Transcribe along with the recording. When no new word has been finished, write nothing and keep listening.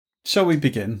Shall we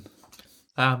begin?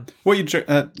 What you drink?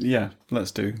 Yeah,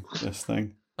 let's do this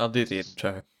thing. I'll do the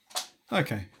intro.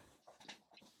 Okay.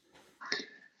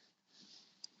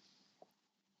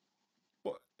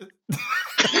 What?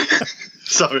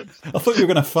 Sorry. I thought you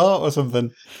were going to fart or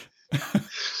something.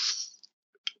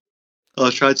 I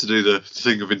tried to do the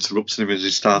thing of interrupting him as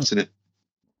he's starting it.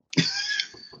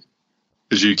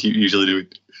 As you keep usually doing.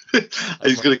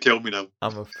 He's going to kill me now.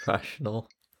 I'm a professional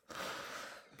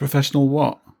Professional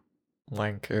what?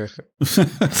 wanker.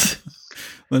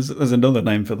 There's another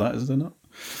name for that, is there not?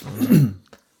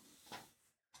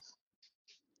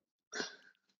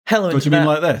 Hello, What do you mean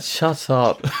like this? Shut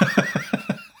up.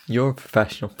 You're a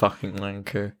professional fucking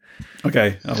wanker.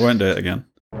 Okay, I won't do it again.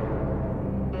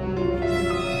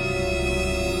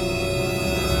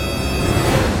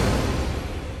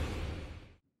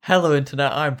 Hello,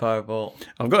 Internet. I'm Firebolt.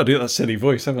 I've got to do that silly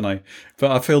voice, haven't I?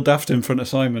 But I feel daft in front of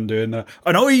Simon doing that.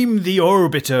 And I'm the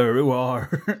Orbiter, who are.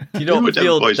 You don't would have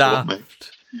feel voice for me?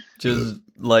 daft just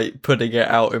like putting it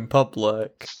out in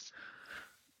public.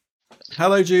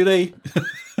 Hello, Julie.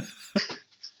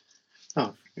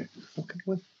 Oh, yeah. Okay,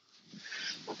 well.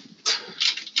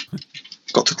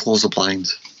 Got to close the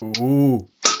blinds. Ooh.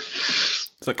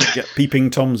 It's like to get peeping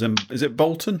Toms in. Is it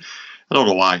Bolton? I don't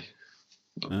know why.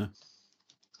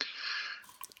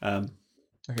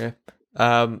 Okay.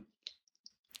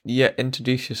 Yeah,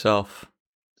 introduce yourself.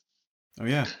 Oh,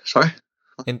 yeah. Sorry?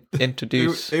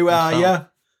 Introduce. Who are yourself.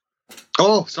 you?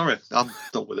 Oh, sorry. I'm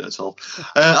not with it at all.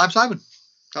 I'm Simon.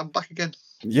 I'm back again.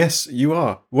 Yes, you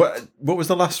are. What was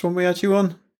the last one we had you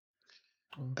on?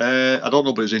 I don't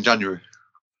know, but it was in January.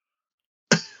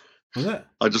 Was it?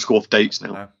 I just go off dates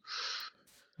now.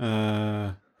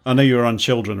 I know you were on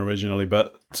Children originally,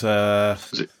 but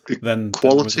Was it then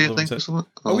Equality, I was think, it- or something?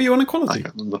 Oh, were you on I Equality?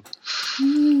 can't remember.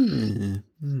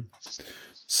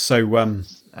 So,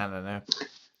 I don't know.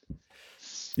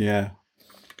 yeah.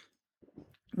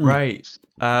 Right.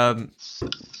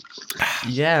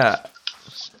 Yeah.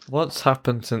 What's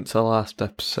happened since our last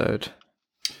episode?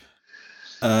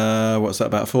 What's that,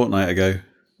 about a fortnight ago?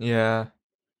 Yeah.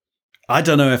 I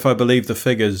don't know if I believe the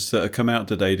figures that have come out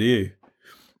today, do you?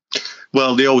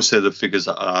 Well, they always say the figures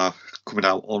that are coming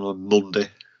out on a Monday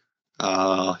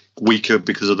are weaker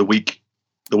because of the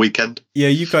weekend. Yeah,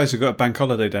 you guys have got a bank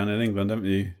holiday down in England, haven't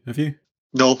you? Have you?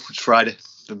 No, it's Friday.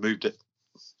 They moved it.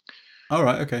 All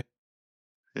right, okay.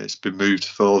 It's been moved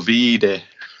for V-Day.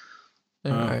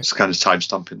 Alright. It's kind of time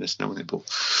stamping this now, isn't it?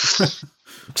 But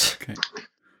Okay.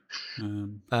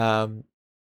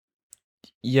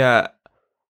 Yeah.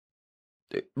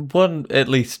 One at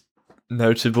least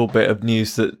notable bit of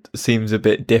news that seems a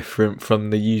bit different from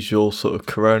the usual sort of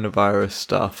coronavirus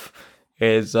stuff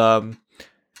is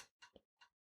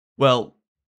well,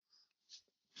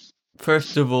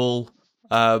 first of all,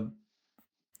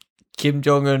 Kim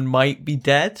Jong-un might be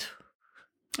dead.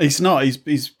 He's not.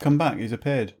 He's come back. He's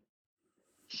appeared.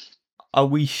 Are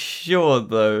we sure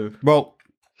though? Well,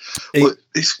 it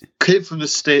came from the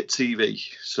state TV,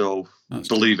 so That's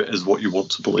believe it as what you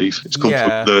want to believe. It's come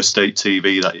Yeah. from the state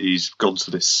TV that he's gone to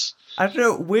this I don't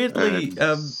know, weirdly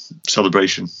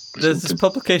celebration. or there's this something.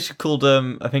 publication called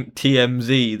I think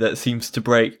TMZ that seems to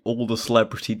break all the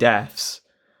celebrity deaths,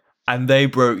 and they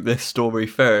broke this story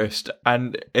first,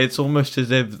 and it's almost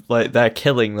as if like they're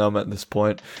killing them at this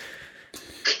point.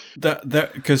 that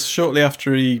because shortly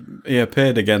after he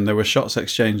appeared again, there were shots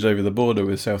exchanged over the border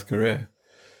with South Korea.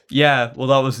 Yeah, well,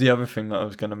 that was the other thing that I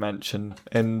was going to mention.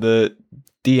 In the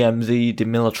DMZ,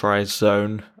 demilitarized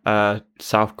zone,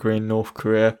 South Korea and North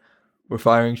Korea were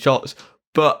firing shots.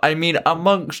 But, I mean,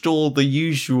 amongst all the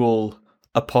usual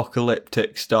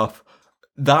apocalyptic stuff,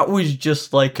 that was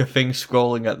just like a thing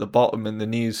scrolling at the bottom in the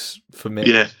news for me.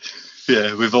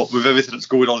 Yeah, with everything that's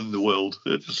going on in the world,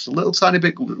 just a little tiny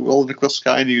bit rolling across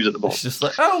Sky News at the It's bottom. just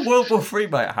like, oh, World War III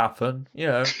might happen, you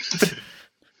know,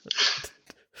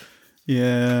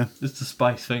 Yeah, just to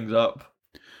spice things up.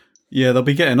 yeah, they'll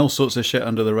be getting all sorts of shit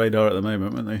under the radar at the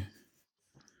moment, won't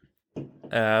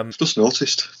they? Just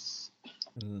noticed.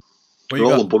 What They're you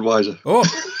all got? on Budweiser. Oh,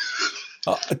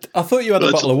 I thought you had a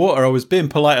That's- bottle of water. I was being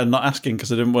polite and not asking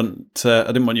because I didn't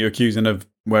want you accusing of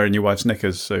wearing your wife's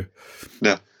knickers. So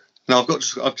No, I've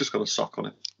just got a sock on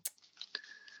it.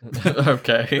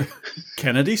 Okay.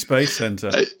 Kennedy Space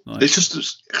Center. It's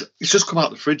just come out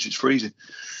of the fridge. It's freezing.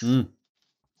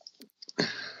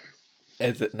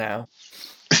 Is it now?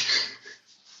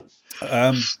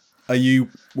 Are you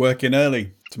working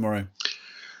early tomorrow?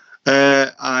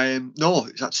 It's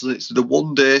the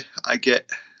one day I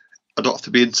don't have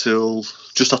to be until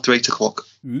just after 8 o'clock.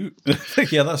 Ooh.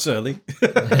 Yeah, that's early.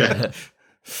 Yeah.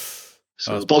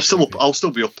 I was But I'll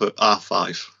still be up at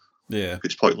 5:30. Yeah.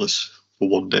 It's pointless for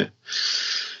one day.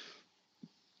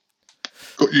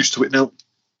 Got used to it now.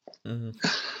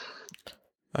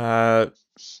 I'm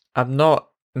not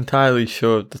entirely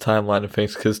sure of the timeline of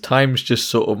things because time's just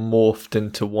sort of morphed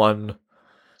into one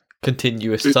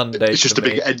continuous Sunday. It's just for a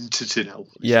big me. entity now.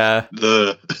 Yeah,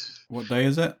 What day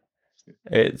is it?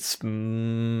 it's.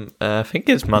 I think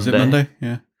it's Monday. Is it Monday?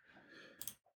 Yeah.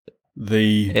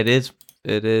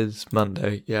 It is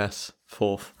Monday. Yes,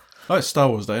 4th. Oh, it's Star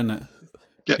Wars Day, isn't it?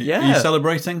 Yeah. Are you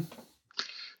celebrating?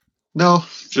 No,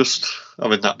 just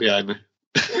having that behind me.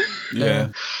 Yeah.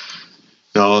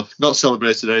 No, not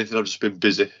celebrated anything. I've just been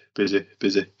busy.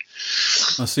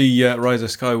 I see Rise of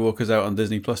Skywalker's out on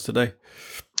Disney Plus today.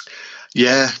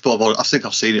 Yeah, but I think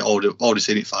I've seen it already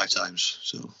seen it 5 times.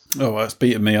 So. Oh, well, it's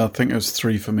beaten me. I think it was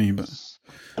 3 for me, but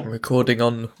Recording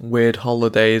on weird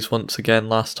holidays once again.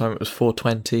 Last time it was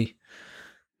 4:20.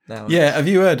 Now yeah. Have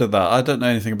you heard of that? I don't know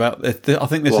anything about it. I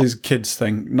think this What? is kids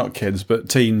thing, not kids, but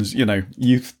teens.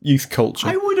 Youth culture.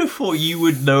 I would have thought you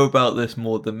would know about this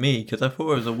more than me because I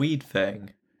thought it was a weed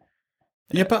thing.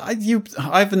 Yeah, but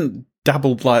I haven't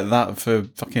dabbled like that for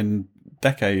fucking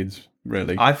decades,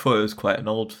 really. I thought it was quite an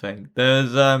old thing.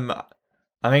 There's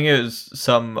I think it was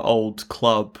some old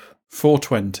club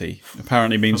 420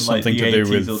 apparently means from, like, something the to do 80s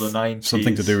with or the 90s.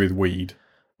 something to do with weed.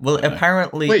 Well,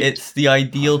 apparently Wait. it's the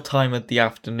ideal time of the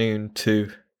afternoon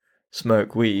to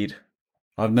smoke weed.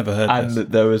 I've never heard And this.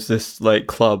 there was this like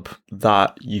club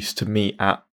that used to meet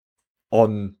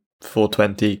on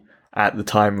 420 at the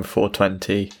time of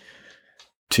 420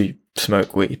 to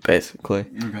smoke weed, basically.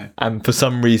 Okay. And for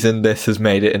some reason, this has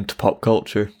made it into pop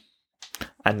culture,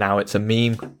 and now it's a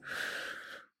meme.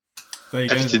 There you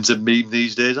go. Everything's a meme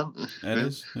these days, isn't it? It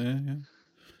is. Yeah.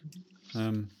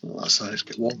 Well, that's how it's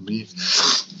get one meme.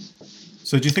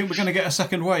 So do you think we're going to get a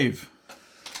second wave?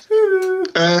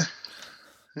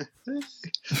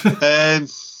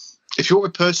 If you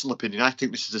want my personal opinion, I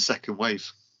think this is a second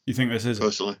wave. You think this is it?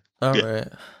 Personally, All Yeah. right.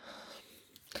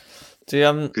 See,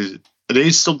 because it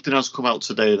is something has come out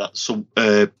today that some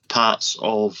parts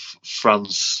of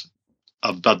France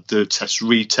have had the tests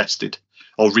retested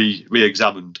or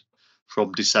re-examined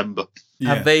from December.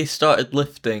 Yeah. have they started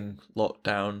lifting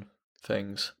lockdown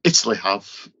things? Italy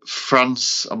have.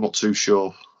 France, I'm not too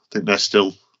sure. I think they're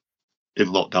still in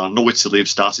lockdown. I know Italy have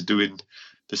started doing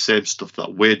the same stuff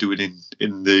that we're doing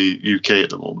in the UK at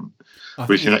the moment. I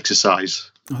We think, can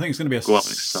exercise. I think it's going to be a Go out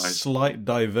and exercise. slight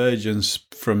divergence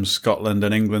from Scotland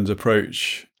and England's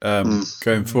approach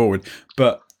going forward.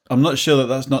 But I'm not sure that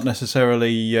that's not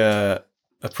necessarily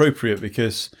appropriate,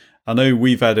 because I know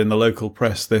we've had in the local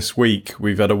press this week,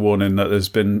 we've had a warning that there's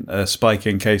been a spike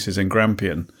in cases in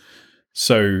Grampian.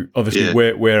 So obviously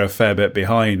Yeah. we're a fair bit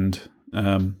behind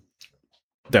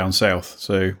down south.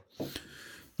 So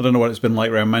I don't know what it's been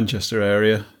like around Manchester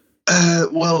area.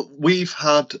 Well, we've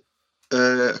had,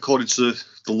 according to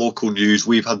the local news,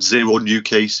 we've had 0 new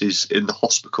cases in the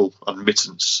hospital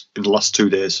admittance in the last 2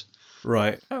 days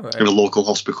Right. All right. in a local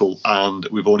hospital, and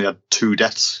we've only had 2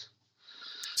 deaths.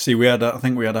 See, I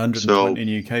think we had 120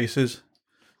 new cases.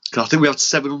 'Cause I think we had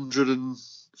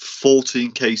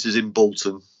 714 cases in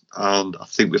Bolton, and I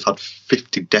think we've had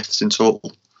 50 deaths in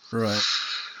total, Right.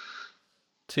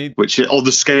 See, which on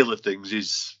the scale of things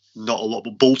is not a lot,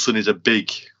 but Bolton is a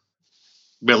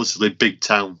relatively big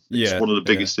town. It's Yeah, one of the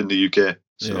biggest in the UK.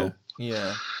 So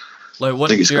yeah. Like think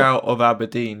once it's you're got- out of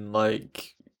Aberdeen,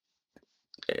 like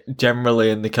generally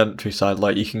in the countryside,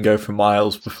 like you can go for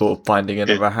miles before finding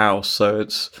another house. So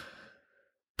it's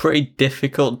pretty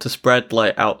difficult to spread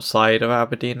like outside of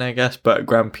Aberdeen, I guess. But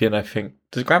Grampian, I think,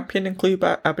 does Grampian include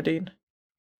Aberdeen?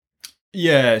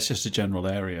 Yeah, it's just a general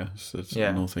area. So it's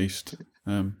Yeah. northeast.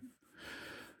 I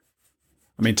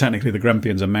mean, technically the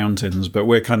Grampians are mountains, but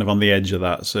we're kind of on the edge of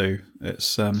that. So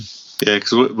it's yeah,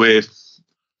 because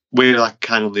we're like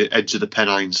kind of on the edge of the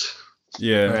Pennines.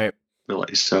 yeah. Right. We're like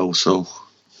yourself, so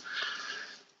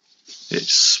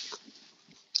it's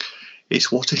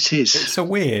what it is. It's a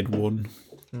weird one.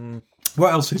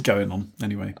 What else is going on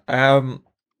anyway? I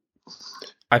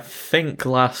think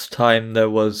last time there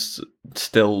was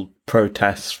still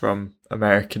protests from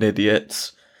American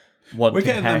idiots wanting We're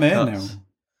getting them here haircuts. now.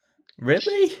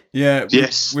 Really? Yeah.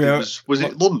 Yes, we are, was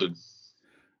it London?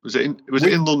 Was it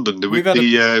in London? We've had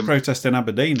a protest in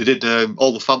Aberdeen. They did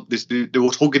all the families. They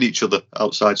were hugging each other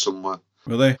outside somewhere.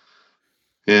 Were they?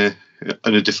 Yeah,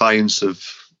 in a defiance of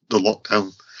the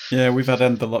lockdown. Yeah, we've had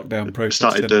end the lockdown protest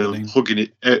Started in Aberdeen. hugging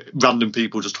it. Random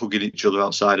people just hugging each other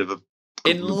outside of a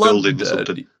In building or London?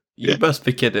 something. You Yeah. must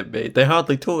be kidding me. They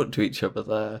hardly talk to each other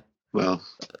there. Well,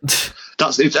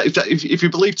 That's if you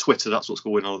believe Twitter, that's what's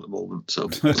going on at the moment. So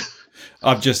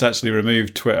I've just actually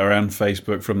removed Twitter and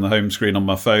Facebook from the home screen on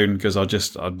my phone because I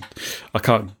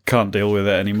can't deal with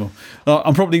it anymore.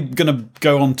 I'm probably going to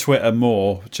go on Twitter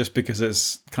more just because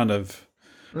it's kind of.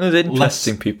 There's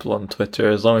interesting people on Twitter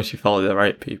as long as you follow the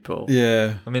right people.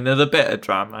 Yeah, I mean, there's a bit of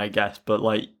drama, I guess, but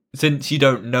like since you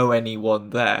don't know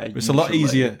anyone there, it's a lot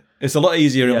easier. It's a lot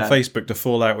easier Yeah. on Facebook to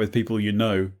fall out with people you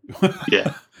know.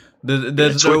 yeah.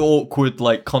 There's no awkward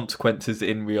like consequences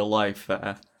in real life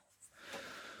there.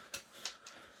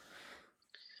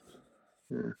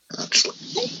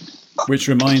 Which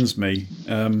reminds me,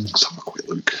 Let's have a quick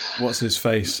look. what's his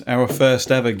face? Our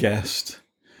first ever guest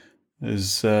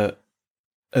has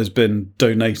been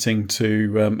donating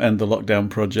to end the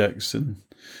lockdown projects and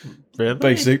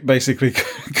Really? basically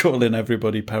calling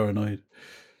everybody paranoid.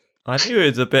 I knew he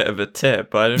was a bit of a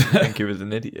tip, but I didn't think he was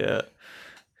an idiot.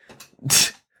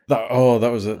 That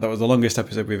was the longest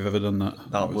episode we've ever done.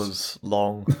 That was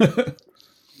long. The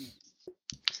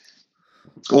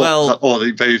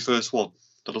very first one.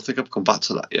 I don't think I've come back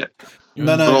to that yet.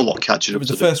 no. Got a lot catching It up was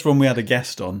to the do. first one we had a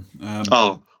guest on.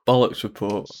 Bollocks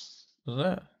Report. Was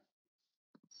it?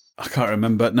 I can't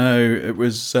remember. No, it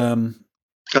was.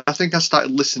 I think I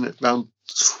started listening at around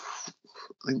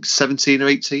 17 or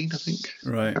 18. I think.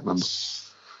 Right. I remember.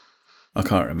 I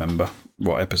can't remember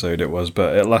what episode it was,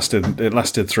 but it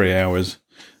lasted 3 hours.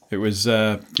 It was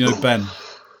Ben.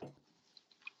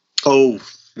 Oh,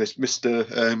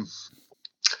 Mr.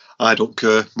 I don't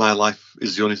care. My life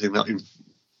is the only thing that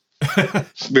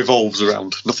revolves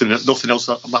around. Nothing else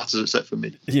that matters except for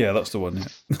me. Yeah, that's the one.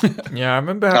 Yeah, I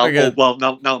remember having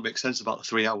now it makes sense about the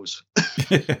 3 hours.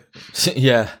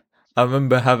 Yeah, I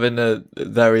remember having a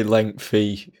very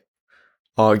lengthy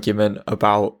argument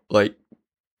about like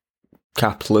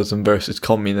capitalism versus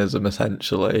communism,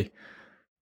 essentially,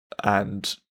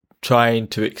 and trying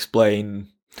to explain.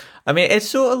 I mean, it's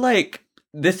sort of like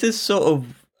this is sort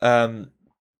of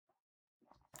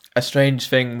a strange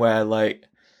thing where like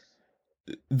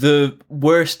the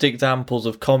worst examples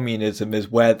of communism is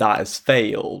where that has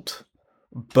failed,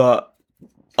 but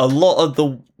a lot of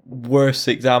the worst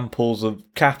examples of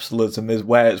capitalism is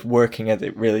where it's working as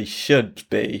it really should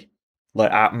be,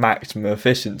 like at maximum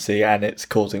efficiency, and it's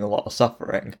causing a lot of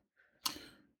suffering.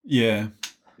 Yeah.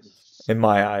 In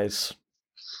my eyes.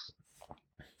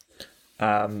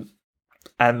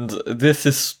 And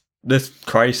this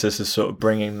crisis is sort of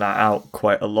bringing that out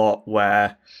quite a lot,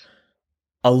 where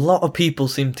a lot of people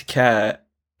seem to care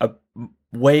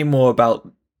way more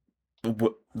about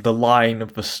the line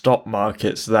of the stock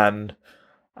markets than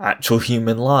actual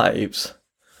human lives.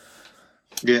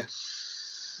 Yeah,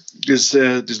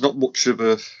 there's not much of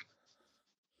a.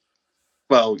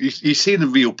 Well, you're seeing the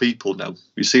real people now.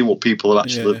 You're seeing what people are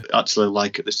actually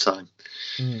like at this time,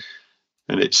 and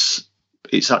it's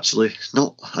actually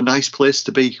not a nice place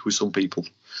to be with some people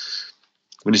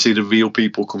when you see the real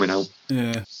people coming out.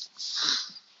 Yeah.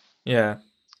 Yeah.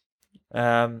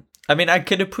 I mean, I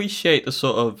can appreciate the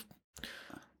sort of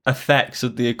effects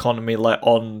of the economy, like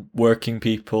on working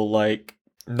people, like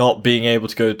not being able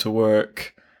to go to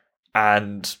work,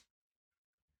 and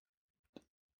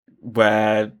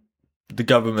where the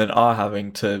government are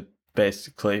having to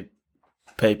basically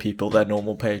pay people their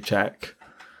normal paycheck.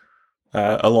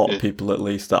 A lot of people, at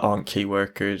least, that aren't key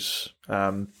workers.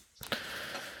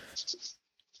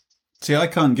 See, I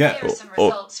can't get. Here are some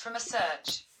results from a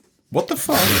search. What the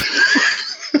fuck?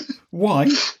 Why?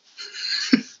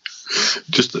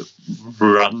 Just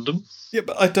random. Yeah,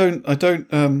 but I don't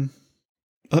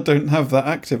have that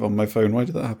active on my phone. Why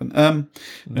did that happen?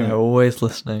 They're always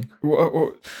listening.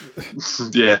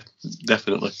 Yeah,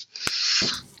 definitely.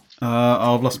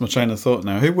 I've lost my train of thought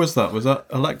now. Who was that? Was that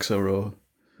Alexa or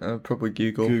Probably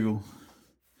Google. Google?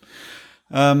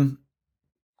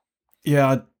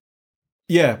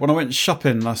 Yeah, when I went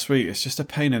shopping last week, it's just a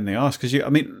pain in the arse because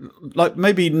like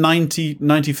maybe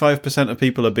 95% of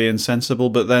people are being sensible,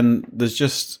 but then there's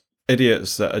just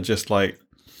idiots that are just like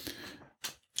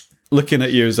looking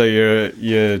at you as though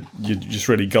you're just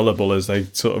really gullible as they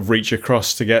sort of reach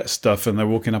across to get stuff and they're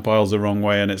walking up aisles the wrong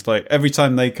way, and it's like every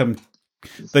time they come,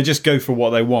 they just go for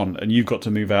what they want, and you've got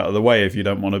to move out of the way if you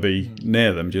don't want to be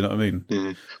near them. Do you know what I mean?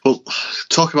 Yeah. Well,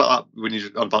 talk about that when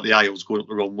you're on about the aisles going up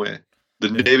the wrong way. The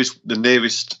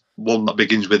nearest one that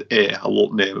begins with A, I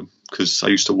won't name them because I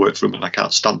used to work for them and I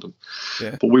can't stand them.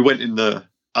 Yeah. But we went in there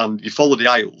and you follow the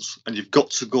aisles and you've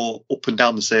got to go up and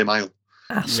down the same aisle.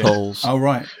 Assholes. Oh,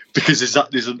 right. Because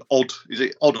there's an odd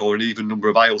or an even number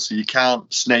of aisles, so you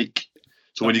can't snake.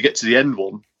 So when you get to the end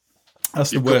one,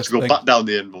 That's the you've got worst to go thing. back down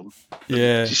the end one.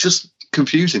 Yeah. It's just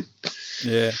confusing.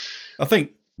 Yeah. I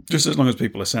think Just as long as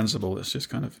people are sensible, it's just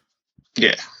kind of...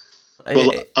 Yeah.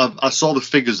 Well, I saw the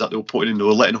figures that they were putting in. They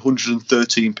were letting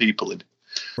 113 people in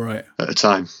right at a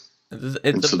time.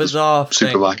 It's a bizarre thing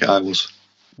supermarket I was.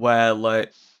 where,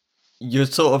 like, you're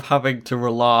sort of having to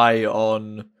rely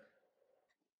on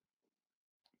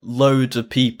loads of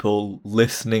people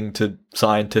listening to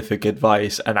scientific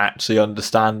advice and actually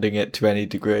understanding it to any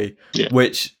degree. Yeah.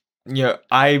 Which, you know,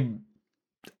 I'm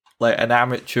like an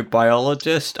amateur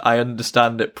biologist. I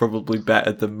understand it probably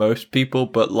better than most people,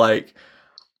 but like,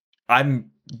 I'm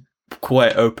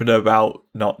quite open about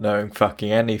not knowing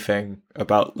fucking anything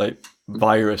about like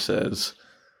viruses.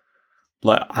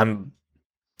 Like, I'm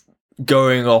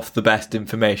going off the best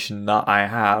information that I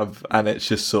have, and it's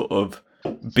just sort of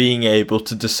being able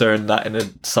to discern that in a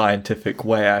scientific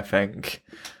way, I think,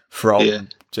 from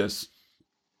just...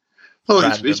 Well,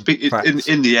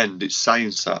 in the end, it's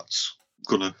science that's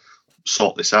going to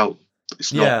sort this out.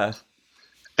 It's not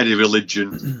any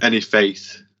religion, any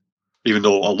faith, even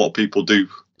though a lot of people do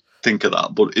think of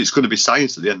that, but it's going to be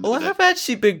science at the end of the day. I've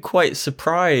actually been quite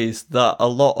surprised that a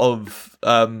lot of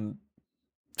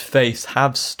faiths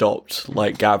have stopped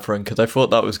like gathering, because I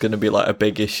thought that was going to be like a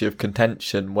big issue of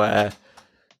contention where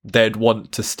they'd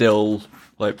want to still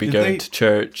like be going to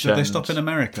church. Did they stop in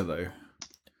America though?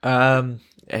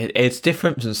 It's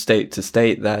different from state to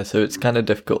state there, so it's kind of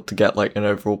difficult to get like an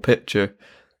overall picture.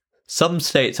 Some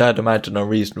states I'd imagine are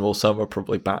reasonable, some are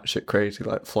probably batshit crazy,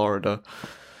 like Florida.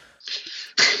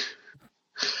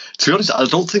 To be honest, I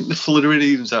don't think the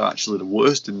Floridians are actually the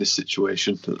worst in this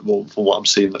situation, from what I'm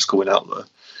seeing that's going out there.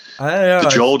 The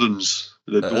Jordans,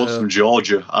 the ones from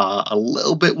Georgia, are a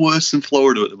little bit worse than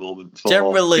Florida at the moment.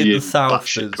 Generally, the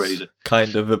South is crazy.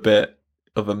 Kind of a bit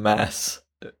of a mess,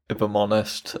 if I'm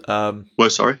honest. Where,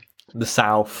 sorry? The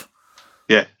South.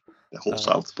 Yeah, the whole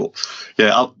South. But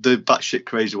yeah, the batshit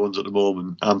crazy ones at the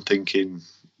moment, I'm thinking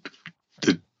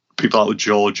the people out of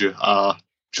Georgia are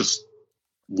just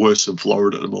worse than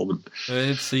Florida at the moment.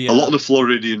 A lot of the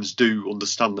Floridians do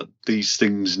understand that these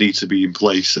things need to be in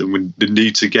place, and when they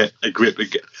need to get a grip.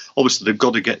 Obviously, they've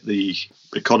got to get the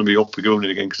economy up and going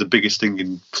again, because the biggest thing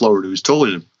in Florida is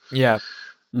tourism. Yeah,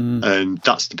 and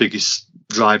that's the biggest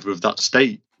driver of that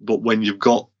state. But when you've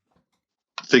got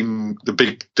the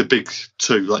big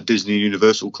two like Disney and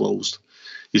Universal closed,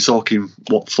 you're talking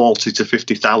 40 to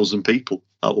 50,000 people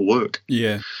out of work.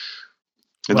 Yeah.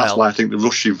 And that's why I think they're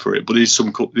rushing for it. But there's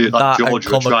some like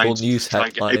Georgia are trying to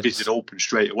get everything open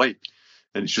straight away,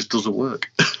 and it just doesn't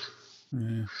work.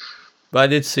 Yeah. But I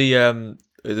did see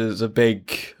there's a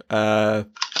big boat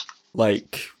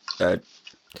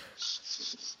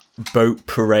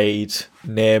parade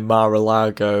near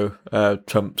Mar-a-Lago,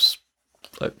 Trump's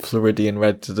like Floridian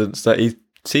residence, that he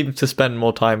seems to spend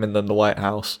more time in than the White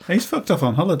House. He's fucked off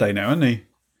on holiday now, hasn't he?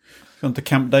 He's gone to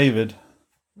Camp David.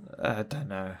 I don't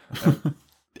know.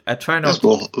 I try not.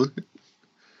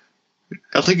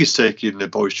 I think he's taking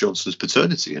Boris Johnson's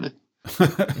paternity, isn't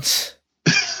it?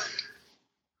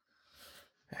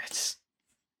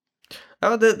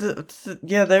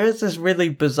 There is this really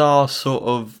bizarre sort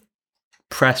of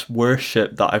press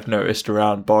worship that I've noticed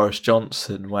around Boris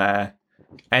Johnson, where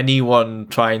anyone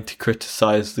trying to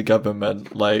criticise the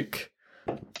government, like,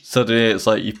 suddenly it's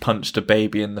like you punched a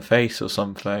baby in the face or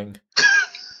something.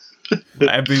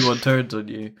 Everyone turns on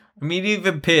you. I mean,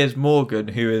 even Piers Morgan,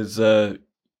 who is a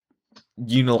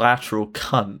unilateral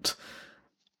cunt,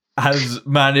 has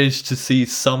managed to see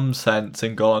some sense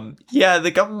and gone, yeah,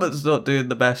 the government's not doing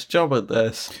the best job at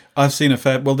this. I've seen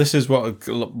this is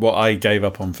what I gave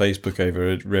up on Facebook over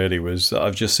it, really, was that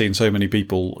I've just seen so many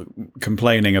people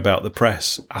complaining about the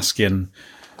press asking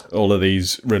all of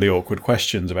these really awkward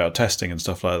questions about testing and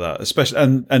stuff like that,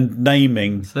 especially and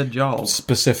naming it's their job.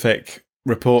 Specific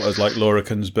reporters like Laura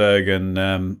Kunsberg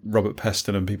and Robert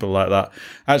Peston and people like that,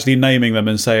 actually naming them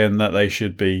and saying that they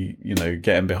should be,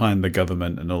 getting behind the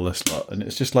government and all this lot. And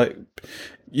it's just like,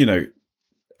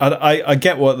 I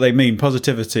get what they mean.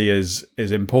 Positivity is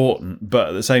important, but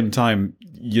at the same time,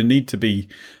 you need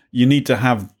to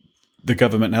have the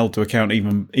government held to account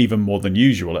even more than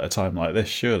usual at a time like this,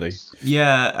 surely.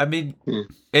 Yeah, I mean,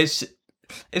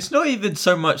 It's not even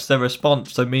so much their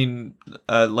response. I mean,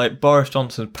 like Boris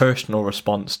Johnson's personal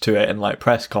response to it in like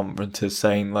press conferences,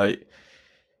 saying like,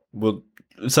 well,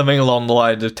 something along the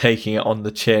lines of taking it on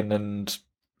the chin and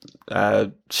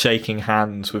shaking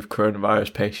hands with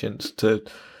coronavirus patients, to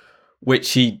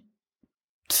which he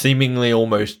seemingly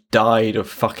almost died of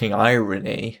fucking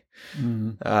irony.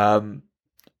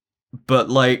 But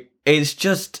like, it's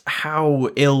just how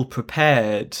ill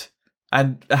prepared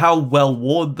and how well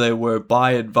warned they were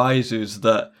by advisors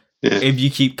that if you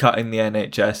keep cutting the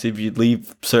NHS, if you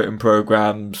leave certain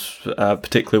programs,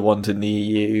 particularly ones in the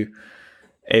EU,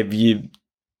 if you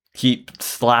keep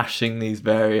slashing these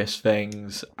various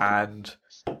things and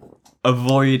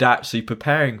avoid actually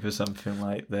preparing for something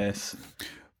like this,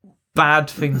 bad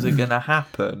things are going to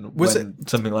happen when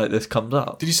something like this comes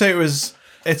up. Did you say it was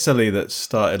Italy that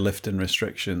started lifting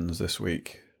restrictions this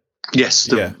week? Yes,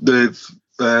 they've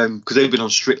because they've been on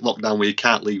strict lockdown where you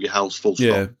can't leave your house full stop.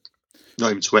 Yeah.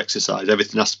 Not even to exercise.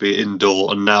 Everything has to be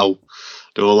indoor, and now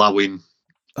they're allowing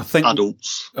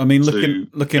adults. I mean,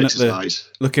 looking exercise.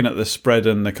 at the spread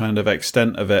and the kind of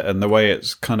extent of it and the way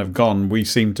it's kind of gone, we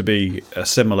seem to be a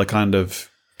similar kind of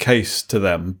case to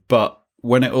them. But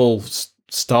when it all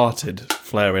started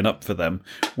flaring up for them,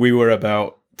 we were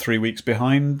about 3 weeks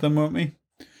behind them, weren't we?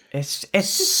 It's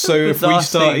so if we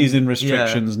start easing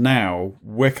restrictions now,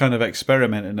 we're kind of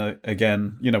experimenting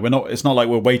again. You know, we're not. It's not like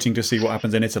we're waiting to see what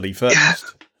happens in Italy first. Yeah,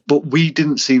 but we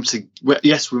didn't seem to.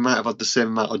 Yes, we might have had the same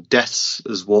amount of deaths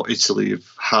as what Italy have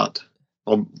had,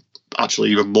 or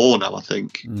actually even more now. I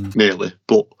think nearly,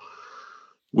 but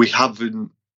we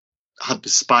haven't had the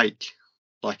spike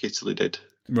like Italy did,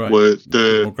 right, where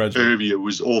the area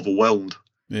was overwhelmed.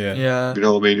 Yeah. You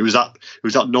know what I mean? It was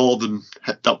that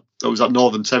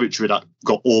northern territory that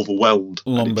got overwhelmed.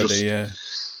 Lombardy,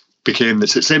 became the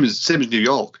same as New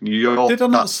York. New York. Did I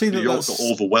not see that? New York got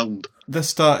overwhelmed.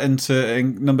 Numbers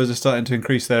are starting to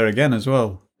increase there again as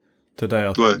well today.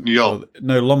 I think. New York?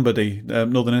 No, Lombardy,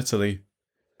 northern Italy,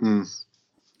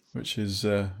 which is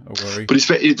a worry. But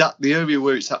the area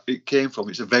where it came from.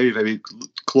 It's a very, very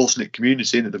close knit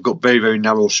community, and they've got very, very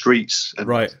narrow streets. And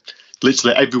right.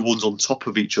 Literally everyone's on top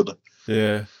of each other.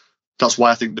 Yeah. That's why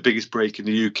I think the biggest break in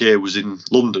the UK was in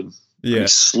London. Yeah. And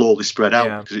it's slowly spread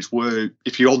out because it's where,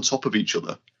 if you're on top of each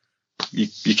other,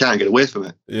 you can't get away from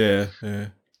it. Yeah.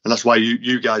 And that's why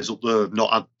you guys up there have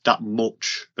not had that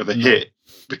much of a hit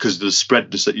because of the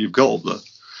spreadness that you've got up there.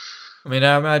 I mean,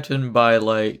 I imagine by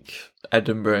like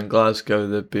Edinburgh and Glasgow,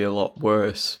 there'd be a lot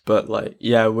worse. But like,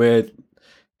 we're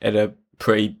in a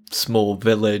pretty small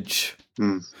village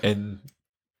in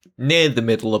near the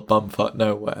middle of bumfuck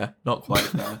nowhere. Not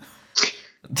quite there.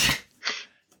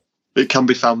 It can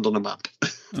be found on a map.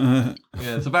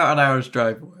 It's about an hour's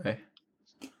drive away.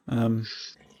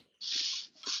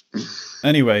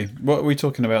 Anyway, what are we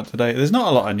talking about today? There's not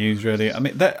a lot of news, really. I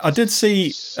mean, I did see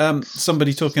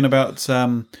somebody talking about...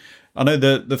 I know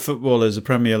the footballers, the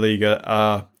Premier League,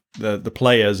 the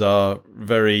players are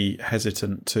very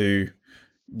hesitant to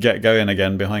get going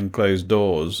again behind closed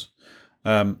doors.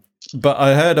 But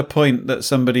I heard a point that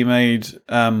somebody made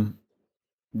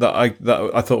that I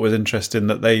thought was interesting.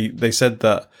 That they said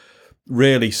that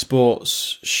really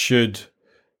sports should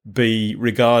be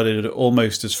regarded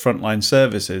almost as frontline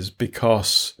services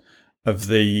because of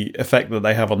the effect that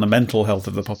they have on the mental health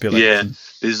of the population.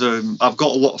 Yeah, I've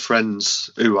got a lot of friends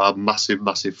who are massive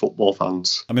football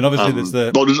fans. I mean, obviously, there's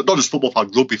not just football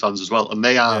fans, rugby fans as well, and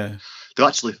they are. Yeah. They're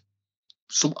actually.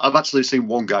 I've actually seen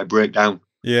one guy break down.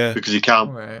 Yeah, because he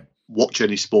can't watch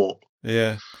any sport.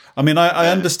 Yeah. I mean, I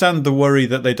understand the worry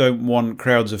that they don't want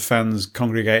crowds of fans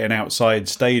congregating outside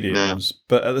stadiums,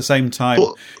 but at the same time,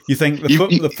 you think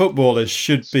the footballers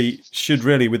should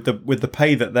really, with the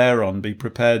pay that they're on, be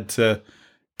prepared to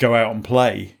go out and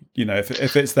play. You know,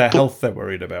 if it's their health they're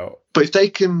worried about. But if they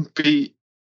can be,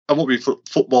 I won't be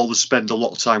footballers spend a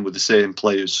lot of time with the same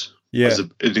players. Yeah.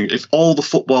 If all the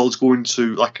footballers go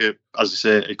into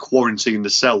a quarantine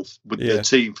themselves with their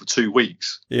team for 2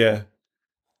 weeks. Yeah.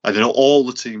 I don't know. All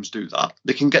the teams do that.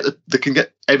 They can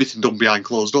get everything done behind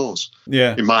closed doors.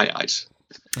 Yeah, in my eyes.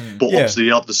 But obviously,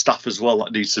 you have the staff as well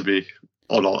that needs to be.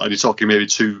 And you're talking maybe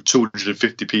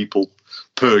 250 people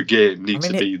per game need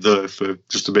to be there for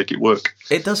just to make it work.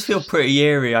 It does feel pretty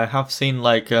eerie. I have seen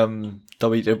like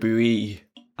WWE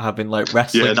having like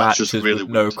wrestling matches really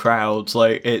with no crowds.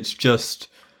 Like it's just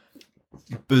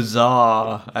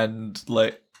bizarre and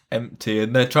like empty,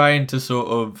 and they're trying to sort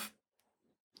of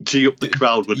G up the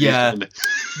crowd with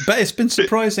But it's been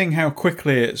surprising how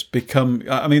quickly it's become.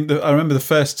 I mean, I remember the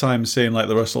first time seeing like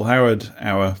the Russell Howard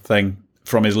hour thing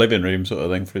from his living room, sort of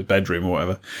thing, for his bedroom or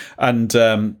whatever. And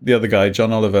the other guy,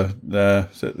 John Oliver,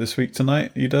 is it this week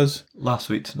tonight? He does last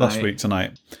week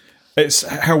tonight. It's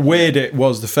how weird it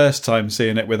was the first time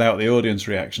seeing it without the audience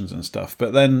reactions and stuff.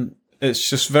 But then it's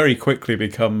just very quickly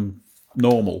become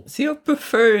normal. See, I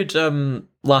preferred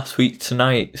last week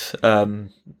tonight's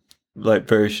like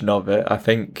version of it. I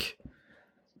think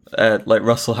like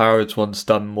Russell Howard's one's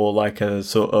done more like a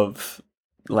sort of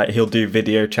like he'll do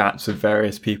video chats with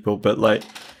various people, but like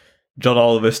John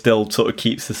Oliver still sort of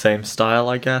keeps the same style,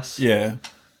 I guess. Yeah.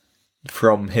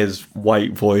 from his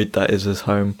white void that is his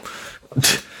home.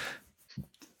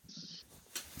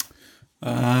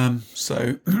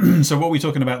 So what are we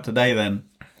talking about today then?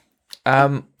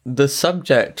 The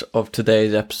subject of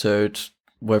today's episode,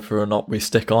 whether or not we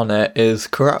stick on it, is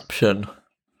corruption.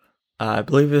 I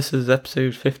believe this is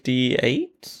episode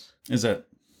 58. Is it?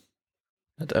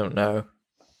 I don't know.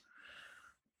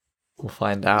 We'll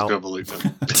find out.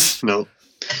 No.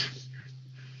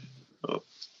 Oh.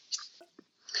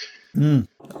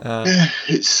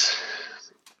 It's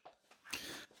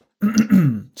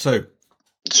so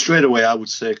straight away. I would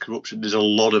say corruption. There's a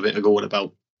lot of it going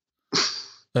about.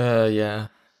 Yeah.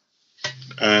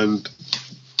 And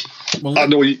I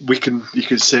know you can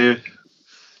say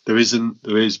there isn't,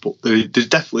 there is, but there's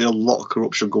definitely a lot of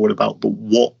corruption going about. But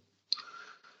what?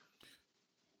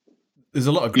 There's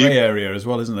a lot of grey area as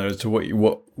well, isn't there, as to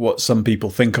what some people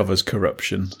think of as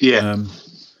corruption. Yeah.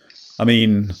 I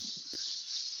mean,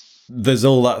 there's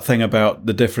all that thing about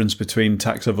the difference between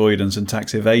tax avoidance and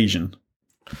tax evasion.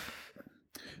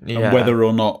 Yeah. And whether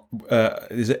or not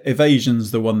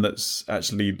evasion's the one that's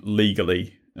actually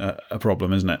legally a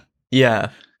problem, isn't it?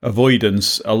 Yeah.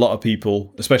 Avoidance, a lot of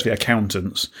people, especially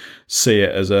accountants, see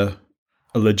it as a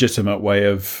legitimate way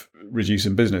of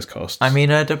reducing business costs. I mean,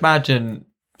 I'd imagine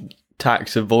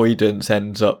tax avoidance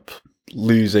ends up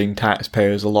losing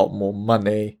taxpayers a lot more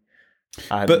money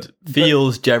and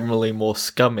feels generally more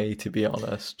scummy, to be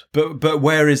honest. But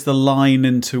where is the line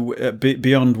into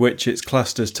beyond which it's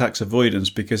classed as tax avoidance?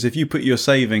 Because if you put your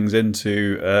savings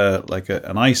into like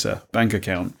an ISA bank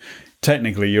account,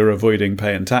 technically you're avoiding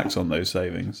paying tax on those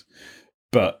savings.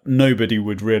 But nobody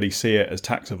would really see it as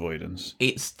tax avoidance.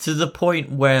 It's to the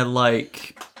point where,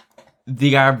 like,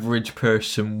 the average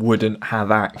person wouldn't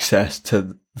have access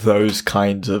to those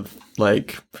kinds of,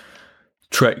 like,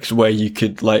 tricks where you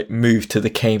could, like, move to the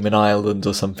Cayman Islands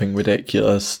or something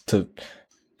ridiculous to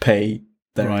pay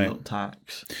their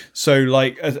tax. So,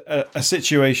 like, a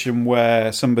situation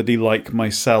where somebody like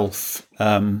myself,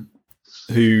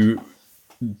 who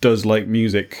does, like,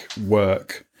 music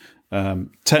work,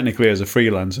 technically as a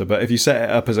freelancer, but if you set it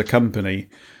up as a company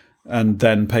and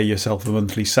then pay yourself a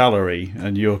monthly salary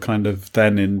and you're kind of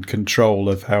then in control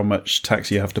of how much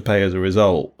tax you have to pay as a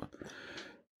result,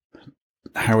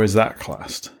 how is that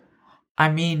classed? I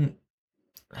mean,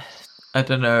 I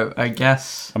don't know, I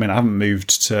guess. I mean, I haven't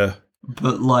moved to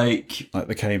but like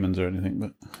the Caymans or anything,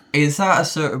 but it's at a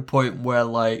certain point where,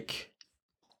 like,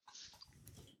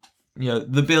 you know,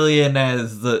 the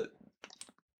billionaires that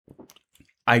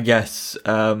I guess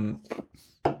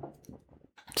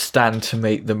stand to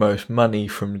make the most money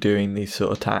from doing these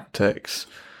sort of tactics,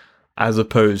 as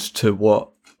opposed to what,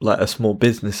 like, a small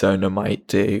business owner might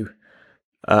do.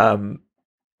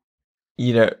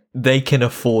 You know, they can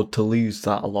afford to lose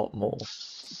that a lot more.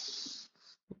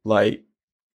 Like,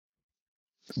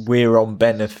 we're on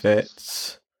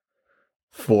benefits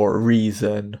for a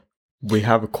reason. We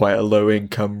have quite a low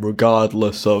income,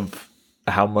 regardless of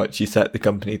how much you set the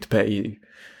company to pay you.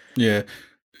 Yeah.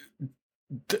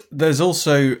 There's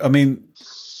also, I mean,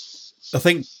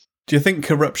 do you think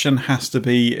corruption has to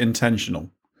be intentional?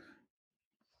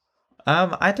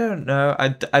 I don't know.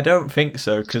 I don't think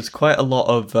so, because quite a lot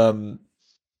of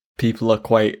people are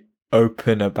quite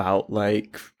open about,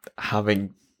 like,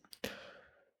 having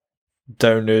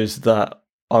donors that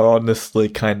are honestly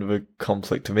kind of a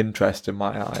conflict of interest in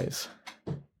my eyes.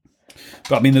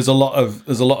 But I mean, there's a lot of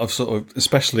sort of,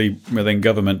 especially within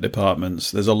government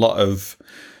departments, there's a lot of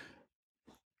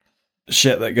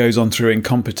shit that goes on through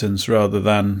incompetence rather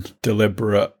than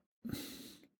deliberate.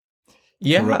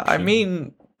 Yeah, corruption. I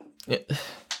mean,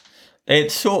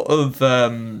 it's sort of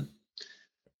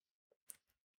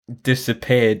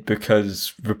disappeared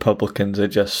because Republicans are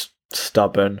just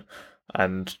stubborn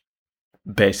and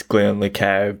basically only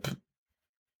care if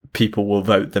people will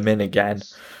vote them in again.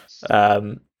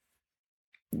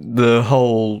 The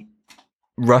whole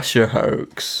Russia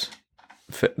hoax,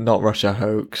 not Russia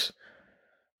hoax.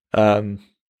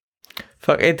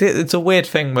 It's a weird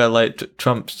thing where, like,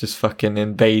 Trump's just fucking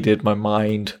invaded my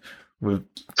mind with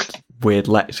weird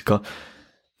lexicon.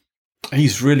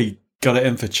 He's really got it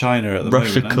in for China at the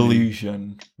moment. Russia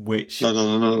collusion, which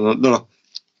no,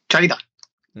 China,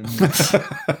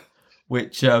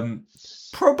 which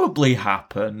probably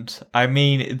happened. I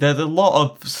mean, there's a lot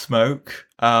of smoke.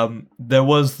 There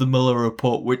was the Mueller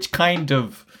report, which kind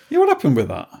of... Yeah, what happened with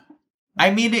that? I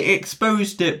mean, it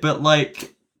exposed it, but,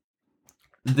 like,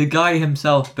 the guy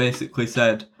himself basically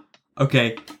said,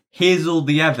 okay, here's all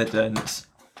the evidence.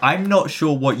 I'm not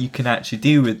sure what you can actually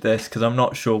do with this, because I'm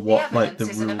not sure what, like, the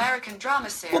rules... an American drama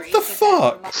series. What the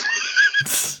fuck?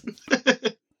 Just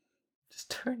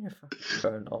turn your fucking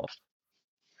phone off.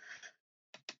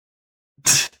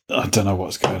 I don't know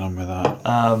what's going on with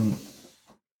that.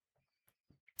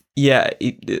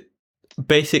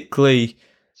 Basically,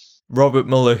 Robert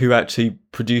Mueller, who actually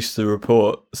produced the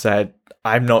report, said,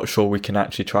 I'm not sure we can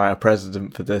actually try a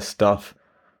president for this stuff.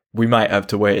 We might have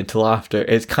to wait until after.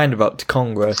 It's kind of up to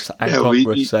Congress, and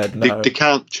Congress said no. They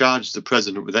can't charge the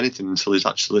president with anything until he's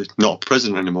actually not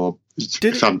president anymore.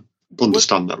 If I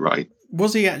understand that right.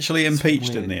 Was he actually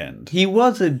impeached in the end? He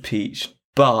was impeached,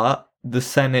 but the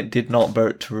Senate did not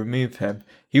vote to remove him.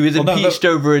 He was impeached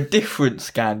over a different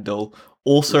scandal,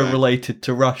 also related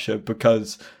to Russia,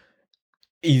 because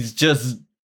he's just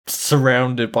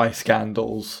surrounded by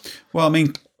scandals. Well, I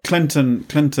mean, Clinton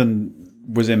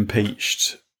was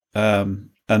impeached and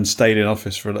stayed in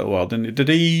office for a little while, didn't he? Did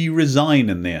he resign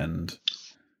in the end?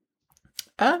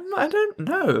 I don't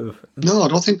know. No, I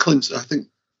don't think Clinton. I think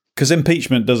because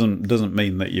impeachment doesn't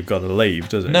mean that you've got to leave,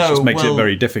 does it? No, it just makes it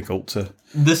very difficult to.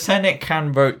 The Senate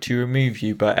can vote to remove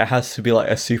you, but it has to be like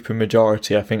a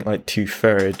supermajority. I think like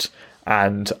 2/3,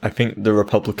 and I think the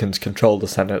Republicans control the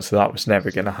Senate, so that was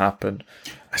never going to happen.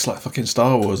 It's like fucking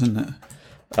Star Wars, isn't it?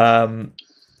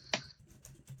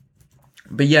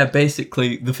 But yeah,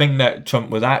 basically, the thing that Trump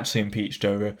was actually impeached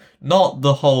over, not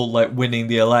the whole like winning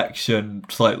the election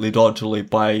slightly dodgily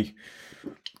by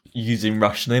using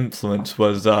Russian influence,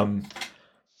 was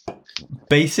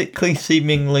basically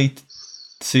seemingly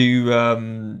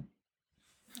to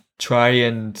try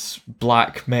and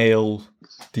blackmail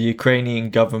the Ukrainian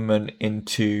government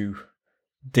into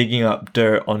digging up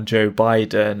dirt on Joe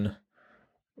Biden,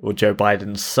 or Joe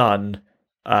Biden's son,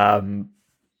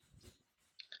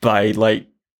 by like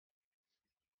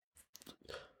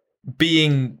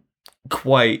being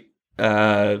quite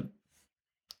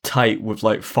tight with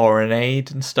like foreign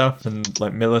aid and stuff, and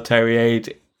like military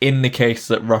aid, in the case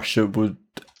that Russia would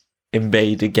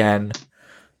invade again,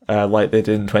 like they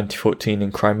did in 2014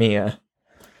 in Crimea.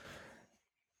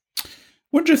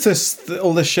 Wonder if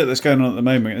all this shit that's going on at the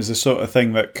moment is the sort of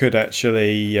thing that could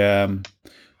actually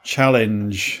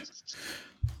challenge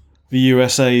the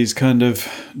USA's kind of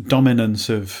dominance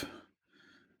of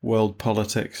world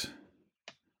politics.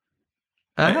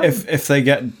 If they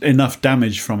get enough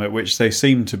damage from it, which they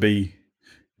seem to be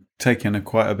taking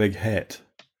quite a big hit.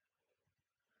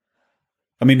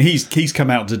 I mean, he's come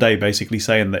out today basically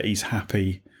saying that he's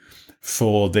happy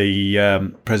for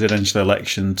the presidential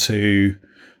election to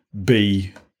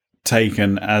be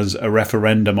taken as a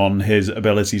referendum on his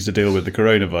abilities to deal with the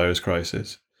coronavirus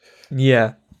crisis.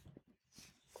 Yeah.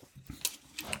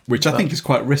 Which I think is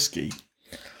quite risky.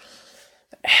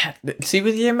 See,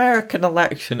 with the American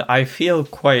election, I feel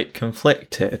quite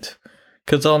conflicted.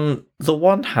 Because on the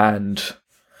one hand,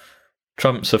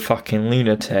 Trump's a fucking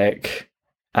lunatic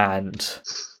and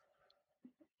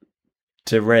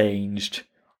deranged.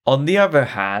 On the other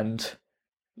hand,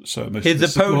 so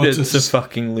his opponent's a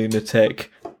fucking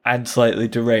lunatic and slightly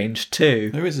deranged too.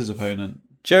 Who is his opponent?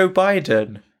 Joe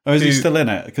Biden. Oh, is he still in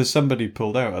it? Because somebody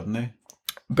pulled out, hadn't he?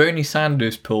 Bernie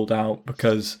Sanders pulled out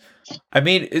because, I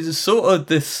mean, it's sort of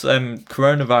this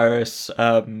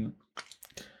coronavirus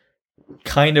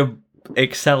kind of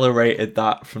accelerated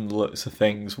that from the looks of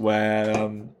things, where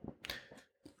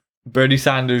Bernie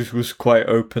Sanders was quite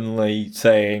openly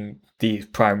saying these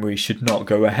primaries should not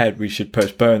go ahead, we should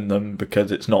postpone them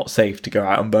because it's not safe to go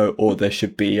out and vote, or there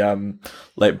should be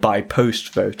like by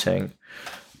post voting.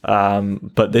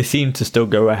 But they seem to still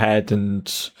go ahead,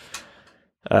 and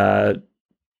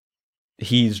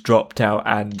he's dropped out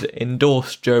and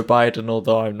endorsed Joe Biden,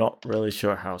 although I'm not really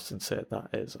sure how sincere that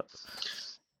is.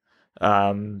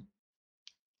 But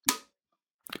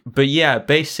yeah,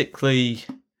 basically,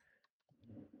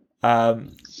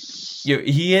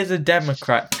 he is a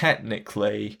Democrat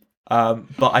technically,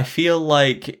 but I feel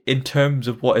like in terms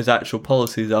of what his actual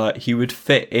policies are, he would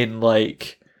fit in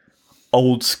like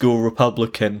old school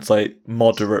Republicans, like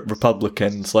moderate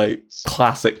Republicans, like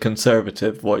classic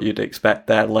conservative, what you'd expect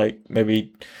there, like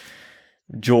maybe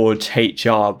George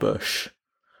H.R. Bush.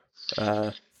 Is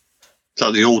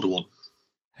that the older one?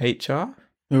 H.R.?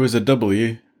 There was a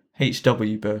W.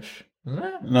 H.W. Bush.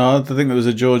 No, I think there was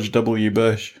a George W.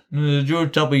 Bush. No,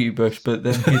 George W. Bush, but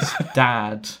then his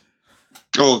dad.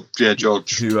 Oh, yeah,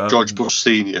 George Bush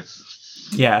Sr.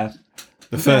 Yeah.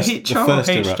 The first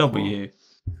H.W.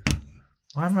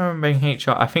 Why am I remembering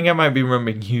HR? I think I might be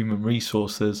remembering human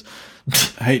resources.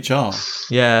 HR?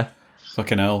 Yeah.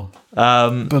 Fucking hell.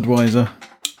 Budweiser.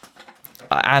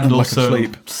 And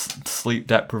also sleep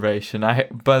deprivation.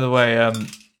 By the way,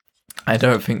 I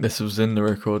don't think this was in the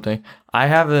recording. I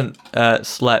haven't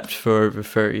slept for over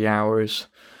 30 hours.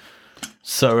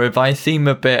 So if I seem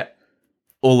a bit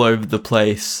all over the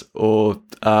place, or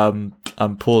I'm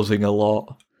pausing a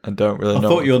lot, I don't really know. I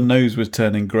thought your nose was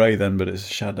turning grey then, but it's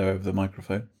a shadow over the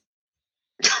microphone.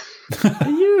 Are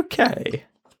you okay?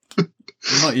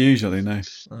 Not usually, no.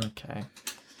 Okay.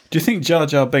 Do you think Jar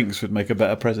Jar Binks would make a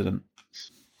better president?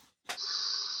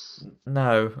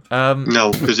 No.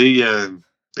 No, because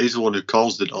he's the one who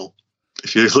caused it all.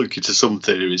 If you look into some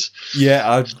theories,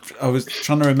 Yeah, I was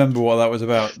trying to remember what that was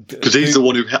about. because he's the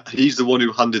one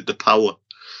who handed the power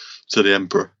to the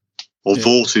emperor, or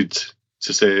voted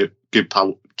to say give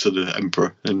power to the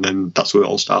emperor, and then that's where it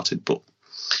all started. But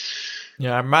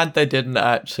Yeah, I'm mad they didn't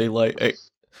actually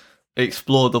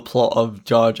explore the plot of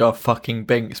Jar Jar fucking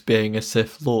Binks being a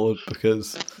Sith Lord,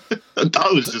 because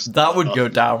that would go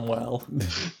down well.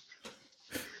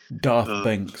 Darth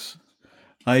Binks.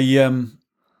 We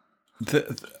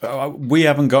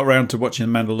haven't got round to watching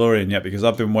Mandalorian yet because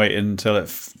I've been waiting till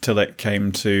it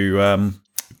came to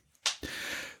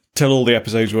till all the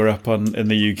episodes were up in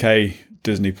the UK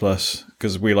Disney Plus,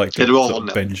 because we like to sort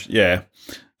of binge. Yeah,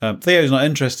 Theo's not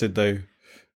interested though,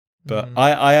 but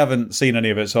I haven't seen any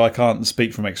of it, so I can't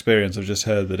speak from experience. I've just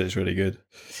heard that it's really good.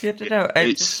 See, I don't know.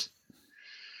 It's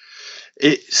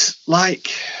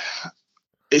like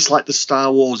the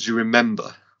Star Wars you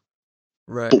remember,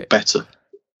 right? But better.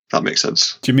 That makes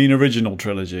sense. Do you mean original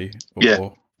trilogy?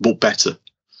 Yeah, but better.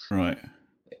 Right.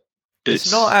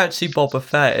 It's not actually Boba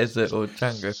Fett, is it, or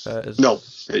Jango Fett? Is no,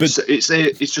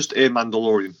 it's just a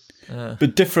Mandalorian.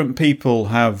 But different people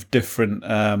have different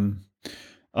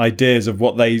ideas of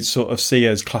what they sort of see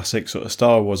as classic sort of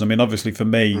Star Wars. I mean, obviously for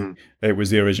me, it was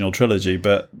the original trilogy,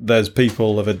 but there's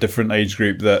people of a different age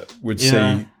group that would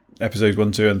see episodes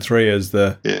 1, 2, and 3 as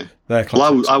their classic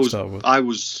Star Wars. I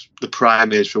was the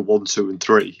prime age for 1, 2, and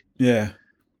 3. Yeah.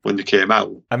 When they came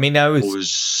out. I mean, I was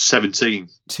 17.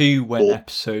 2 when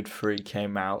episode 3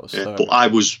 came out. So. Yeah, but I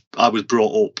was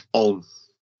brought up on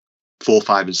 4,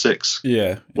 5, and 6.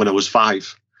 Yeah. When I was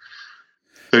 5.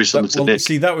 Very similar to Nick.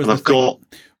 See, that was and I've got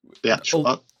the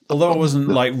actual. Although I wasn't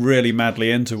like really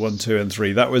madly into 1, 2, and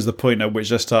 3, that was the point at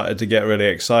which I started to get really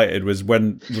excited. Was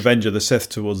when Revenge of the Sith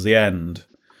towards the end,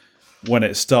 when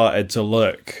it started to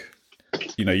look,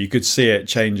 you could see it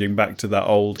changing back to that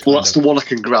old. Well, that's the one I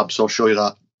can grab, so I'll show you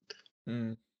that.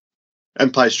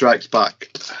 Empire Strikes Back.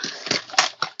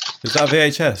 Is that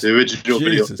VHS? The original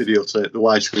videotape, the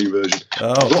widescreen version.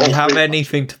 Oh, do you have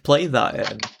anything to play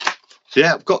that in?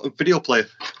 Yeah, I've got a video player.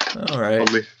 All right.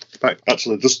 On me.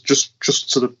 Actually, just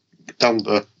sort of down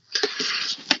there.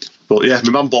 But yeah,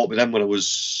 my mum bought me them when I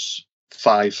was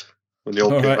 5, when they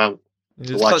all came out.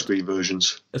 The widescreen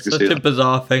versions. It's such a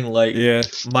bizarre thing. Like,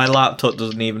 my laptop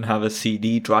doesn't even have a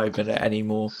CD drive in it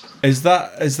anymore. Is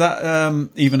that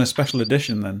even a special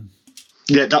edition then?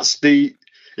 Yeah, that's the.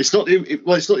 It's not the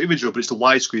original, but it's the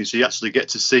widescreen, so you actually get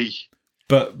to see.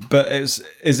 But is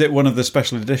it one of the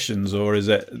special editions or is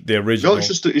it the original? No,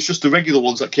 it's just the regular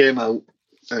ones that came out.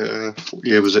 What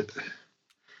year was it?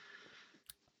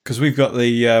 Because we've got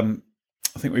I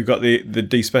think we've got the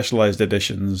despecialized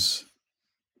editions.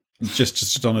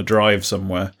 Just on a drive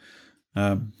somewhere,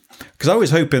 because I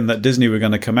was hoping that Disney were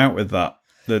going to come out with that,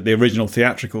 the original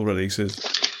theatrical releases.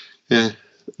 Yeah,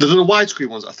 the widescreen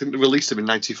ones. I think they released them in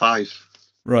 '95.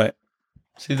 Right.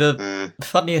 See, the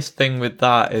funniest thing with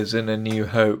that is in A New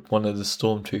Hope, one of the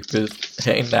stormtroopers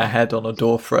hitting their head on a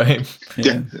door frame.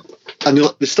 Yeah. And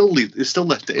they still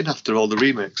left it in after all the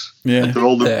remakes. Yeah, after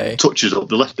all the touches up,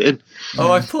 they left it in.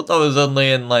 Oh, I thought that was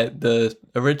only in like the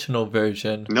original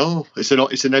version. No, it's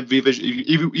in every version.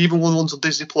 Even one of the ones on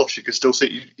Disney Plus, you can still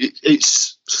see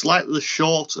it's slightly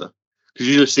shorter because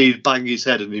you just see him bang his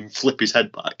head and then flip his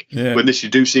head back. Yeah. When this, you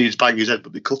do see him bang his head,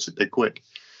 but they cut it dead quick,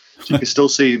 so you can still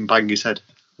see him bang his head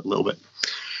a little bit.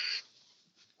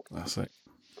 Classic.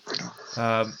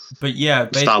 But yeah,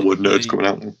 Star Wars nerds coming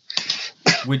out now.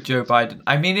 With Joe Biden,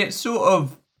 I mean, it's sort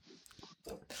of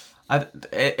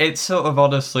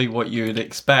honestly what you would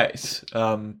expect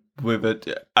with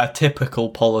a typical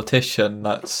politician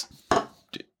that's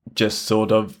just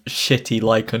sort of shitty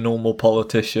like a normal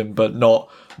politician, but not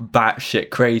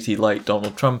batshit crazy like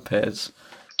Donald Trump is.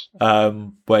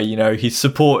 Where he's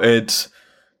supported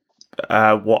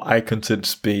what I consider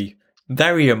to be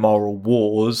very immoral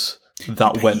wars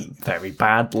that went very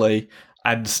badly.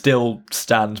 And still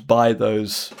stands by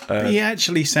those. He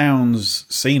actually sounds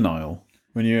senile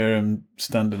when you hear him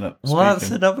standing up speaking. Well,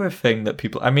 that's another thing that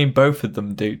people... I mean, both of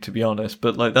them do, to be honest.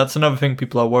 But, like, that's another thing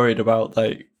people are worried about.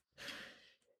 Like,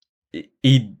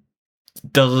 he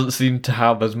doesn't seem to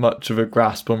have as much of a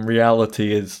grasp on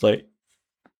reality as, like,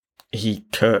 he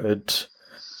could.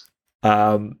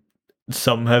 Some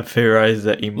have theorized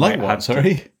that he might have...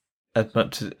 Sorry? As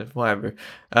much as... Whatever.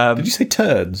 Did you say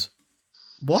turds?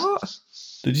 What?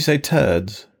 Did you say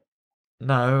turds?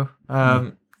 No.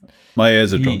 My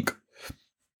ears are drunk.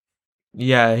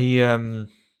 Yeah,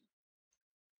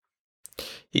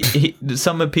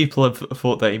 some people have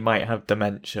thought that he might have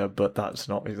dementia, but that's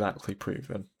not exactly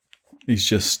proven. He's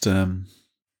just. Do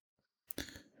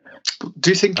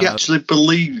you think he actually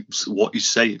believes what he's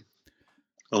saying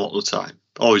a lot of the time?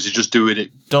 Or is he just doing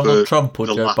it Donald Trump or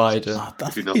Joe Biden? I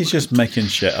think he's just making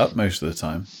shit up most of the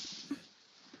time.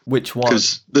 Which one?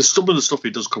 Because some of the stuff he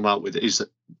does come out with is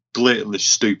blatantly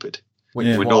stupid.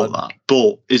 Which we one? know that.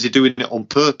 But is he doing it on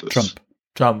purpose?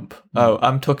 Trump. Oh,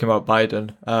 I'm talking about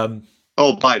Biden.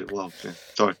 Oh, Biden. Well, yeah,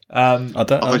 sorry. I don't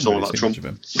know all about Trump.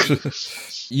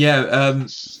 Yeah.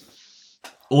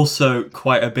 Also,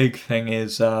 quite a big thing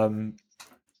is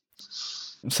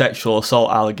sexual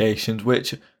assault allegations,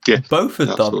 which both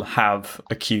of them have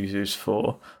accusers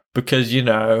for, because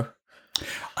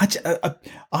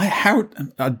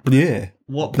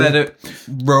what better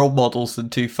role models than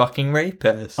two fucking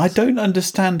rapists? I don't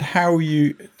understand how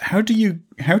do you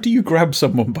grab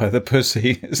someone by the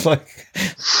pussy? It's like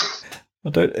I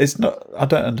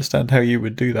don't understand how you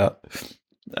would do that.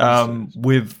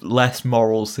 With less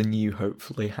morals than you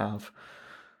hopefully have.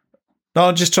 No,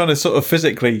 I'm just trying to sort of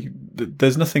physically.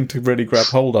 There's nothing to really grab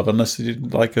hold of unless you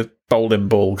like a bowling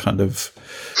ball kind of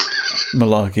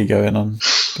malarkey going on.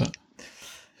 But.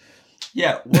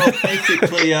 Yeah, well,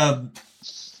 basically,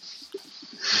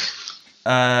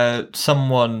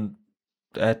 someone,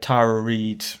 Tara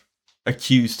Reid,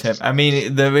 accused him. I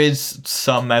mean, there is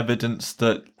some evidence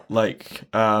that, like,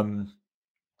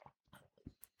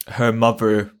 her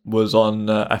mother was on,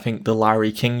 I think, the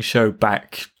Larry King show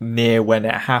back near when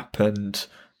it happened,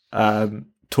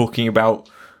 talking about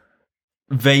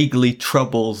vaguely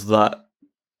troubles that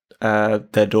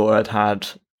their daughter had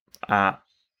at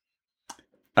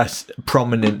a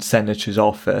prominent senator's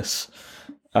office.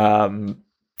 But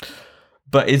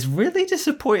it's really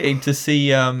disappointing to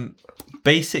see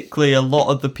basically a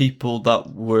lot of the people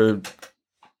that were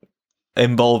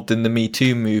involved in the Me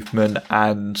Too movement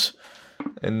and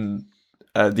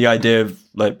the idea of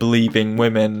like believing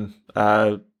women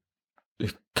come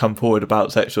forward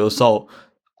about sexual assault,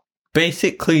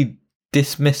 basically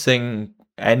dismissing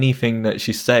anything that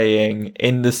she's saying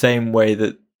in the same way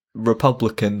that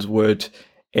Republicans would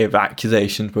if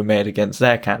accusations were made against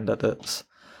their candidates.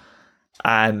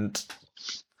 And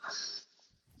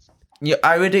yeah,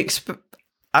 I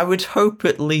would hope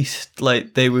at least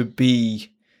like they would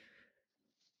be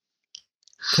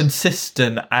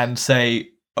consistent and say,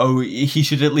 oh, he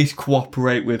should at least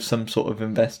cooperate with some sort of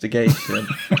investigation.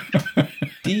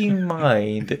 Do you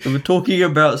mind? We're talking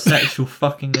about sexual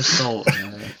fucking assault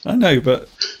now. I know, but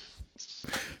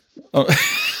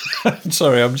I'm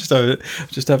sorry, I'm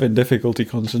just having difficulty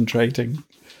concentrating.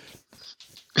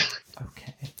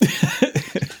 Okay.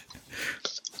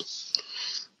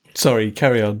 Sorry,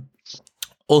 carry on.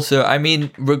 Also, I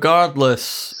mean,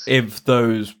 regardless if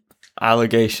those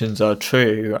allegations are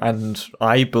true, and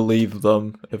I believe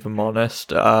them, if I'm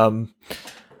honest,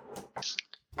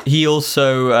 he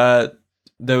also,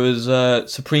 there was a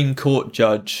Supreme Court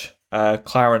judge,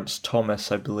 Clarence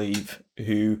Thomas, I believe,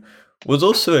 who was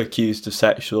also accused of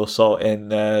sexual assault in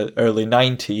the early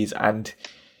 90s, and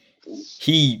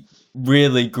he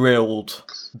really grilled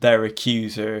their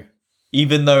accuser,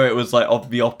 even though it was like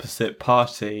of the opposite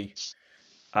party,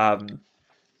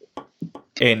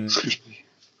 in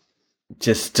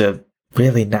just a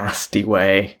really nasty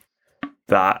way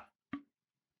that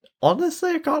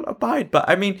honestly I can't abide. But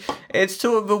I mean, it's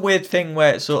sort of a weird thing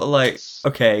where it's sort of like,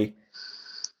 okay,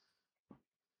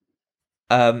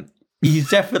 he's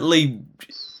definitely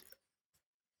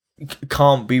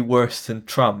can't be worse than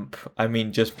Trump. I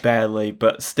mean, just barely,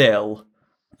 but still.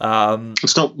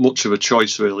 It's not much of a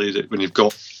choice, really, is it? When you've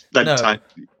got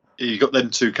you've got them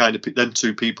two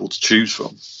people to choose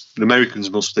from. The Americans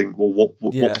must think, well,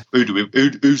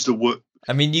 who's the worst?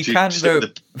 I mean, you can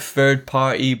vote third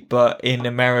party, but in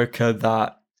America,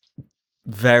 that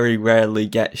very rarely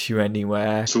gets you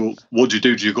anywhere. So, what do you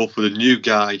do? Do you go for the new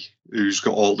guy who's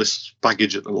got all this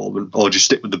baggage at the moment, or do you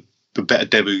stick with the better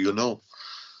devil you know?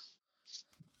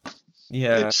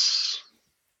 Yeah.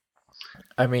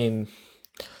 I mean,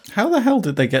 how the hell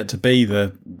did they get to be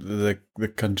the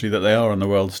country that they are on the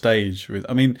world stage?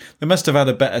 I mean, they must have had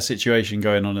a better situation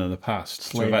going on in the past.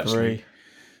 Slavery.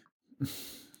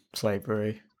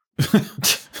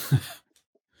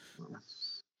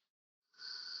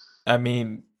 I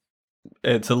mean,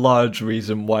 it's a large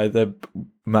reason why they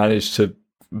managed to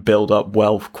build up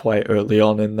wealth quite early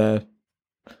on in their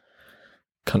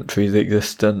country's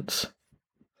existence.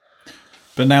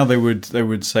 But now they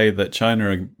would say that China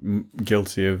are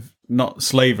guilty of not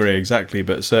slavery exactly,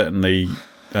 but certainly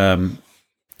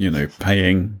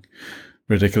paying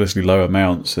ridiculously low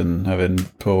amounts and having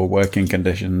poor working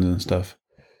conditions and stuff.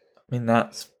 I mean,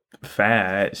 that's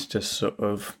fair. It's just sort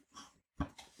of,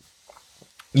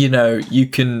 you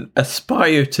can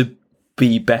aspire to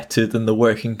be better than the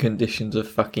working conditions of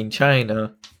fucking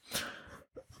China.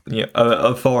 An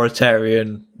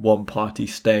authoritarian one-party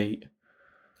state.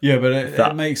 Yeah, but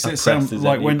it makes it sound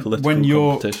like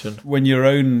when your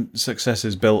own success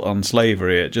is built on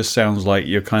slavery, it just sounds like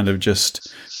you're kind of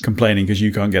just complaining because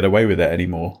you can't get away with it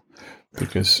anymore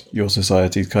because your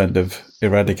society's kind of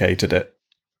eradicated it.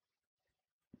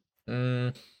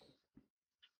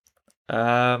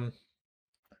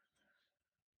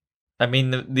 I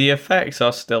mean, the effects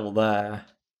are still there.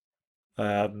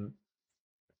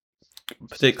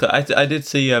 Particularly, I did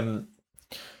see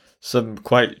some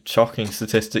quite shocking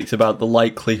statistics about the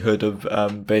likelihood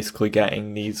of basically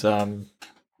getting these. Can't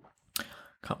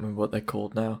remember what they're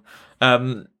called now.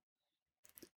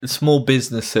 Small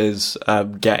businesses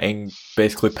getting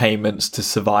basically payments to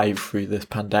survive through this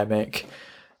pandemic,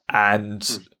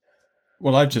 and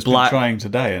well, I've just been trying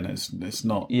today, and it's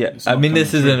not. Yeah, it's not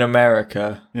this is through. in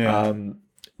America. Yeah.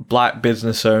 Black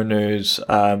business owners,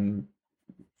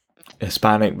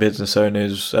 Hispanic business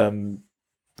owners,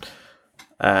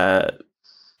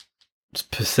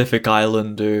 Pacific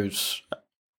Islanders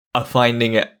are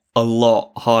finding it a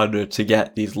lot harder to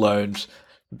get these loans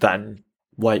than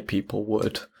white people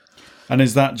would. And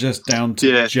is that just down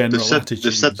to general attitudes?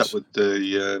 They've said that with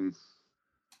the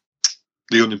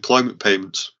unemployment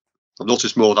payments. I've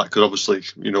noticed more of that because obviously,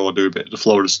 I do a bit of the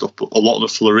Florida stuff, but a lot of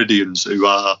the Floridians who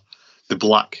are the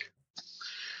black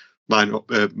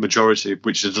majority,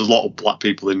 which is a lot of black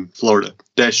people in Florida,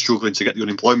 they're struggling to get the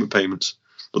unemployment payments,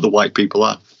 but the white people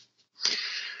are.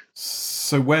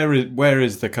 So where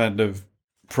is the kind of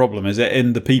problem? Is it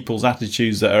in the people's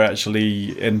attitudes that are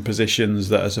actually in positions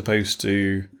that are supposed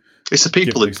to? It's the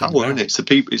people in power, isn't it? It's the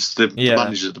people. It's the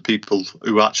managers, the people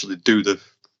who actually do the.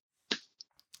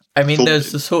 I mean,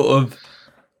 there's the sort of,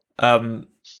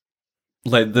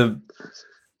 like the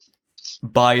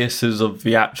biases of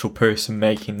the actual person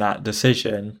making that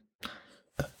decision,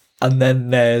 and then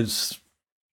there's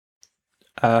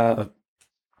sort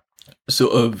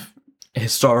of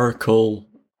historical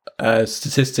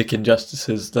statistic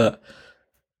injustices that,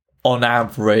 on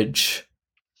average,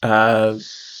 black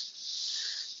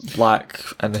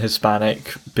and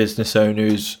Hispanic business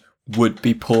owners would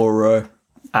be poorer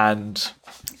and.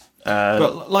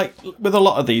 But like with a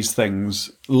lot of these things,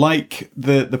 like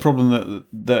the problem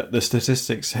that the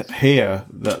statistics here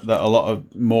that a lot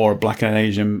of more black and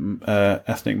Asian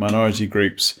ethnic minority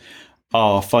groups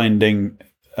are finding,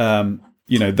 they're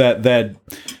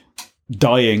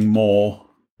dying more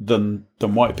than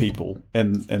white people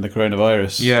in the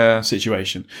coronavirus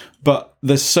situation. But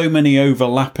there's so many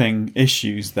overlapping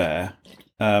issues there.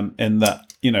 In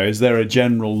that, is there a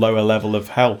general lower level of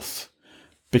health?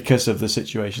 Because of the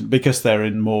situation, because they're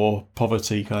in more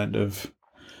poverty kind of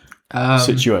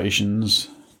situations.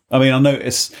 I mean, I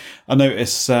notice.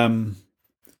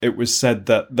 It was said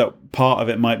that part of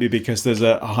it might be because there's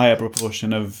a higher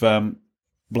proportion of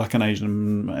black and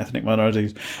Asian ethnic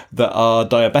minorities that are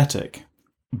diabetic.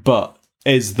 But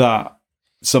is that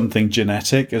something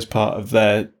genetic as part of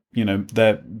their?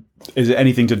 Is it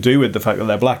anything to do with the fact that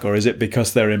they're black, or is it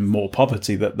because they're in more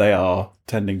poverty that they are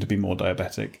tending to be more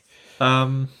diabetic?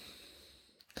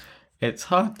 It's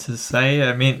hard to say.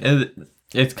 I mean,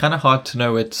 it's kind of hard to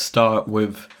know where to start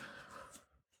with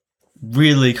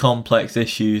really complex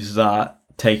issues that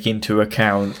take into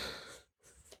account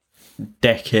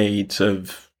decades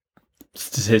of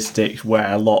statistics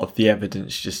where a lot of the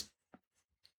evidence just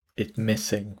is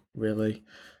missing, really.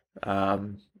 A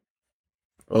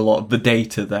lot of the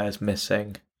data there is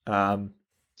missing.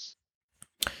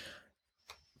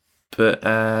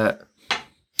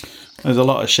 There's a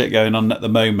lot of shit going on at the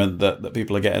moment that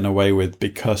people are getting away with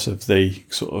because of the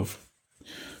sort of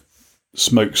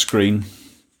smoke screen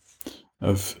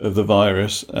of the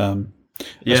virus,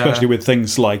 especially with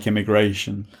things like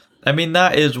immigration. I mean,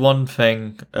 that is one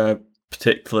thing,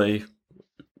 particularly,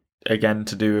 again,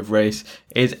 to do with race.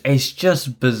 It's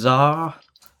just bizarre,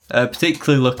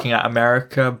 particularly looking at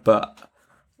America, but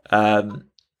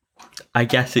I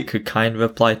guess it could kind of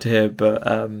apply to here,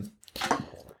 but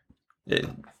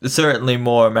certainly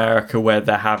more America where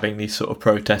they're having these sort of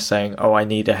protests saying, oh, I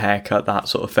need a haircut, that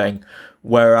sort of thing.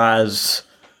 Whereas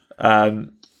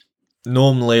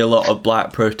normally a lot of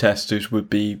black protesters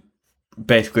would be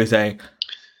basically saying,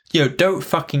 don't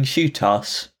fucking shoot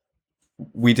us.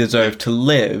 We deserve to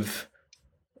live.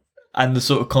 And the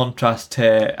sort of contrast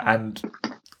here, and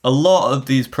a lot of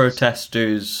these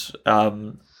protesters,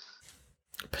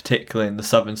 particularly in the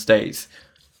southern states,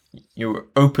 you're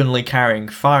openly carrying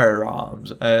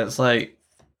firearms. And it's like,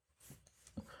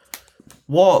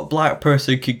 what black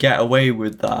person could get away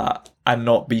with that and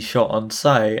not be shot on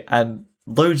sight? And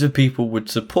loads of people would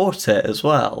support it as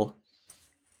well.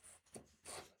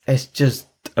 It's just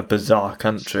a bizarre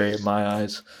country in my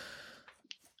eyes.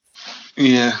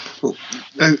 Yeah, well,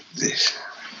 it's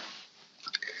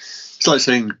like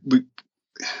saying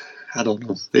I don't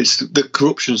know. It's the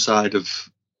corruption side of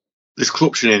there's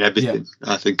corruption in everything.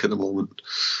 Yeah. I think at the moment,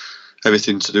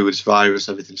 everything to do with this virus,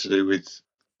 everything to do with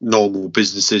normal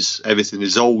businesses, everything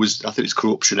is always. I think it's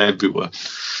corruption everywhere.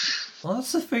 Well,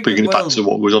 that's the thing. Bringing it back to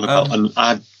what we was on about, and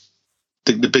I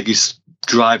think the biggest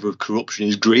driver of corruption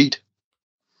is greed.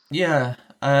 Yeah.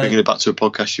 Bringing it back to a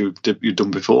podcast you've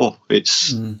done before,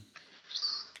 it's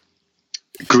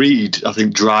greed. I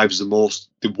think drives the most.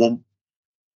 They want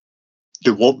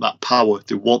that power.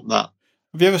 They want that.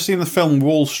 Have you ever seen the film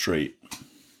Wall Street?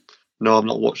 No, I've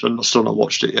not watched. I've still not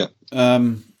watched it yet.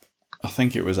 I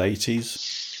think it was 80s.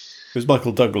 It was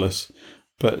Michael Douglas,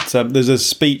 but there's a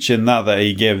speech in that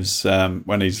he gives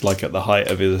when he's like at the height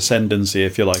of his ascendancy,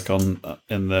 if you like,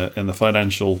 in the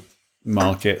financial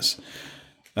markets.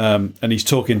 And he's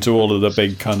talking to all of the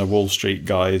big kind of Wall Street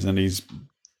guys, and he's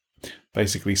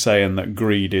basically saying that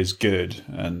greed is good.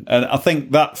 And I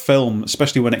think that film,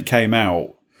 especially when it came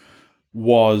out,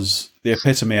 was the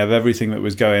epitome of everything that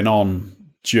was going on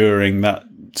during that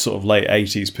sort of late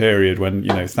 80s period when,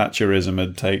 Thatcherism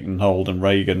had taken hold and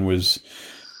Reagan was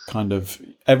kind of,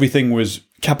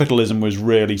 capitalism was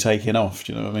really taking off.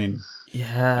 Do you know what I mean?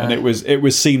 Yeah. And it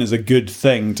was seen as a good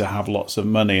thing to have lots of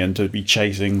money and to be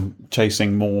chasing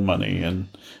more money, and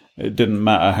it didn't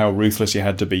matter how ruthless you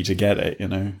had to be to get it,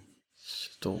 It's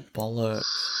just all bollocks.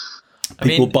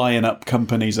 People buying up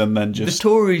companies and then just... The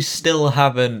Tories still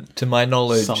haven't, to my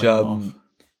knowledge,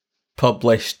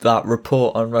 published that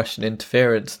report on Russian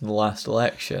interference in the last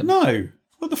election. No.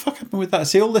 What the fuck happened with that?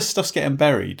 See, all this stuff's getting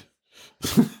buried.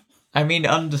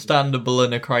 Understandable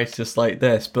in a crisis like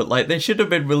this, but they should have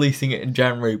been releasing it in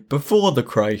January before the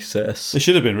crisis. They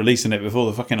should have been releasing it before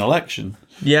the fucking election.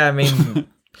 Yeah,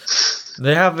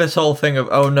 they have this whole thing of,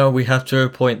 oh no, we have to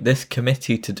appoint this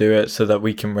committee to do it so that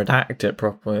we can redact it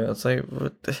properly. It's like,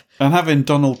 what? And having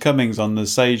Donald Cummings on the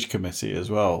SAGE committee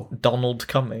as well. Donald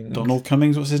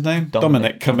Cummings, what's his name?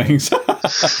 Dominic Cummings.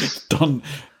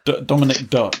 Dominic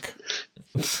Duck.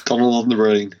 Donald on the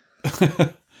brain.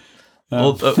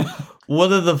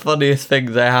 One of the funniest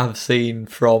things I have seen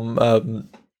from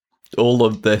all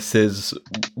of this is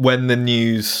when the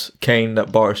news came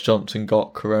that Boris Johnson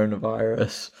got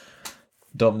coronavirus,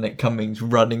 Dominic Cummings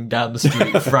running down the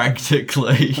street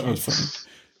frantically. That was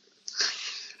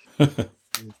funny.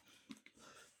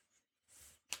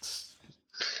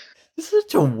 He's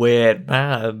such a weird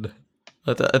man.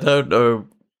 I don't know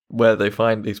where they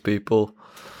find these people.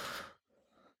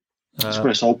 I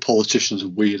suppose all politicians are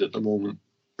weird at the moment.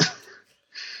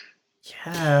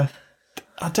 Yeah.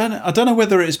 I don't know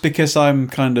whether it's because I'm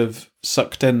kind of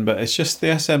sucked in, but it's just the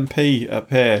SNP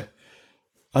up here.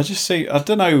 I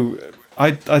don't know.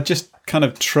 I just kind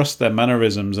of trust their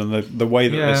mannerisms and the way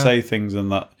that they say things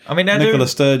and that. Nicola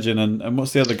Sturgeon and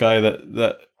what's the other guy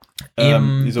that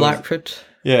he's Blackford.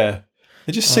 Yeah.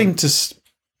 They just seem to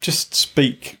just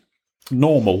speak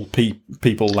normal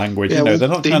people language. Yeah, they're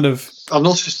not kind of... I've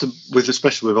noticed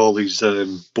especially with all these,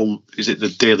 is it the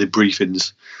daily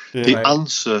briefings? Yeah, they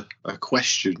answer a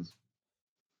question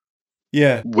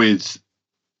with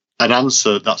an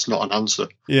answer that's not an answer.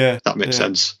 Yeah. That makes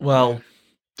sense. Well,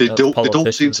 they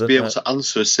don't seem to be able to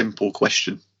answer a simple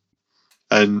question.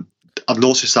 And I've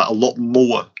noticed that a lot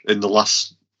more in the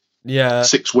last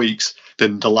 6 weeks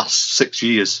than the last 6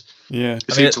 years. Yeah.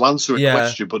 They seem to answer a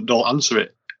question but don't answer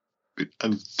it.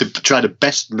 And they try their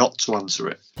best not to answer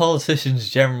it. Politicians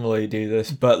generally do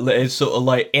this, but it's sort of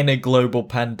like in a global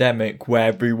pandemic where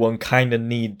everyone kind of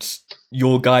needs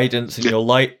your guidance and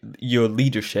your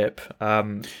leadership,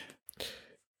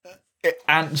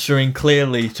 answering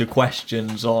clearly to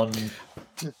questions on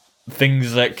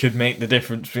things that could make the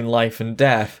difference between life and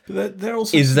death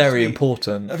is very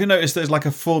important. Have you noticed there's like a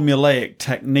formulaic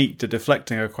technique to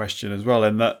deflecting a question as well,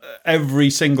 and that every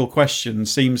single question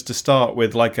seems to start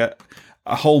with like a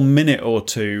whole minute or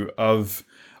two of,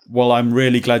 well, I'm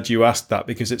really glad you asked that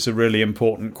because it's a really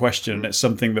important question and it's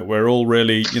something that we're all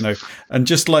really, and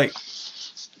just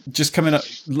coming up,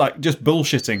 just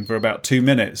bullshitting for about 2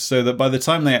 minutes, so that by the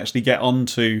time they actually get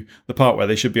onto the part where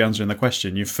they should be answering the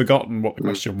question, you've forgotten what the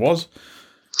question was.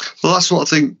 Well, that's what I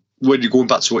think when you're going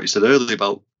back to what you said earlier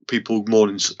about people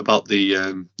moaning about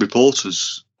the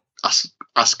reporters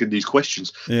asking these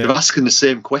questions. Yeah. They're asking the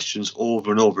same questions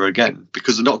over and over again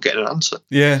because they're not getting an answer.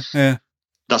 Yeah, yeah.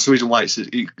 That's the reason why it's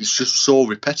just so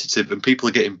repetitive, and people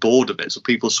are getting bored of it. So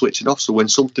people are switching off. So when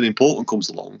something important comes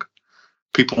along,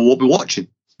 people won't be watching.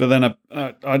 But then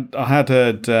I had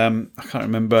heard, I can't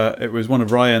remember, it was one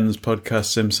of Ryan's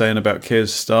podcasts, him saying about Keir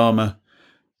Starmer,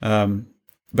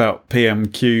 about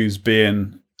PMQs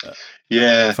being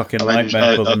fucking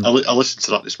nightmare for them. I listened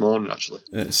to that this morning, actually.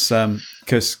 It's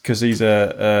because he's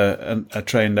a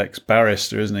trained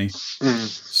ex-barrister, isn't he?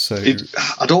 So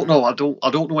I don't know. I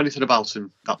don't know anything about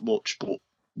him that much, but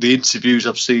the interviews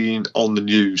I've seen on the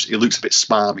news, he looks a bit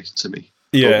smarmy to me.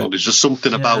 Yeah, there's just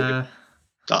something about him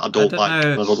that I don't like.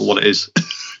 I don't know what it is.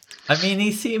 I mean,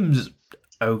 he seems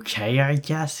okay, I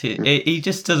guess. He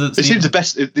just doesn't. He seems the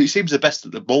best. He seems the best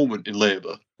at the moment in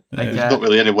Labour. There's not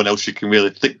really anyone else you can really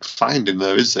find in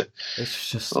there, is there? It's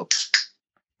just.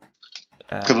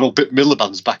 Because I know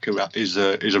Miliband's back is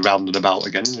around and about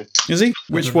again, isn't he? Is he?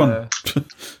 Which one?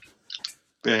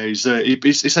 Yeah, he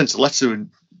sent a letter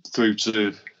through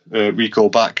to Rico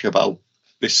back about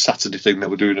this Saturday thing that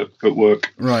we're doing at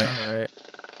work. Right.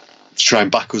 To try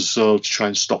and back us, to try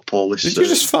and stop all this. Did you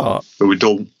just fart? Where we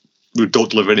don't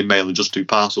deliver any mail and just do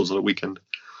parcels on a weekend.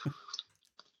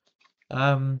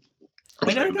 I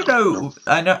mean, I don't know.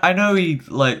 I know he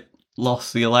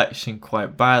lost the election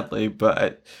quite badly,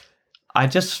 but I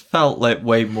just felt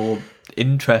way more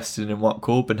interested in what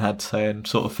Corbyn had to say, and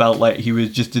sort of felt like he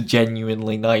was just a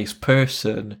genuinely nice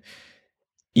person,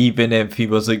 even if he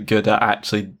wasn't good at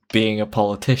actually being a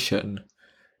politician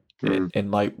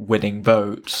in winning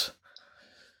votes.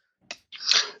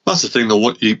 That's the thing, though.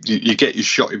 What you get your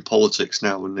shot in politics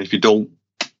now, and if you don't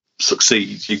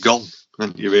succeed, you're gone.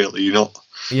 And you're not.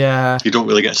 Yeah. You don't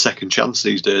really get a second chance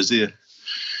these days, do you?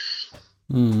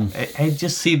 It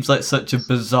just seems like such a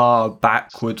bizarre,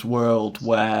 backwards world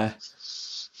where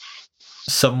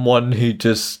someone who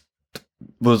just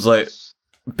was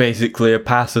basically a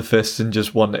pacifist and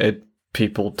just wanted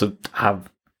people to have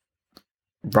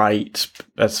rights,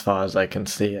 as far as I can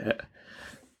see it,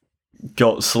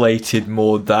 got slated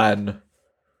more than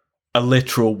a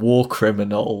literal war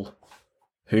criminal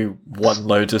who won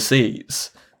loads of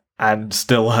seats and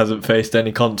still hasn't faced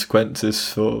any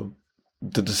consequences for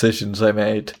the decisions they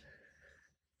made.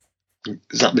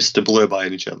 Is that Mr. Blur by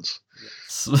any chance?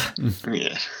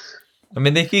 Yeah. I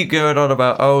mean, they keep going on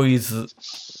about,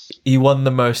 he won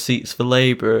the most seats for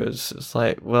Labour. It's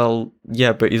like, well,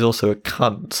 yeah, but he's also a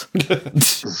cunt.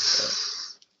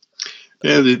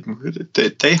 Yeah,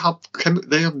 they have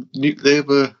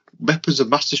weapons of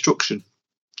mass destruction.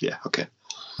 Yeah, okay.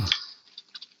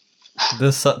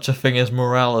 There's such a thing as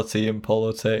morality in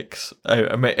politics.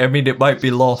 I mean, it might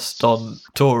be lost on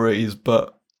Tories,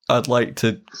 but I'd like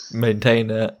to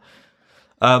maintain it.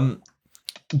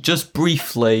 Just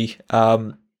briefly,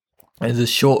 there's a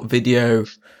short video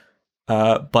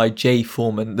by Jay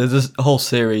Foreman. There's a whole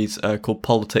series called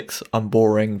Politics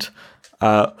Unboringed.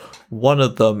 One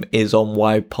of them is on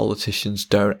why politicians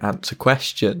don't answer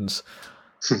questions.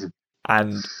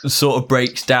 And sort of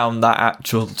breaks down that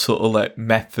actual sort of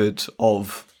method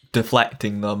of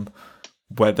deflecting them,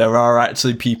 where there are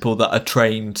actually people that are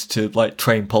trained to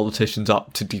train politicians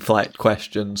up to deflect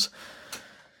questions.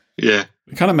 Yeah,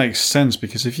 it kind of makes sense,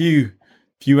 because if you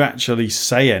actually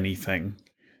say anything,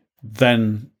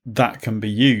 then that can be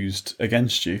used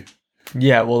against you.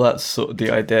 Yeah, well, that's sort of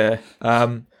the idea.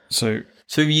 So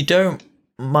if you don't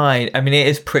mind, I mean, it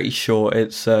is pretty short.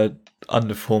 It's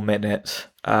under 4 minutes.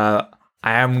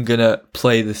 I am gonna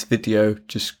play this video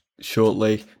just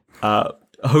shortly.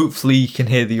 Hopefully you can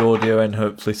hear the audio, and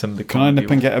hopefully somebody can I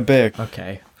nip and get a beer?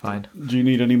 Okay, fine. Do you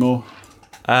need any more?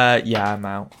 Yeah, I'm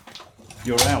out.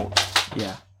 You're out?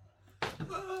 Yeah.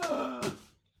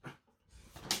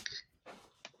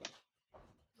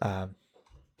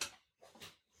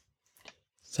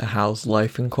 So how's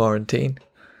life in quarantine?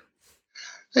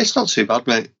 It's not too bad,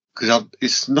 mate,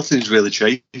 because nothing's really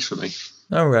changed for me.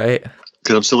 All right.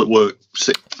 Because I'm still at work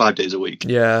 5 days a week.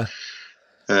 Yeah.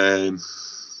 The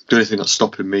only thing that's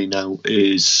stopping me now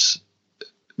is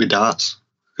my darts.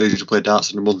 I used to play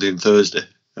darts on a Monday and Thursday,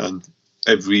 and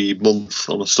every month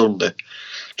on a Sunday,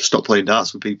 just stop playing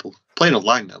darts with people. Playing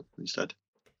online now instead.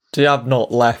 See, I've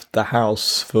not left the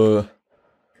house for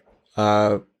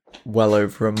well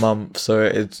over a month, so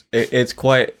it's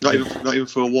quite not even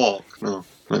for a walk. No,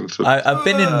 not even for... I've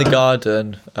been in the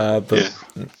garden, but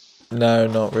yeah. No,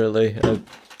 not really.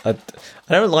 I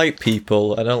don't like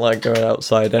people. I don't like going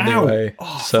outside anyway.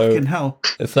 Oh, so fucking hell.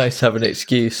 It's nice to have an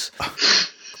excuse.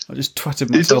 I just twatted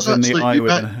myself in the eye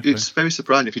with an It's very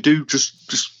surprising if you do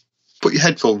just put your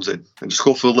headphones in and just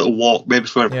go for a little walk, maybe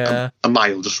for a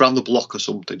mile, just around the block or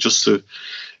something, just to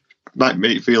might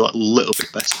make you feel a little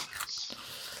bit better.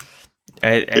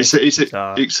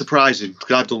 It's surprising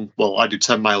because I do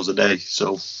 10 miles a day,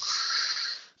 so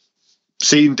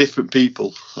seeing different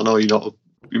people. I know you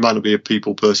might not be a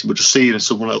people person, but just seeing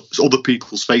other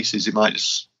people's faces, it might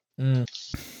just.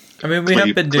 I mean, we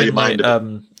have been doing like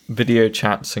video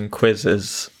chats and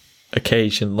quizzes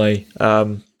occasionally,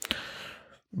 but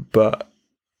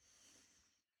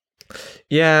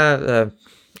yeah,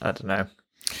 I don't know.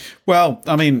 Well,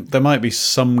 I mean, there might be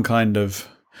some kind of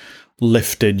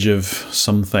liftage of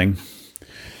something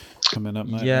coming up.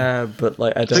 Yeah, but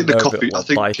like I think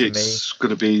it's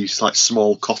going to be like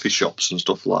small coffee shops and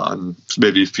stuff like that, and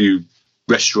maybe a few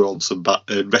restaurants and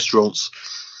restaurants.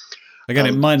 Again,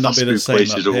 it might not be the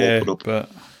same up here, but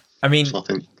I mean,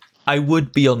 I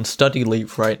would be on study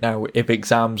leave right now if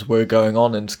exams were going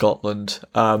on in Scotland,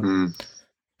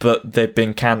 but they've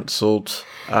been cancelled.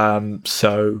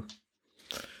 So,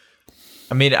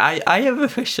 I mean, I have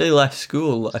officially left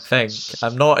school, I think.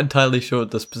 I'm not entirely sure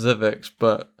of the specifics,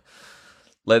 but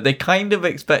like they kind of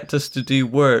expect us to do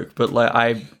work, but like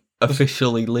I'm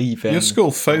officially leaving. Your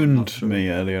school phoned me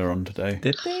earlier on today.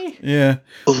 Did they? Yeah.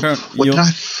 When did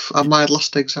I have my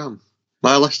last exam?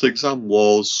 My last exam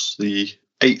was the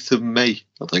 8th of May,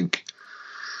 I think.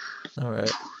 All right.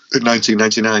 In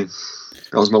 1999.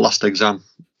 That was my last exam.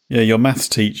 Yeah, your maths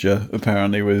teacher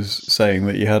apparently was saying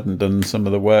that you hadn't done some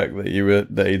of the work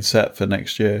that he'd set for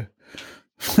next year.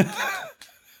 I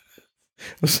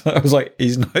was like,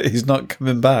 he's not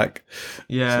coming back.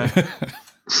 Yeah.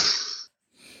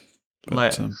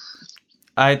 But,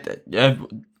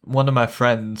 one of my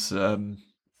friends,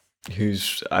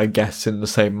 who's I guess in the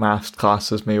same maths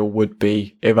class as me, or would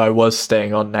be if I was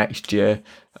staying on next year,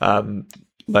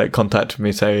 like contacted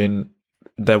me saying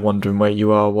they're wondering where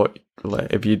you are,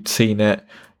 if you'd seen it.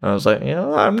 And I was like,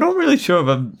 I'm not really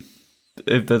sure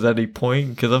if there's any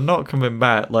point because I'm not coming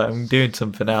back. Like I'm doing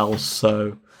something else,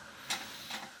 so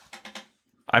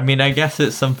I mean, I guess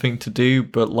it's something to do,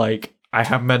 but like I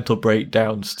have mental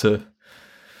breakdowns to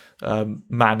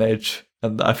manage,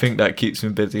 and I think that keeps me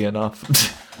busy enough.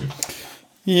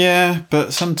 Yeah,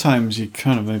 but sometimes you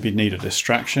kind of maybe need a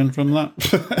distraction from that.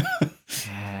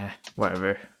 Yeah,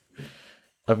 whatever.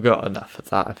 I've got enough of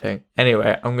that, I think.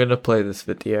 Anyway, I'm going to play this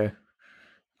video.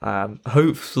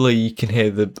 Hopefully you can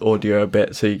hear the audio a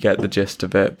bit so you get the gist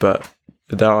of it, but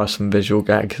there are some visual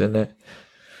gags in it.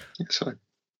 Excellent.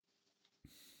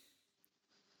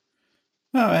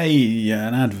 Oh, hey,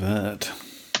 an advert.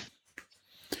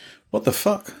 What the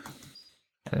fuck?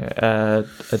 I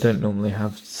don't normally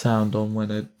have sound on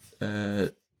when I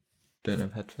don't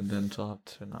have headphones in, so I'll have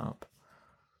to turn that up.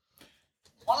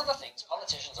 One of the things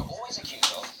politicians are always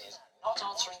accused of is not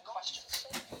answering questions.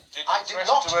 Did you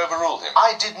threaten to overrule him?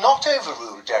 I did not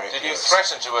overrule Derek Did you Lewis.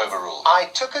 threaten to overrule him? I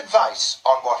took advice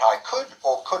on what I could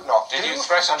or could not do. Did you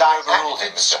threaten and to I overrule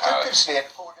him, acted Mr. Howard? scrupulously in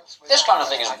accordance with This kind of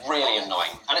thing is really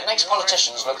annoying, and it makes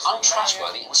politicians look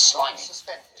untrustworthy and slimy.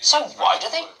 So why do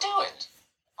they do it?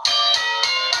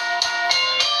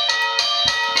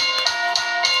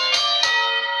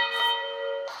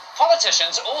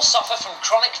 Politicians all suffer from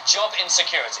chronic job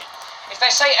insecurity. If they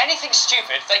say anything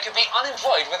stupid, they could be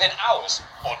unemployed within hours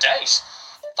or days.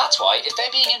 That's why, if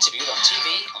they're being interviewed on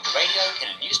TV, on the radio, in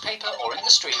a newspaper, or in the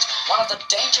street, one of the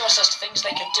dangerousest things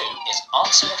they could do is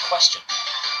answer a question.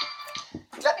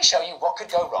 Let me show you what could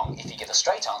go wrong if you give a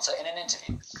straight answer in an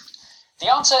interview.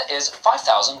 The answer is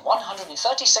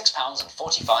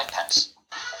 £5,136.45.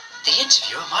 The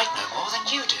interviewer might know more than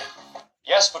you do.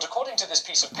 Yes, but according to this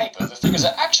piece of paper, the figures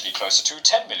are actually closer to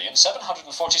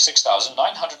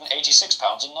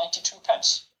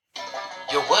 £10,746,986.92.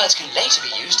 Your words can later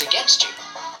be used against you.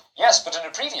 Yes, but in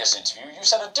a previous interview you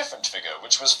said a different figure,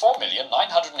 which was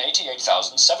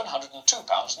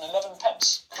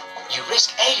 £4,988,702.11. You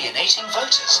risk alienating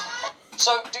voters.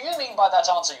 So, do you mean by that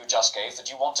answer you just gave that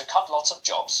you want to cut lots of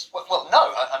jobs? Well,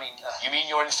 no, I mean... You mean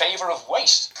you're in favour of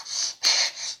waste?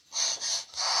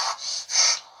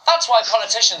 That's why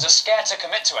politicians are scared to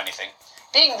commit to anything.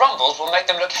 Being rumbled will make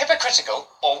them look hypocritical,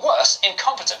 or worse,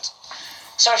 incompetent.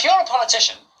 So if you're a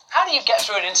politician, how do you get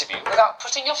through an interview without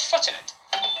putting your foot in it?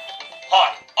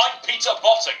 Hi, I'm Peter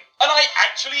Botting, and I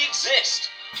actually exist.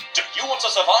 Do you want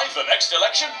to survive the next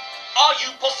election? Are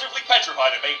you positively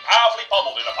petrified of being powerfully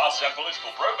pummeled in a partisan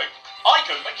political probing? I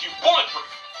can make you bulletproof.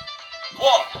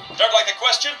 1. Don't like a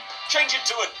question? Change it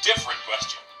to a different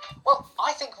question. Well,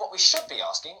 I think what we should be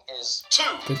asking is... 2.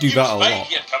 They do that a lot. Use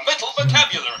vague and committal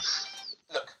vocabulary.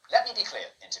 Look, let me be clear,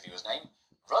 interviewer's name.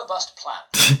 Robust plan.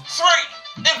 3.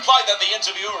 imply that the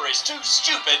interviewer is too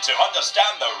stupid to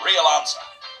understand the real answer?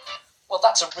 Well,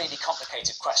 that's a really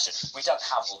complicated question. We don't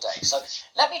have all day, so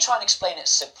let me try and explain it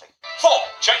simply. 4.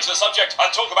 Change the subject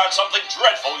and talk about something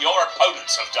dreadful your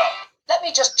opponents have done. Let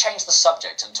me just change the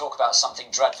subject and talk about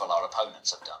something dreadful our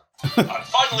opponents have done. And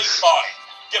finally, 5.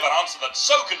 Give an answer that's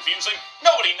so confusing,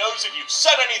 nobody knows if you've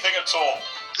said anything at all.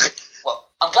 Well,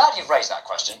 I'm glad you've raised that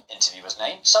question, interviewer's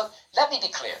name, so let me be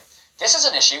clear. This is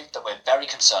an issue that we're very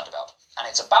concerned about, and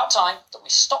it's about time that we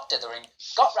stopped dithering,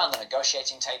 got round the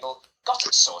negotiating table, got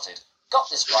it sorted, got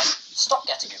this right, stopped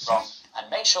getting it wrong, and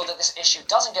made sure that this issue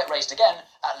doesn't get raised again,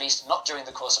 at least not during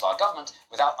the course of our government,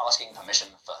 without asking permission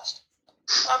first.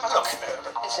 Look,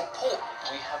 it's important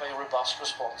we have a robust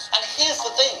response. And here's the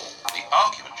thing. The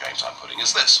argument, James, I'm putting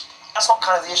is this. That's not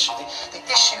kind of the issue. The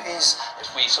issue is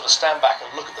If we sort of stand back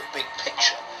and look at the big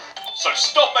picture, So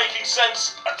stop making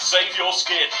sense and save your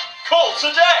skin. Call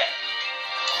today!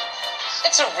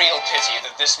 It's a real pity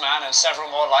that this man and several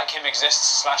more like him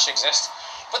exist,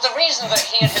 but the reason that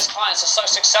he and his clients are so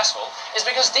successful is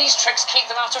because these tricks keep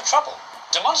them out of trouble,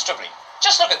 demonstrably.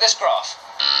 Just look at this graph.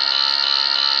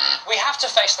 We have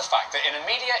to face the fact that in a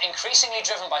media increasingly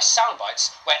driven by sound bites,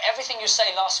 where everything you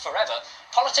say lasts forever,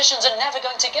 politicians are never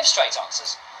going to give straight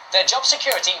answers. Their job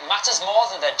security matters more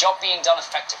than their job being done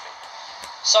effectively.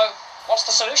 So, what's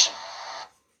the solution?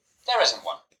 There isn't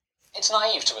one. It's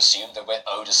naive to assume that we're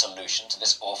owed a solution to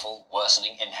this awful,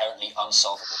 worsening, inherently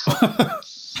unsolvable problem.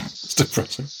 It's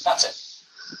depressing. That's it.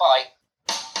 Bye.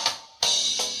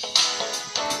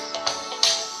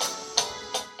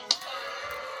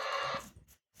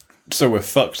 So we're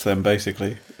fucked then,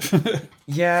 basically.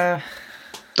 Yeah.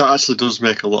 That actually does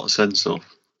make a lot of sense, though.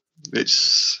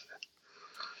 It's...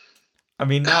 I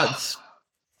mean, that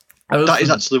is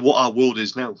actually what our world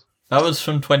is now. That was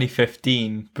from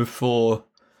 2015, before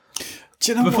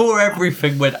Do you know before what?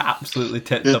 everything went absolutely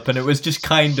tits up, and it was just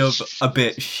kind of a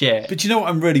bit shit. But do you know what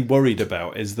I'm really worried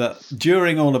about is that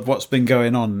during all of what's been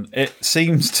going on, it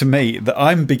seems to me that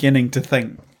I'm beginning to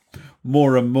think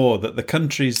more and more that the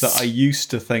countries that I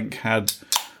used to think had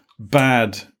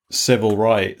bad civil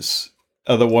rights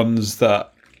are the ones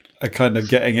that are kind of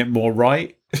getting it more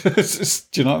right. Do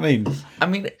you know what I mean? I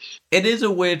mean, it is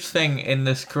a weird thing in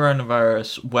this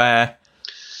coronavirus where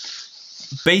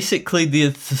basically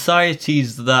the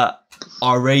societies that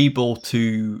are able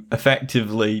to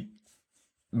effectively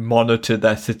monitor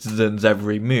their citizens'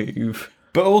 every move,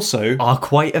 but also are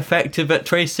quite effective at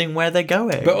tracing where they're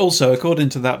going. But also, according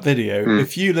to that video,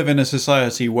 if you live in a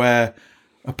society where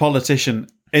a politician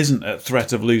isn't at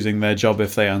threat of losing their job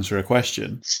if they answer a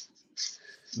question,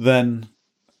 then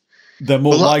they're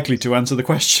more likely to answer the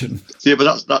question. Yeah, but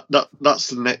that's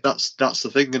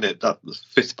the thing, isn't it? That the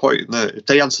fifth point in there. If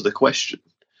they answer the question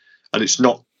and it's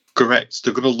not correct,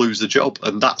 they're going to lose the job,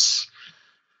 and that's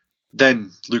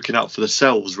then looking out for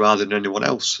themselves rather than anyone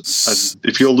else. And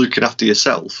if you're looking after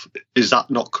yourself, is that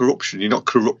not corruption? You're not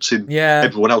corrupting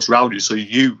everyone else around you, so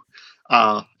you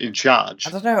are in charge.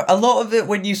 I don't know. A lot of it,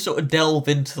 when you sort of delve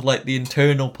into like the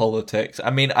internal politics,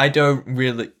 I mean, I don't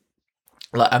really.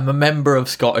 Like, I'm a member of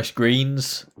Scottish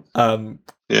Greens. I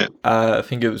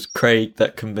think it was Craig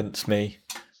that convinced me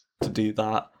to do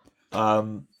that.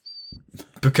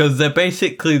 Because they're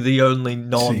basically the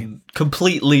only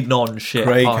completely non-shit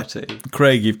party.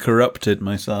 Craig, you've corrupted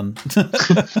my son. Well,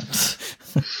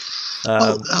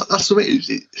 that's the way.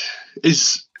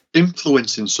 Is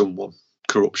influencing someone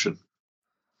corruption?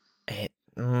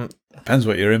 Depends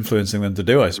what you're influencing them to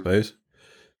do, I suppose.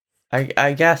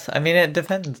 I guess. I mean, it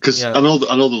depends. Because I know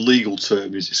the legal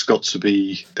term is it's got to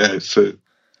be for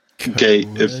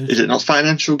gain. Is it not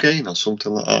financial gain or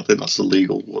something like that? I think that's the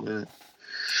legal one, isn't it?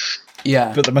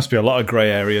 Yeah. But there must be a lot of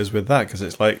grey areas with that, because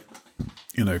it's like,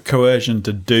 you know, coercion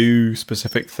to do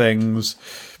specific things.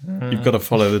 You've got to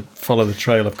follow the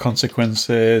trail of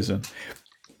consequences. And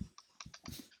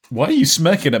why are you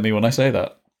smirking at me when I say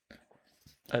that?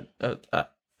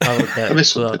 I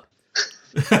missed something.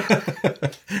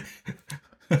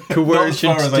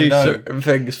 Coercion to do certain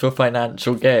things for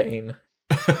financial gain.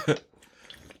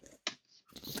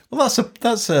 Well,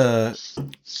 that's a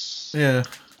yeah.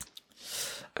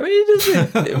 I mean,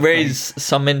 it does raise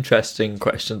some interesting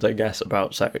questions, I guess,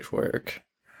 about sex work.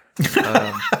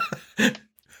 I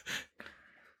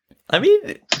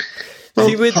mean,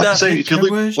 see, with that, if you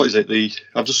look, what is it?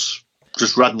 I've just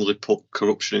randomly put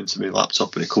corruption into my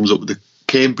laptop, and it comes up with the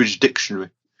Cambridge Dictionary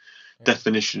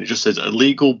definition. It just says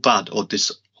illegal, bad, or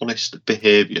dishonest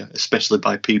behaviour, especially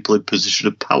by people in position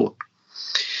of power,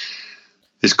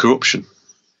 is corruption.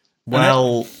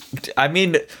 Well, I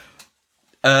mean,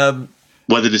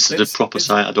 whether this is a proper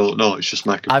site, I don't know. It's just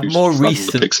my computer.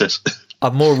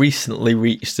 I've more recently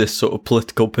reached this sort of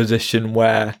political position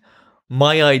where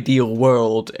my ideal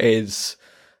world is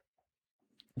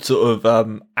sort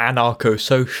of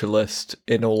anarcho-socialist,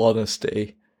 in all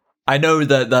honesty. I know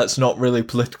that that's not really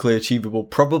politically achievable,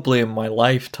 probably in my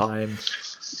lifetime,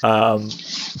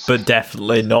 but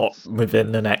definitely not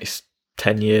within the next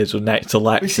 10 years or next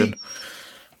election.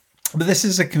 But this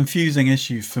is a confusing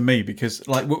issue for me because,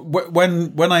 like,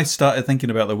 when I started thinking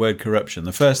about the word corruption,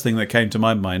 the first thing that came to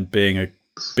my mind, being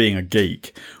a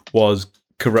geek, was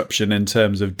corruption in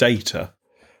terms of data,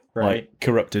 right? Like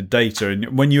corrupted data.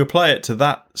 And when you apply it to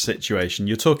that situation,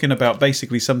 you're talking about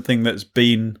basically something that's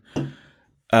been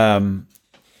wrongly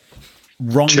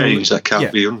changed that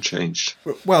can't be unchanged.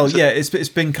 Well, it's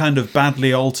been kind of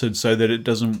badly altered so that it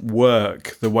doesn't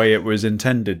work the way it was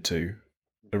intended to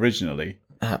originally.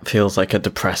 That feels like a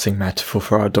depressing metaphor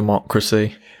for our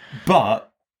democracy.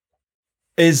 But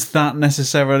is that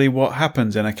necessarily what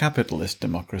happens in a capitalist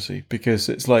democracy? Because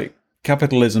it's like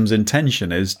capitalism's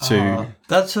intention is to...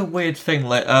 that's a weird thing.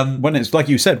 Like when it's, like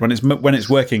you said, when it's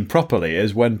working properly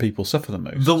is when people suffer the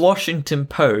most. The Washington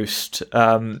Post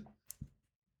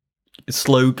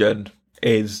slogan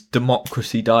is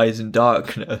 "Democracy dies in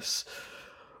darkness."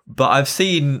 But I've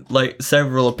seen like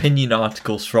several opinion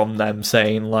articles from them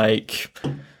saying like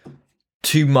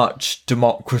too much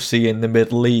democracy in the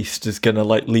Middle East is going to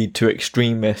like lead to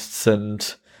extremists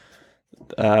and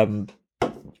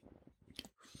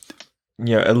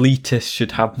elitists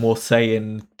should have more say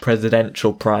in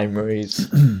presidential primaries,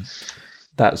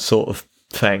 that sort of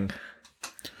thing.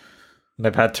 And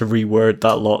they've had to reword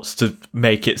that lots to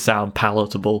make it sound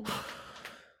palatable.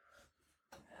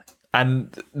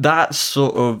 And that's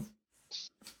sort of...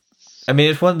 I mean,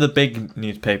 it's one of the big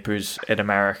newspapers in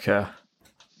America,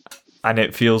 and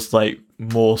it feels like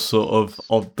more sort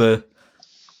of the,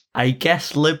 I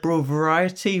guess, liberal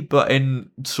variety, but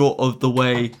in sort of the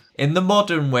way, in the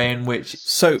modern way in which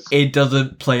it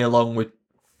doesn't play along with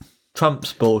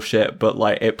Trump's bullshit, but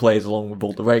like it plays along with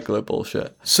all the regular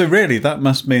bullshit. So really, that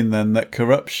must mean then that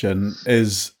corruption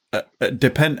is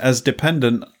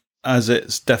dependent as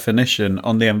its definition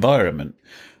on the environment,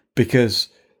 because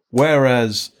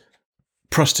whereas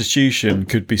prostitution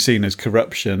could be seen as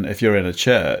corruption if you're in a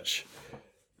church,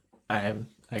 I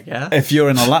guess if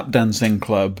you're in a lap dancing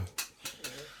club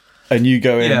and you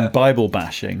go in Bible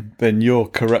bashing, then you're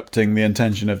corrupting the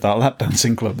intention of that lap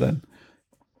dancing club. Then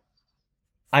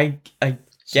I guess.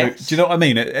 So, do you know what I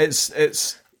mean?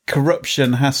 It's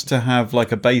corruption has to have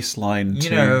like a baseline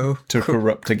to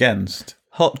corrupt against.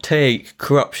 Hot take,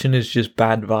 corruption is just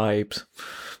bad vibes.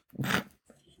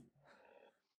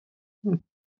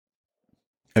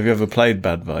 Have you ever played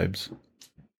Bad Vibes?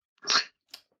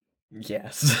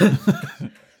 Yes.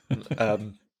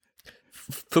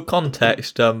 For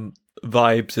context,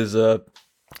 vibes is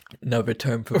another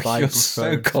term for vibraphone. You're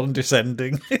so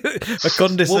condescending. A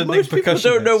condescending most people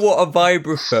don't know what a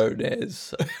vibraphone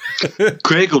is.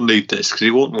 Craig will need this because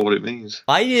he won't know what it means.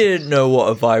 I didn't know what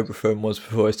a vibraphone was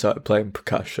before I started playing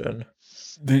percussion.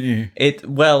 Didn't you?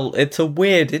 It's a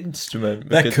weird instrument.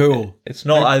 They're cool. It's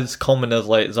not as common as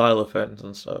like xylophones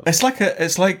and stuff. It's like I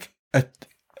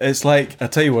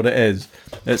tell you what it is.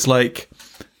 It's like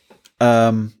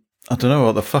I don't know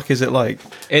what the fuck is it like.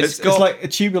 It's like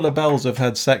tubular bells have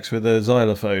had sex with a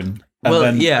xylophone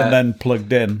and then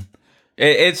plugged in.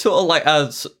 It's sort of like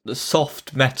a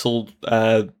soft metal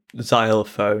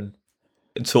xylophone.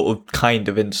 Sort of kind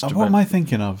of instrument. What am I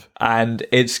thinking of? And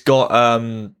it's got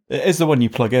it is the one you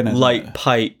plug in, light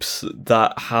pipes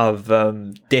that have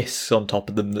discs on top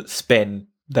of them that spin.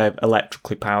 They're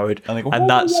electrically powered, and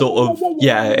that sort of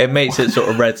it makes it sort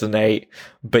of resonate,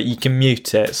 but you can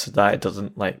mute it so that it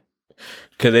doesn't like,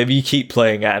 because if you keep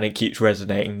playing it and it keeps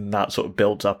resonating, that sort of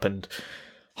builds up, and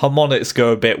harmonics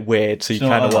go a bit weird, so you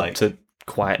kind of want to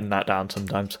quieten that down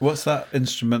sometimes. What's that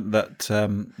instrument that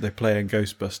they play in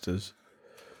Ghostbusters?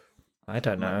 I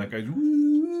don't know. That goes,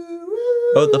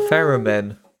 the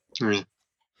theremin. Mm.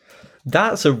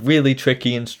 That's a really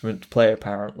tricky instrument to play,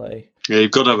 apparently. Yeah,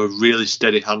 you've got to have a really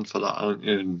steady hand for that, haven't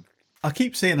you? And I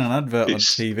keep seeing an advert on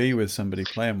TV with somebody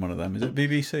playing one of them. Is it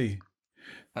BBC?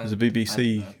 There's a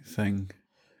BBC thing.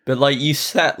 But like you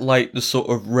set like the sort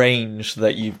of range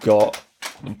that you've got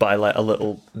by like a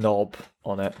little knob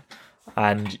on it,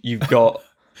 and you've got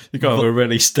You've got to have a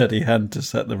really steady hand to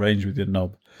set the range with your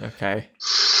knob. Okay.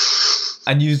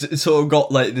 And you sort of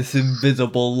got like this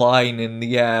invisible line in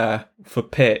the air for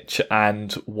pitch,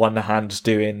 and one hand's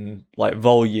doing like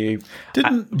volume.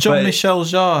 Didn't Jean-Michel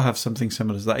Jarre have something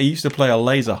similar to that? He used to play a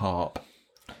laser harp.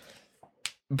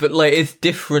 But like it's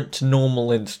different to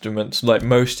normal instruments, like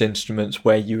most instruments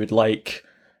where you would like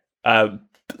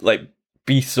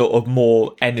be sort of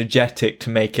more energetic to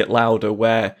make it louder,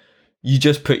 where you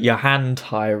just put your hand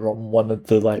higher on one of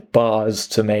the like bars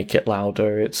to make it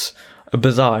louder. It's a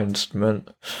bizarre instrument.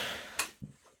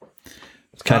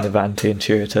 It's kind of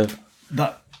anti-intuitive.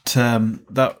 That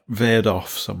veered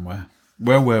off somewhere.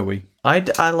 Where were we? I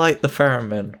like the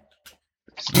theremin.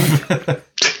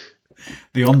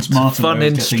 The Ons Martin fun was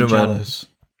instrument. getting jealous.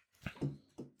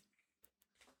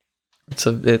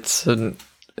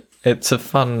 It's a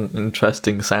fun,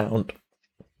 interesting sound.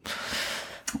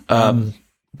 All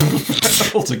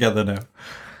together now.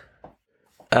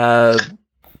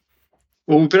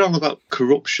 Well, we've been on about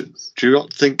corruption. Do you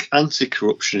not think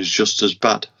anti-corruption is just as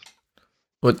bad?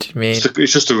 What do you mean?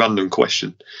 It's just a random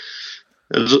question.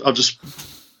 It's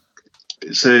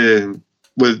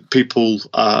where people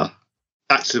are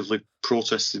actively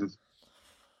protesting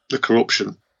the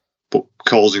corruption, but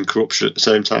causing corruption at the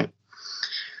same time.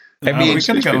 I mean, we're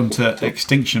going to go on to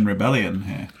Extinction Rebellion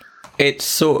here. It's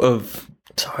sort of...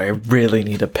 Sorry, I really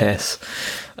need a piss.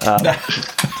 Oh,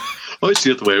 it's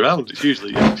the other way around. It's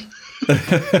usually you.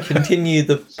 Continue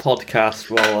the podcast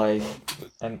while I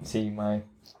empty my...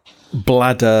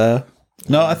 bladder.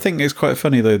 No, I think it's quite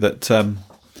funny, though, that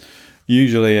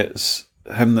usually it's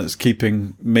him that's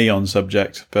keeping me on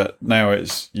subject, but now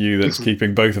it's you that's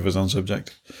keeping both of us on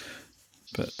subject.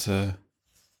 But...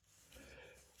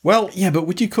 well, yeah, but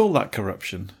would you call that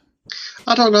corruption?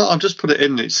 I don't know. I've just put it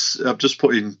in. I've just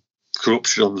put in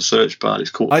corruption on the search bar.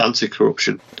 It's called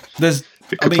anti-corruption. It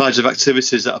comprises of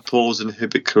activities that oppose and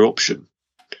inhibit corruption.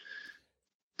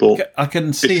 But I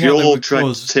can see if how you're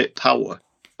trying to take power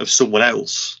of someone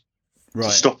else to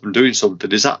stop them doing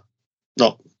something, is that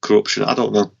not corruption? I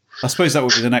don't know. I suppose that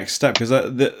would be the next step, because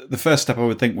the first step I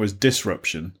would think was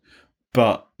disruption.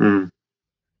 But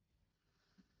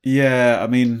yeah, I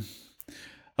mean...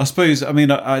 I suppose,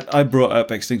 I brought up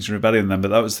Extinction Rebellion then, but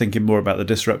that was thinking more about the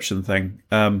disruption thing.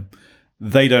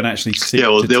 They don't actually seek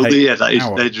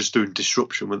they're just doing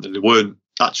disruption when they weren't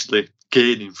actually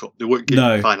gaining from. They weren't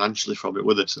gaining financially from it,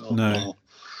 were they? So, no.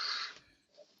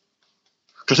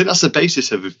 I think that's the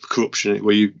basis of corruption,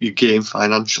 where you gain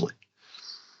financially.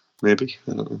 Maybe,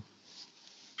 I don't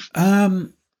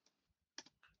know.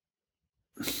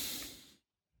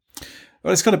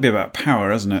 Well, it's got to be about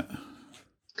power, hasn't it?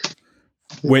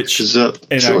 Which I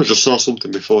just saw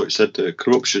something before. It said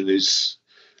corruption is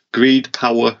greed,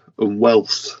 power, and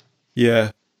wealth. Yeah,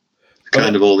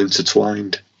 kind of all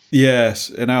intertwined.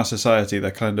 Yes, in our society, they're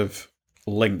kind of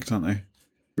linked, aren't they?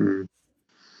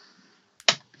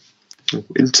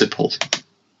 Interpol.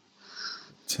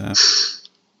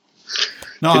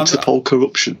 Interpol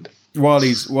corruption. While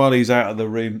he's out of the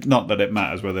room, not that it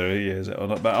matters whether he is or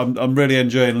not, but I'm really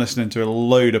enjoying listening to a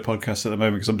load of podcasts at the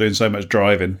moment because I'm doing so much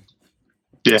driving.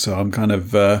 Yeah. So I'm kind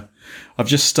of, I've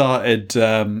just started,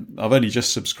 I've only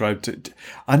just subscribed to,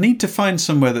 I need to find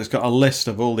somewhere that's got a list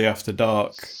of all the After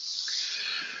Dark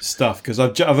stuff, because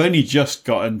I've only just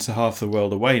gotten to Half the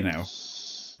World Away now.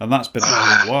 And that's been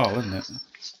a while, isn't it?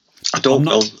 I don't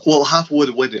know. Well, Half the World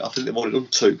Away, I think they've only done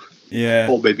 2. Yeah.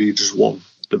 Or maybe just 1.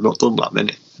 They've not done that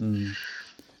many.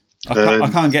 I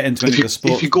can't get into any of the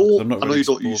sports. If you go, I know you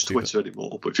don't use Twitter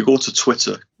anymore, but if you go to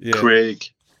Twitter, Craig...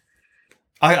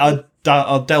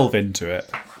 I'll delve into it.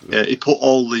 Yeah, he put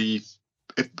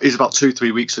it's about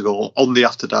 2-3 weeks ago, on the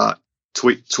After Dark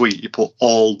tweet, he put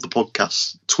all the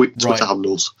podcasts, Twitter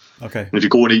handles. Okay. And if you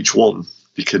go on each one,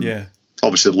 you can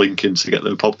obviously link in to get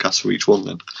the podcast for each one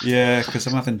then. Yeah, because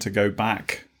I'm having to go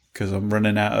back, because I'm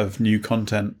running out of new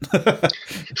content.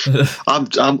 I'm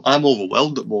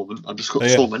overwhelmed at the moment. I've just got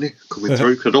so many coming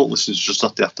through, because I don't listen to just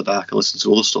After Dark, I listen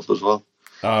to other stuff as well.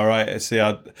 All right. See,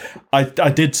 I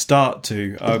did start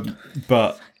to,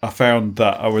 but I found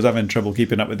that I was having trouble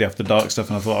keeping up with the After Dark stuff,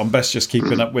 and I thought I'm best just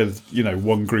keeping up with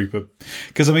one group of,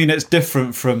 because it's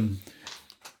different from.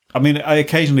 I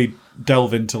occasionally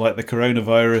delve into like the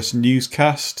coronavirus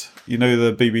newscast, the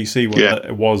BBC one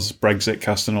that was Brexit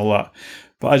cast and all that,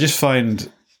 but I just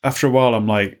find after a while I'm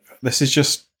like, this is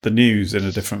just the news in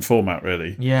a different format,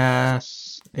 really. Yeah,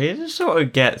 it just sort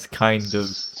of gets kind of.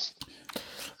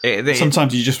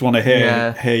 Sometimes you just want to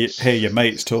hear your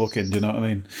mates talking. Do you know what I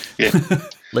mean? Yeah.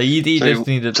 Like you just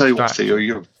need to tell you what, Theo,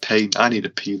 you're a pain. I need a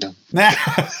pee now.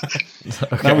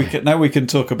 Okay. Now we can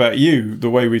talk about you the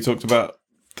way we talked about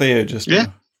Theo just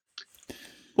now.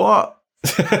 What?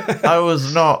 I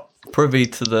was not privy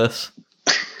to this.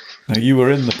 No, you were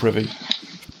in the privy.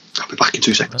 I'll be back in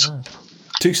 2 seconds.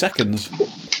 2 seconds.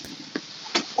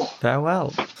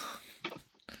 Farewell.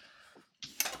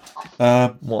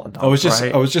 I was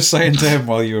just saying to him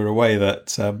while you were away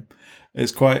that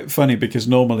it's quite funny, because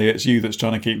normally it's you that's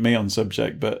trying to keep me on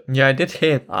subject, but yeah, I did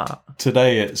hear that.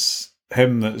 Today it's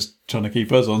him that's trying to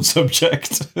keep us on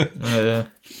subject. Yeah.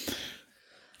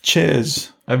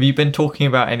 Cheers. Have you been talking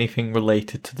about anything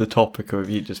related to the topic, or have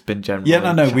you just been generally?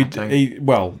 Yeah, no.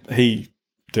 chatting? He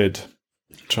did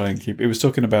try and keep. He was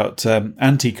talking about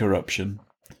anti-corruption,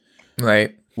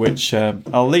 Right. which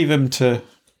I'll leave him to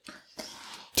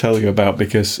tell you about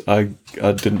because I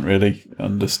didn't really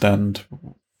understand.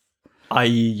 I.e.,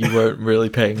 you weren't really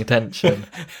paying attention.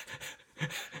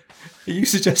 Are you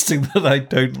suggesting that I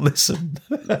don't listen?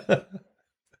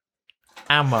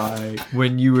 Am I?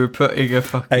 When you were putting a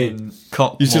fucking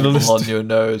cock you should have model on listened. your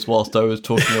nose whilst I was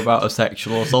talking about a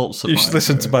sexual assault survivor. You should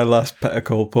listen to my last Better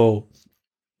Call Paul.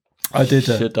 I did.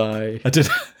 Should I? I did.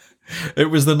 It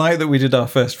was the night that we did our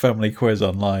first family quiz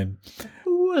online.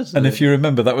 Was And it? if you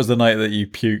remember, that was the night that you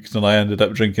puked and I ended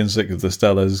up drinking 6 of the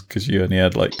Stellas because you only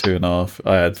had like 2.5.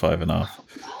 I had 5.5.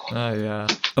 Oh, yeah.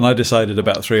 And I decided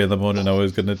about 3 in the morning I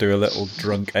was going to do a little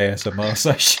drunk ASMR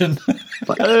session.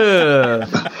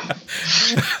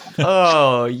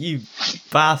 Oh, you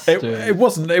bastard. It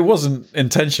wasn't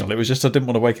intentional. It was just I didn't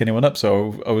want to wake anyone up,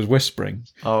 so I was whispering.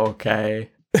 Okay.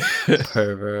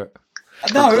 Pervert.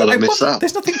 No, glad I it missed wasn't, that.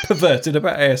 there's nothing perverted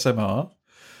about ASMR.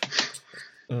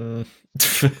 No,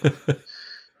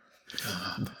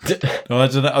 I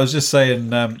don't know. I was just saying,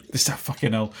 this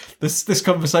fucking hell. This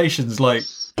conversation's like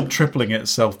tripling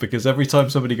itself because every time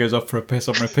somebody goes off for a piss,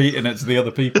 I'm repeating it to the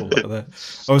other people.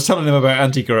 I was telling him about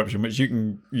anti-corruption, which you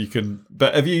can.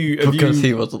 But have you? Because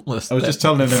he wasn't I listening. was just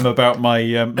telling him about my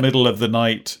middle of the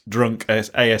night drunk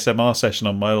ASMR session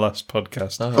on my last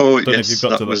podcast. Oh, Don't know yes. if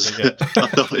you've got to was, that yet. I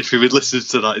thought if he would listen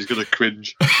to that, he's going to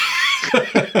cringe.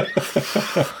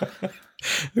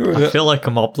 I feel like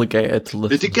I'm obligated to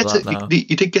listen Did to that now.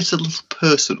 you did get a little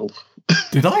personal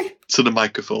Did I? to the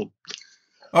microphone.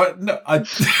 No,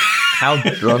 How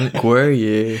drunk were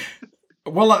you?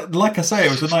 Well, like I say,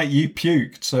 it was the night you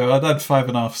puked, so I'd had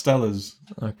 5.5 Stellas.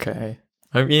 Okay.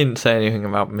 I hope you didn't say anything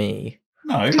about me.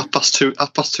 No,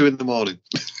 2:30 in the morning.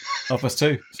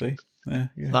 2:30. See, yeah.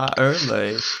 That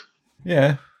early.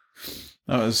 Yeah,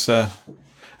 that was.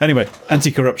 Anyway,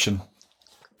 anti-corruption.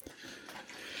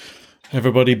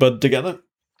 Everybody bud together.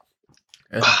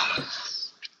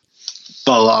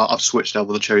 Well, I've switched now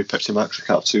with the Cherry Pepsi Max. I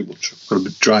can't have too much. I'm going to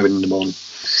be driving in the morning.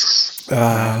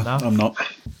 I'm not.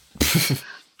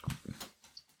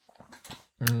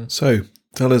 So,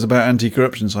 tell us about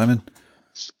anti-corruption, Simon.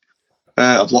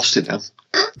 I've lost it now.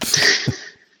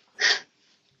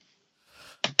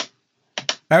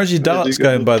 How's your darts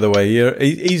going, by the way?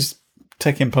 He's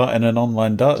taking part in an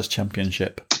online darts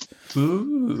championship.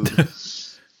 Ooh.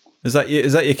 Is that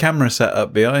your camera set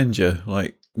up behind you,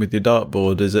 like with your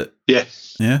dartboard? Is it? Yeah.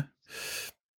 Yeah.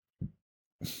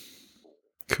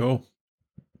 Cool.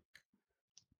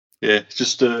 Yeah,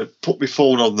 just put my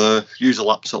phone on there, use a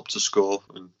laptop to score,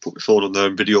 and put my phone on there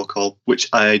and video call, which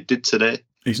I did today.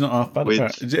 He's not half bad.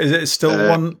 With, Is it still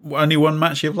only one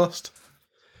match you've lost?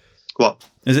 What?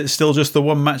 Is it still just the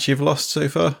one match you've lost so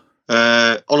far?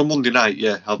 On a Monday night,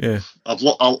 yeah. I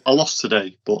lost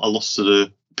today, but I lost to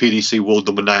the PDC World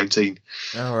number 19,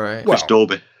 All right. Chris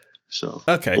Dobie. So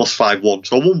Okay. lost 5-1.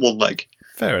 So I won one leg.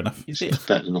 Fair enough. You see,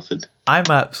 Better than nothing. I'm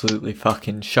absolutely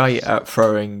fucking shite at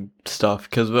throwing stuff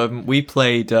because we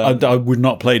played. I would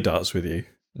not play darts with you.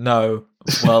 No,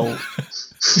 well,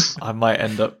 I might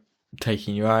end up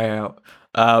taking your eye out.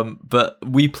 But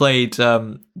we played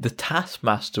the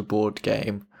Taskmaster board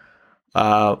game.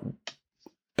 Have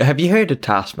you heard of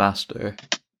Taskmaster?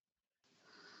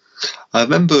 I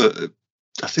remember,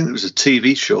 I think there was a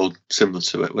TV show similar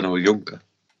to it when I was younger.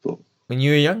 But When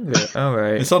you were younger? All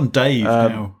right. It's on Dave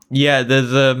now. Yeah,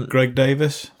 there's Greg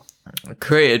Davis.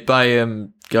 created by a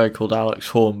guy called Alex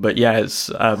Horn, but yeah, it's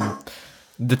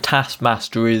the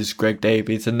Taskmaster is Greg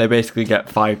Davies, and they basically get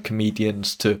 5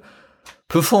 comedians to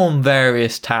perform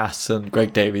various tasks, and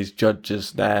Greg Davies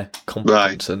judges their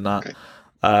competence in that. Okay.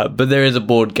 But there is a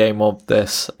board game of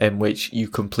this in which you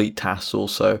complete tasks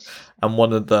also, and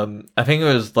one of them, I think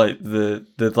it was like the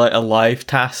like a live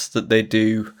task that they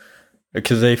do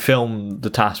because they film the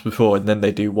task before and then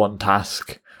they do one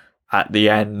task at the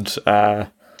end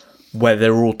where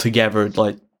they're all together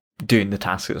like doing the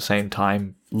task at the same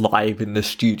time live in the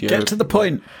studio. Get to the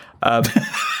point.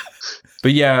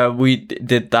 But yeah, we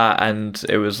did that, and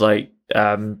it was like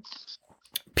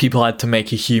people had to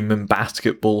make a human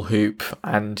basketball hoop,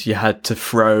 and you had to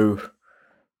throw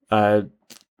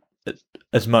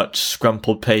as much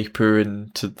scrumpled paper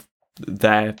into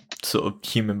their sort of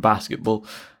human basketball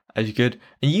as you could.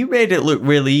 And you made it look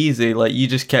really easy. Like, you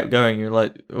just kept going. You're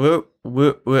like, whoop,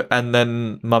 whoop, whoop, and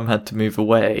then Mum had to move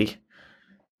away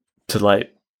to,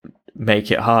 like,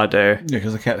 make it harder. Yeah,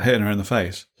 because I kept hitting her in the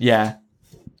face. Yeah.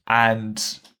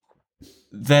 and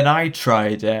then I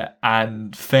tried it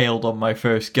and failed on my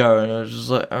first go, and I was just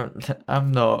like,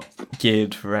 I'm not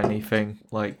geared for anything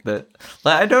like that.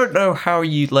 Like, I don't know how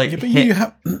you hit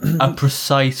a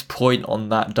precise point on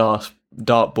that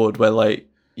dartboard where like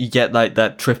you get like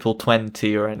that triple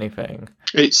 20 or anything.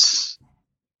 It's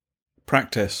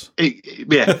practice.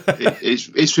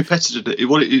 It's repetitive.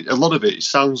 A lot of it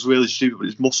sounds really stupid, but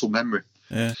it's muscle memory.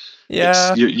 Yeah.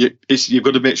 You've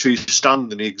got to make sure you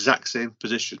stand in the exact same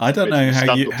position. I don't know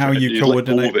how you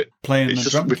coordinate playing the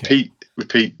drum kit.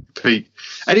 Repeat.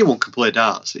 Anyone can play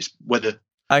darts. It's whether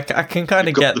I can kind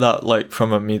of get that, like,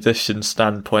 from a musician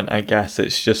standpoint. I guess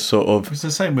it's just sort of it's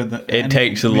the same with it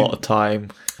takes a lot of time.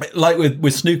 Like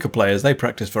with snooker players, they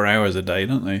practice for hours a day,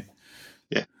 don't they?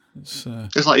 Yeah. It's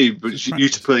like you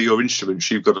to play your instruments.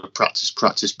 You've got to practice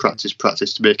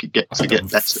to make it get better at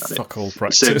it. Fuck all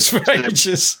practice for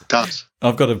ages.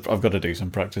 I've got to do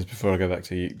some practice before I go back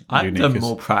to uni. I've done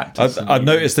more practice. I've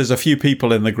noticed there's a few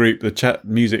people in the group, the chat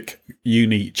music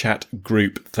uni chat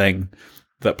group thing,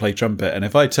 that play trumpet, and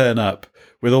if I turn up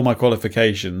with all my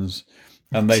qualifications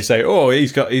and they say, "Oh,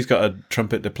 he's got a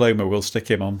trumpet diploma, we'll stick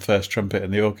him on first trumpet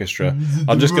in the orchestra,"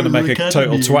 I'm just going to make a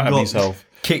total twat of myself.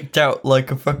 Kicked out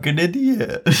like a fucking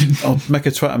idiot. I'll make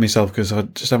a twat of myself because I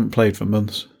just haven't played for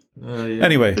months.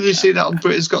 Anyway, did you see that on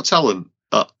Britain's Got Talent?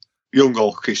 That young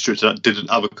orchestra that didn't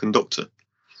have a conductor.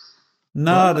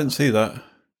 No, I didn't see that.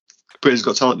 Britain's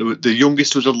Got Talent. The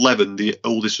youngest was 11. The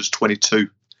oldest was 22.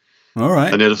 All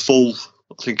right, and they had a full,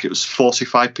 I think it was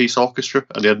 45-piece orchestra,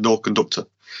 and they had no conductor.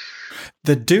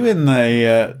 They're doing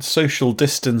the social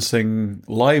distancing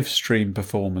live stream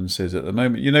performances at the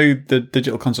moment. You know, the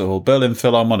Digital Concert Hall, Berlin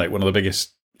Philharmonic, one of the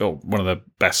biggest, or one of the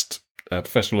best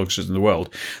professional orchestras in the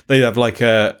world. They have like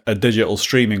a digital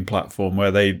streaming platform where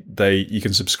you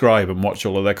can subscribe and watch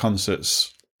all of their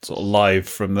concerts sort of live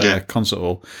from their concert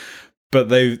hall. But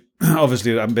they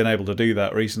obviously haven't been able to do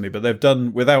that recently. But they've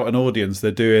done without an audience.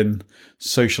 They're doing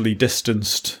socially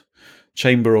distanced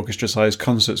chamber orchestra-sized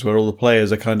concerts where all the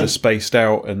players are kind of spaced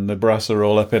out and the brass are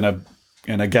all up in a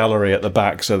gallery at the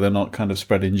back, so they're not kind of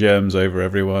spreading germs over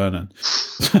everyone. And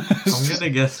I'm gonna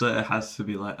guess that it has to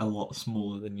be like a lot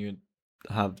smaller than you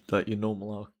have like your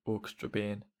normal orchestra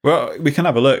being. Well, we can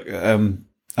have a look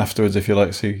afterwards if you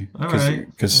like to see,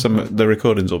 because some of the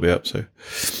recordings will be up. So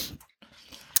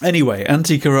anyway,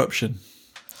 anti-corruption.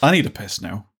 I need a piss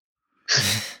now.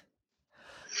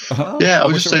 I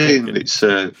was just saying it's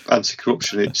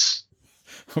anti-corruption. It's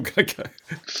I'm gonna go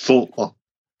full. Oh,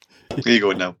 here you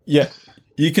going now? Yeah,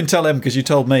 you can tell him because you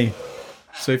told me.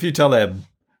 So if you tell him,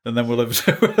 and then we'll have.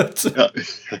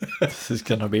 This is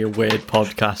gonna be a weird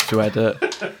podcast to edit.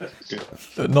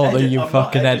 Not that you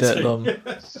fucking edit them.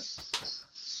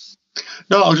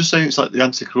 No, I was just saying it's like the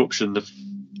anti-corruption.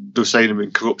 They're saying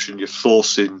in corruption, you're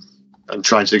forcing and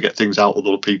trying to get things out of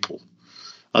other people.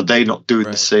 Are they not doing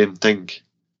the same thing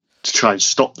to try and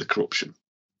stop the corruption?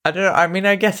 I don't know. I mean,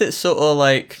 I guess it's sort of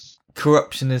like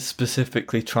corruption is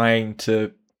specifically trying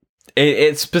to...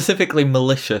 It's specifically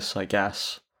malicious, I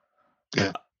guess.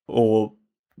 Yeah. Or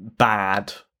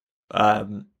bad.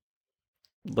 Because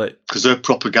their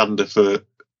propaganda for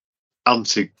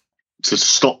to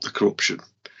stop the corruption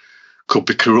could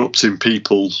be corrupting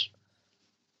people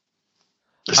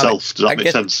themselves. Does that make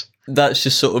sense? That's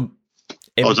just sort of...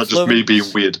 Or is that just me being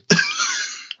weird?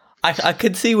 I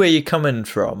could see where you're coming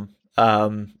from,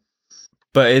 but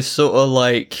it's sort of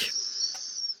like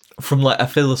from like a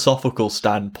philosophical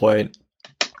standpoint,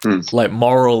 like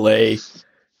morally,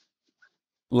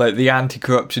 like the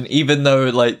anti-corruption, even though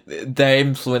like they're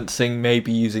influencing,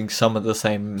 maybe using some of the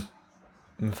same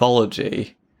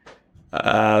methodology,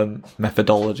 whatever.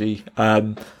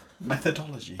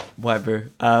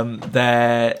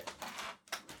 They're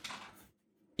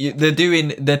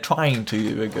trying to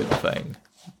do a good thing.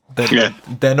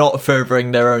 They're not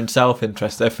furthering their own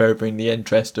self-interest. They're furthering the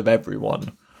interest of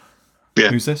everyone. Yeah,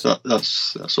 who's this?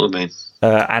 That's what I mean.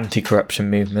 Anti-corruption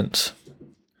movements.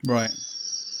 Right.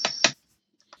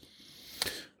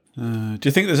 Do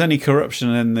you think there's any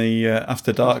corruption in the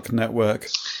After Dark network?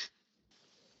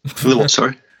 The what?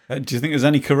 Sorry. Do you think there's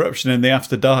any corruption in the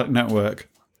After Dark network?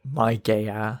 My gay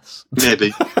ass.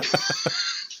 Maybe.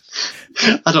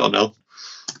 I don't know.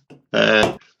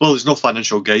 Well, there's no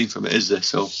financial gain from it, is there?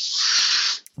 So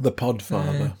the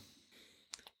Podfather.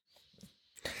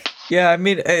 Yeah, I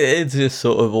mean, it's just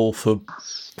sort of all for,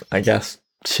 I guess,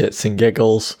 shits and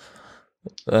giggles,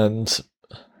 and some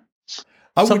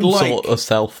sort of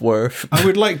self-worth. I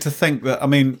would like to think that. I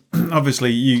mean,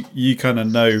 obviously, you kind of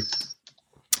know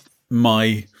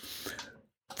my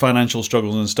financial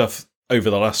struggles and stuff. over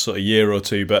the last sort of year or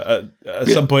two, but at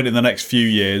some point in the next few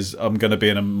years, I'm going to be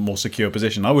in a more secure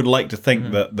position. I would like to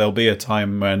think that there'll be a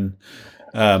time when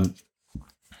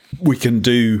we can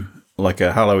do like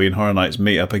a Halloween Horror Nights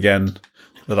meetup again,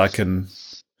 that I can,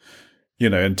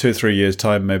 in 2 or 3 years'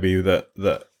 time, maybe that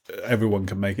everyone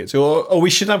can make it to. Or we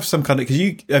should have some kind of,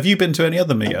 because have you been to any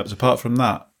other meetups apart from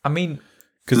that? I mean,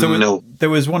 because there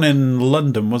was one in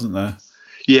London, wasn't there?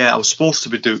 Yeah, I was supposed to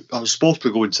be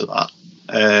going to that.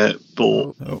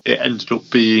 But it ended up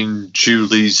being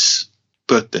Julie's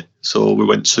birthday, so we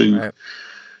went to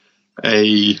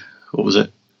a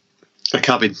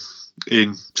cabin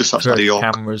in just outside of York.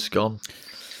 Camera's gone.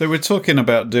 They were talking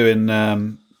about doing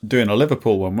a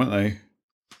Liverpool one, weren't they?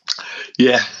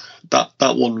 Yeah, that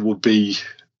one would be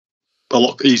a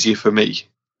lot easier for me.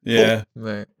 Yeah,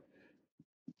 right.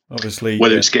 Obviously,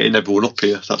 whether it's getting everyone up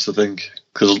here, that's the thing,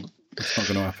 because it's not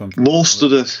going to happen. Most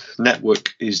of the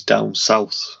network is down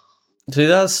south. See,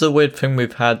 that's the weird thing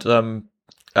we've had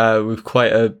with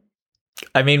quite a...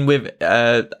 I mean, with,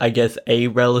 I guess, a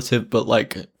relative, but,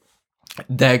 like,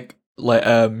 they're, like,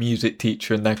 a music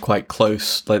teacher and they're quite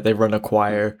close. Like, they run a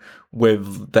choir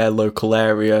with their local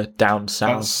area down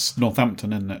south. That's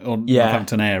Northampton, isn't it? Or yeah.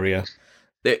 Northampton area.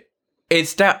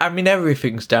 It's down... I mean,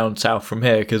 everything's down south from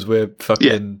here, because we're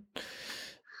fucking... Yeah.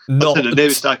 Not the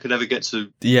nearest I could ever get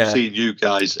to seeing you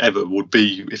guys ever would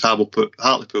be if I'm up at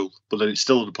Hartlepool, but then it's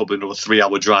still probably another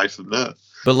 3-hour drive from there.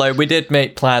 But like we did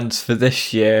make plans for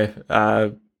this year,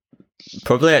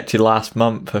 probably actually last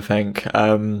month, I think,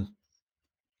 during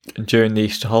the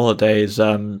Easter holidays,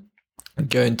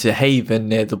 going to Haven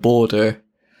near the border.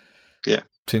 Yeah.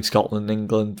 Between Scotland and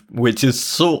England, which is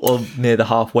sort of near the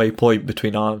halfway point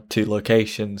between our two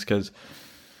locations, because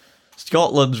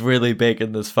Scotland's really big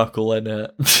and there's fuck all in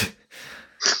it.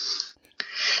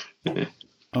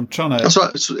 I'm trying to... That's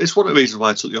right. It's one of the reasons why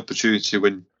I took the opportunity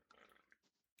when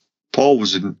Paul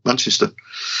was in Manchester.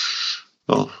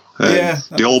 The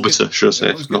Orbiter, should I say.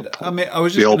 I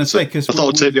was just going to say... I thought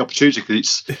I'd take the opportunity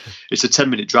because it's a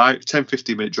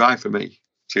 10-15-minute drive for me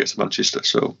to get to Manchester,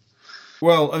 so...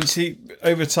 Well, see,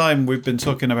 over time we've been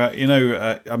talking about, you'll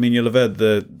have heard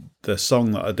the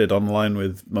song that I did online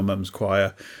with my mum's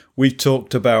choir. We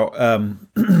talked about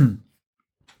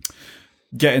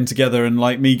getting together and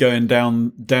like me going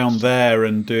down there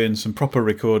and doing some proper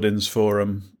recordings for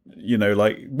them.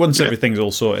 Like once everything's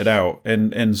all sorted out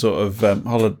in sort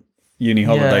of uni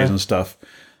holidays and stuff.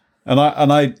 And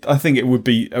I think it would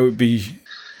be a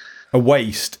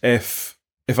waste if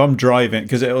I'm driving,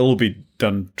 because it'll all be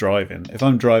done driving. If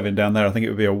I'm driving down there, I think it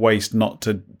would be a waste not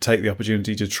to take the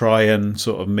opportunity to try and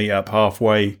sort of meet up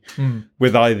halfway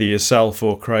with either yourself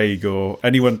or Craig or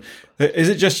anyone. Is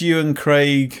it just you and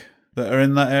Craig that are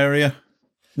in that area?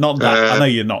 Not that I know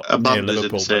you're not near Liverpool.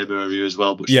 In the same area as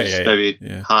well, but she's very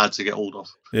hard to get hold of.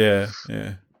 Yeah.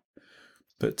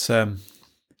 But I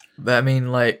mean,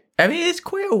 it's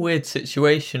quite a weird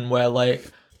situation where like.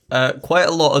 Quite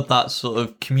a lot of that sort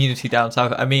of community down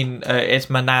south. I mean, it's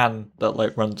my nan that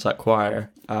like runs that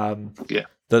choir.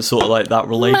 That's sort of like that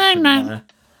relation there.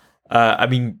 I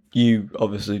mean, you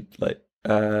obviously like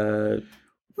my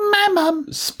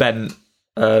mum spent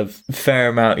a fair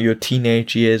amount of your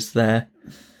teenage years there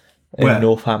in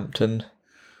Northampton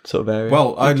sort of area.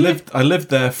 Well, I lived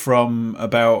there from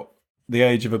about the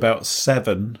age of about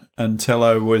 7 until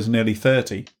I was nearly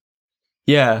 30.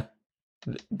 Yeah.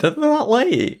 That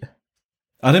late?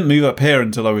 I didn't move up here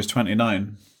until I was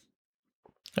 29.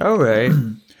 Oh, right.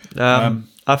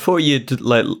 I thought you'd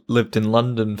lived in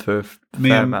London for a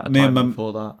fair amount of time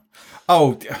before that.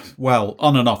 Oh, well,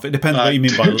 on and off. It depends what you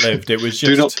mean by lived. It was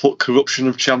just... Do not put Corruption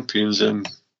of Champions in.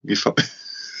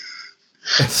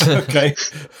 Okay.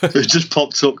 It just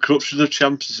popped up. Corruption of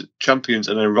Champions,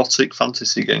 an erotic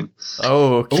fantasy game.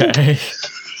 Oh, okay.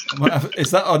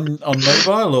 Is that on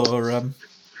mobile or...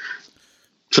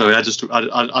 Sorry, I just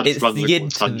it's ran the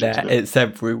internet. It's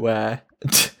everywhere.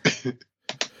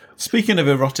 Speaking of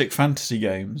erotic fantasy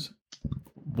games,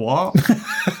 what?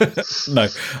 No.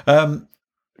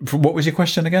 What was your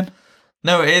question again?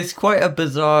 No, it's quite a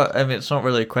bizarre. I mean, it's not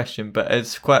really a question, but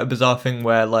it's quite a bizarre thing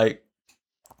where, like,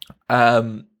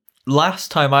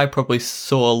 last time I probably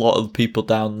saw a lot of people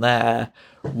down there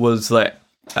was like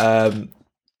a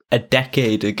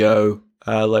decade ago.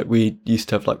 Like we used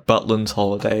to have like Butland's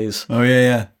holidays. Oh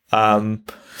yeah.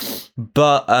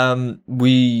 But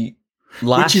we last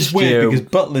year, which is weird year, because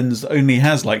Butland's only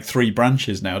has like 3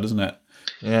 branches now, doesn't it?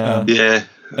 Yeah.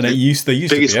 And they used to be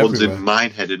biggest one's everywhere. in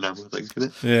Minehead now, I think, isn't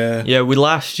it? Yeah. Yeah, we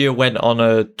last year went on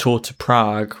a tour to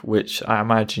Prague, which I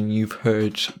imagine you've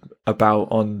heard about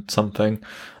on something.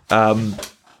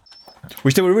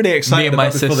 which they were really Me excited and my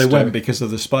about before they sister. went because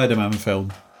of the Spider-Man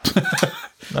film.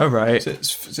 All right.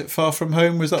 Is it Far From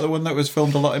Home? Was that the one that was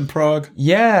filmed a lot in Prague?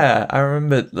 Yeah, I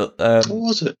remember. What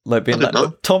was it? Like being I like,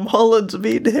 didn't know. Tom Holland's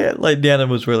been here. Like Deanna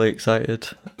was really excited.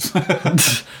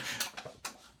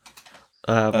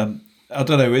 I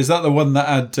don't know. Is that the one that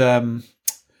had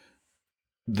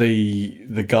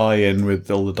the guy in with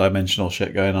all the dimensional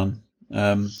shit going on?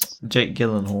 Jake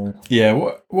Gyllenhaal. Yeah.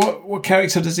 What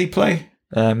character does he play?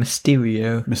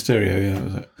 Mysterio. Mysterio. Yeah,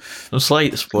 was it?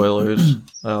 Slight spoilers.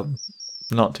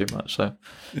 Not too much though.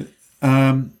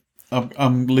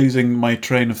 I'm losing my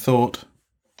train of thought.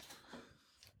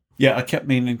 Yeah, I kept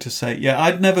meaning to say. Yeah,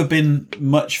 I'd never been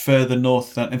much further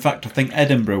north than. In fact, I think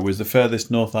Edinburgh was the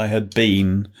furthest north I had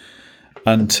been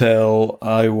until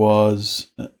I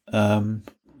was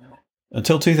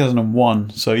until 2001.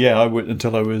 So yeah, I would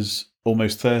until I was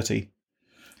almost 30.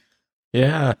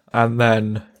 Yeah, and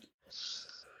then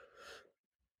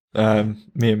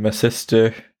me and my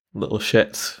sister, little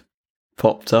shits,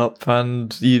 popped up,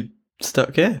 and you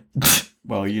stuck here.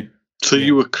 Well, So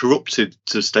you were corrupted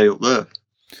to stay up there?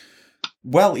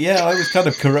 Well, yeah, I was kind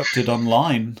of corrupted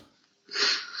online.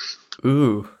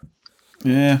 Ooh.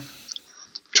 Yeah.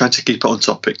 Trying to keep it on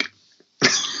topic.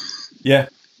 Yeah.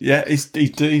 Yeah, he's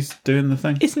doing the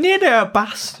thing. Is Nina a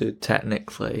bastard,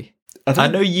 technically? I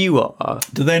know you are.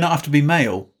 Do they not have to be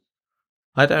male?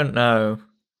 I don't know.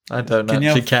 I don't Can you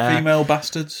actually have care. female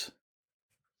bastards?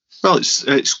 Well,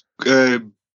 it's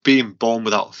being born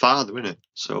without a father, isn't it?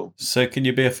 So can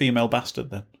you be a female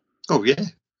bastard then? oh yeah.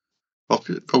 Well,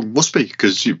 must be,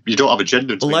 because you don't have a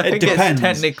gender. Well, I It think depends.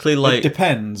 it's technically It like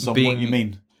depends on what being- you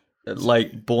mean.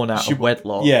 like born out of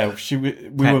wedlock. Yeah, we were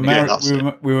Technically, married. that's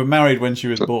We were married when she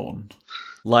was born.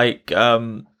 Like,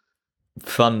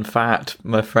 fun fact,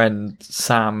 my friend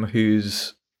Sam,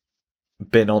 who's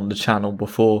been on the channel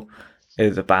before,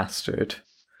 is a bastard.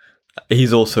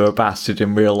 He's also a bastard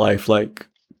in real life, like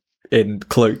in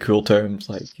colloquial terms,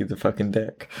 like he's a fucking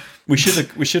dick. We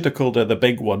should have called her the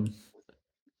big one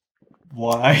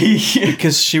Why?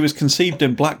 because she was conceived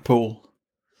in Blackpool.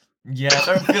 Yeah, I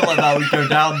don't feel like that would go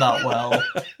down that well.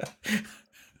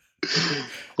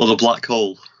 Or the black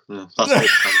hole. Yeah, that's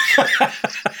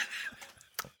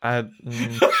it.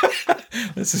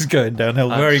 This is going downhill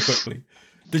very quickly.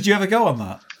 Did you ever go on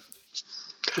that?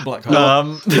 The Black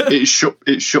Hole. It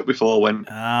shut before I went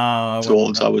Ah, to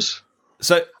Alton Towers.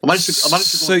 So, I managed to go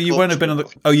so on you the won't have been on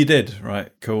the. Oh, you did,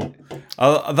 right? Cool.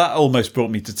 That almost brought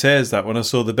me to tears. That when I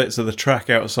saw the bits of the track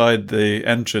outside the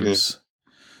entrance.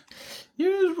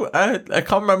 I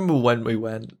can't remember when we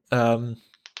went. What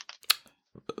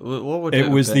would It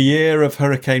was the year of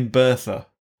Hurricane Bertha.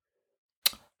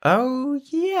 Oh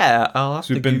yeah, I'll have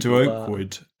So we've to been to Google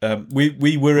Oakwood. We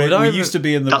used to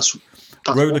be in the. That's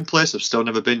one place I've still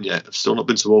never been yet. I've still not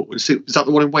been to Oakwood. Is that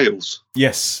the one in Wales?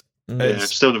 Yes. Yeah, I've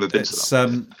still never been to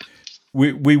that.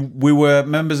 We were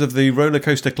members of the Roller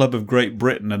Coaster Club of Great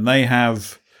Britain, and they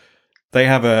have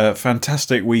a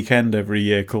fantastic weekend every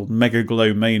year called Mega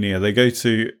Glow Mania. They go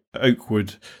to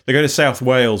Oakwood. They go to South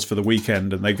Wales for the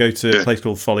weekend, and they go to a place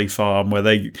called Folly Farm where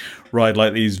they ride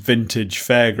like these vintage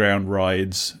fairground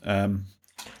rides.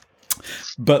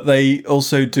 But they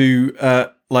also do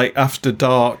like after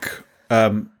dark,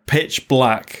 pitch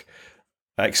black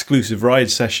exclusive ride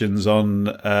sessions on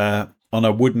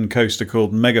a wooden coaster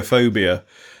called Megaphobia.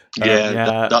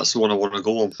 That's the one I want to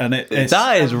go on. And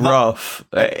that is rough.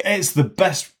 It's the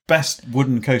best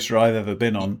wooden coaster I've ever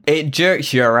been on. It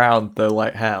jerks you around though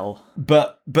like hell.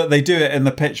 But they do it in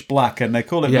the pitch black, and they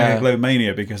call it Mega Glow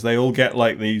Mania because they all get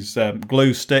like these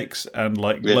glow sticks and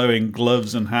like glowing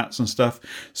gloves and hats and stuff.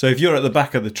 So if you're at the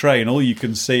back of the train, all you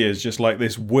can see is just like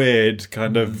this weird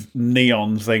kind of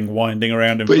neon thing winding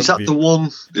around in front of you.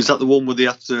 Is that the one where they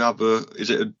have to have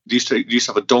you used to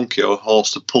have a donkey or a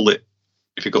horse to pull it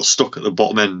if it got stuck at the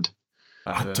bottom end?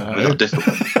 I don't know.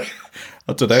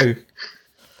 I don't know.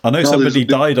 I know somebody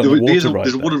died on the water ride.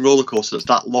 There's a wooden roller coaster that's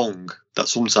that long that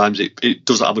sometimes it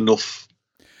doesn't have enough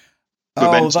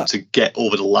momentum to get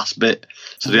over the last bit,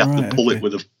 so they have to pull it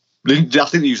with a. I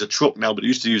think they use a truck now, but they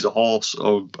used to use a horse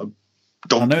or a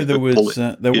donkey. I know there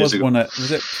was one at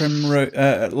Primrose,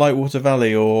 Lightwater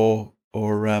Valley or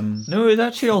no, it was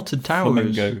actually Alton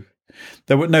Towers. Flamingo.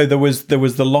 There was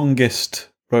the longest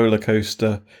roller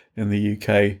coaster in the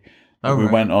UK. We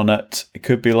went on it. It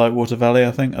could be Lightwater Valley,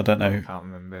 I think. I don't know. I can't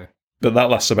remember. But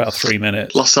that lasts about 3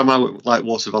 minutes. Last time I went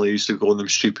Lightwater Valley, I used to go on them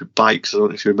stupid bikes. I don't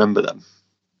know if you remember them.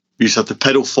 You used to have to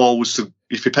pedal forwards.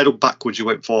 If you pedal backwards, you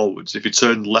went forwards. If you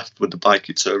turned left with the bike,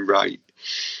 you turned right.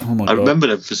 Oh my I God. remember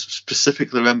them,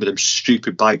 specifically remember them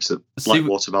stupid bikes at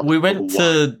Blackwater Valley. We went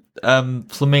to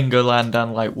Flamingo Land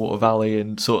and Lightwater Valley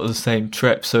in sort of the same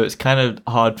trip, so it's kind of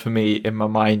hard for me in my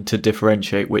mind to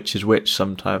differentiate which is which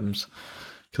sometimes,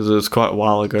 because it was quite a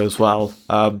while ago as well.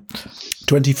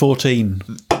 2014.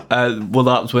 Well,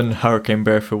 that was when Hurricane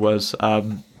Bertha was.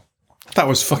 That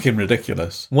was fucking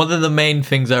ridiculous. One of the main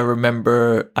things I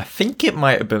remember, I think it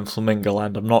might have been Flamingo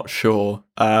Land, I'm not sure.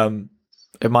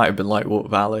 It might have been Lightwater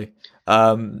Valley.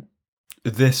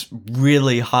 This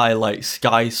really high, like,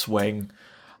 sky swing,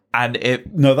 and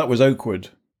it... No, that was Oakwood.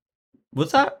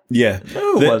 Was that? Yeah.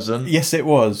 No, it wasn't. Yes, it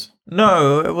was.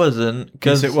 No, it wasn't,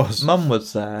 because Yes, it was. Mum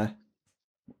was there.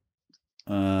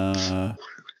 No,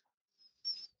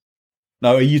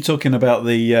 are you talking about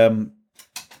the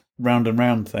round and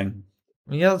round thing?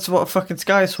 Yeah, that's what a fucking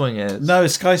sky swing is. No,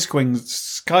 Sky Swing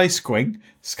is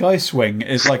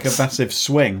like a massive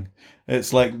swing.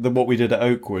 It's like what we did at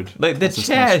Oakwood. Like the That's a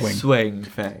chair Sky swing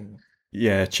thing.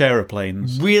 Yeah,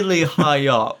 chairaplanes. Really high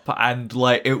up, and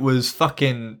like it was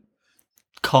fucking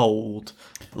cold.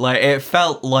 Like it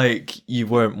felt like you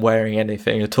weren't wearing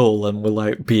anything at all and were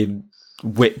like being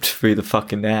whipped through the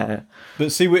fucking air.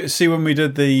 But see when we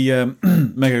did the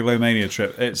Megalomania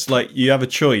trip, it's like you have a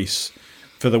choice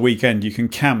for the weekend. You can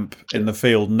camp in the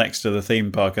field next to the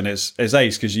theme park, and it's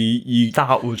ace because you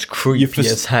That was creepy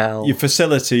as hell. Your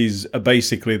facilities are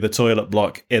basically the toilet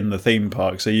block in the theme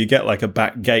park, so you get like a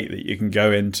back gate that you can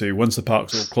go into once the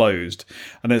park's all closed,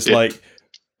 and it's like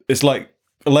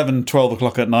 11, 12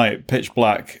 o'clock at night, pitch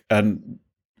black, and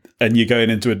you're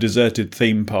going into a deserted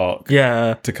theme park.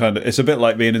 Yeah. It's a bit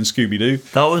like being in Scooby-Doo.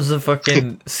 That was the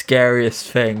fucking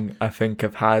scariest thing I think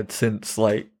I've had since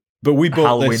like But we bought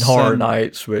Halloween this, Horror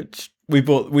Nights, which we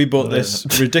bought this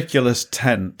ridiculous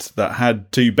tent that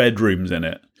had 2 bedrooms in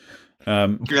it.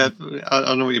 Yeah,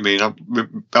 I know what you mean.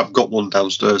 I've got one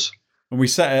downstairs. And we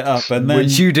set it up, and then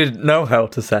which you didn't know how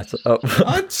to set it up.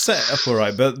 I'd set it up all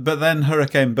right, but then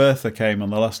Hurricane Bertha came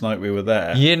on the last night we were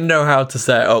there. You didn't know how to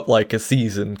set it up like a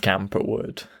seasoned camper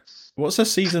would. What's a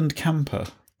seasoned camper?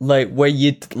 Like where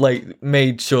you'd like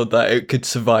made sure that it could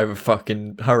survive a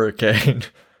fucking hurricane.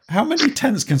 How many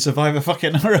tents can survive a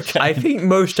fucking hurricane? I think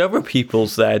most other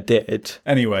people's there did.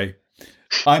 Anyway,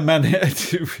 I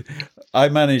managed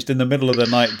in the middle of the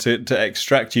night to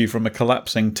extract you from a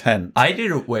collapsing tent. I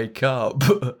didn't wake up.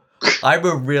 I'm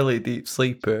a really deep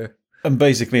sleeper. And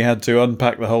basically had to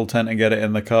unpack the whole tent and get it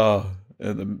in the car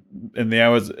in the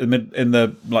hours in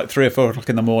the like 3 or 4 o'clock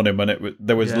in the morning when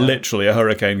there was literally a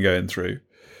hurricane going through.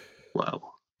 Wow.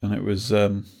 And it was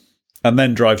and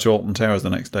then drive to Alton Towers the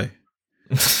next day.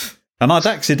 And I'd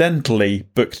accidentally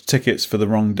booked tickets for the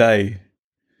wrong day.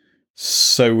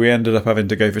 So we ended up having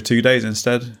to go for 2 days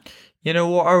instead. You know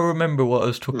what? I remember what I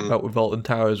was talking about with Alton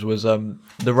Towers was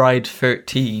the ride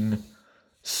 13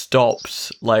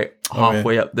 stopped like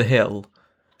halfway up the hill,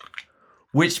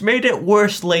 which made it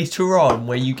worse later on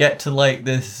where you get to like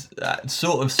this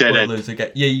sort of spoilers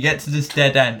again. Yeah, you get to this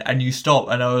dead end and you stop,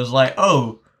 and I was like,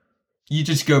 oh, you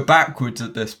just go backwards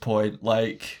at this point.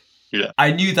 Like, yeah.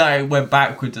 I knew that it went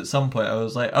backwards at some point. I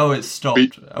was like, oh, it stopped.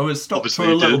 It stopped for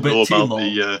a little bit too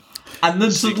long. And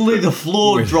then suddenly the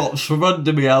floor drops from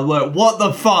under me. I'm like, what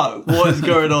the fuck? What is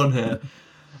going on here?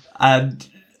 And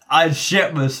I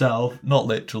shit myself. Not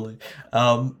literally.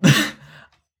 And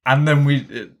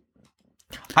then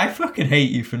I fucking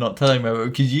hate you for not telling me about it,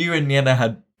 because you and Yenna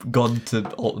had gone to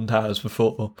Alton Towers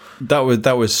before.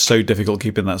 That was so difficult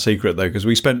keeping that secret, though, because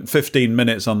we spent 15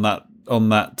 minutes on that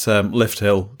lift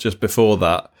hill just before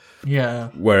that. Yeah.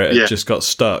 Where it just got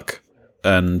stuck.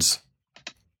 And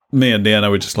me and Deanna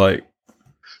were just like,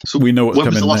 so we know what's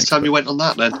coming next. When was the last time you went on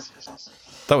that then?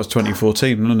 That was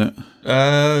 2014, wasn't it?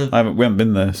 We haven't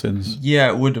been there since. Yeah,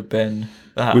 it would have been.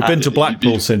 We've been to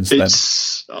Blackpool since then.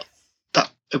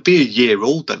 It'd be a year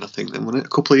old then, I think, then, wasn't it? A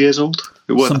couple of years old?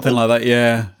 Something like that,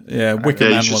 yeah. Yeah, Wicker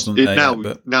Man wasn't there now, yet,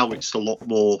 but... Now it's a lot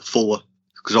more fuller,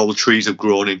 because all the trees have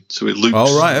grown in, so it looks...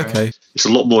 Oh, right, okay. It's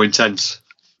a lot more intense.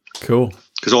 Cool.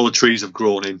 Because all the trees have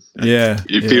grown in. Yeah.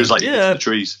 It feels like the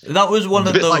trees. That was one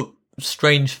of the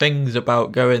strange things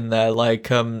about going there.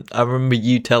 Like, I remember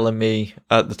you telling me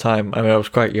at the time, I mean, I was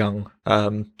quite young,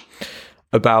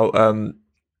 about...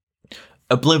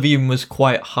 Oblivion was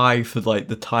quite high for like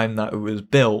the time that it was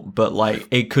built, but like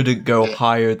it couldn't go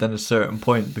higher than a certain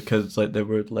point because like there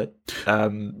were like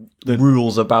the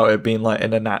rules about it being like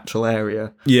in a natural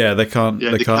area. Yeah, they can't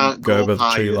go over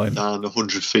the tree line than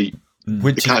 100 feet,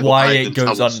 which is why it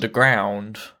goes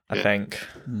underground. I think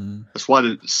that's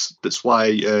why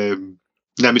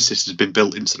Nemesis has been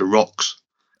built into the rocks.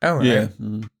 Oh right. Yeah.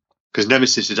 because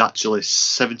Nemesis is actually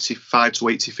 75 to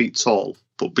 80 feet tall,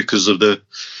 but because of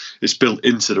it's built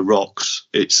into the rocks,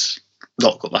 it's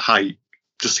not got the height,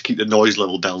 just to keep the noise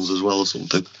level down as well or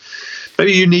something.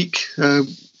 Very unique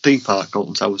theme park,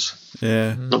 Alton Towers.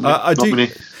 Yeah, I do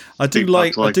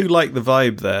like the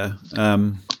vibe there.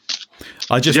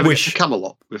 I just Did you ever wish get to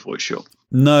Camelot before it shut?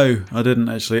 No, I didn't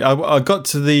actually. I got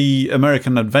to the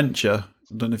American Adventure.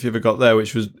 I don't know if you ever got there,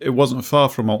 it wasn't far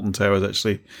from Alton Towers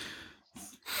actually.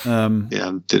 Yeah,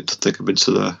 I didn't think I've been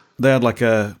to there. They had like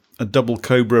a double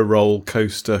Cobra roll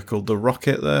coaster called the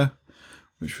Rocket there,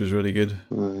 which was really good.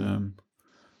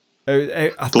 I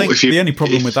think the only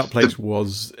problem with that place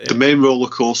was the main roller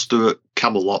coaster at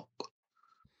Camelot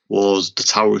was the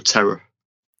Tower of Terror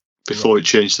before it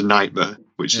changed to Nightmare,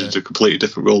 which is a completely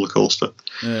different roller coaster.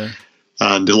 Yeah.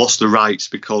 And they lost the rights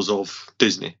because of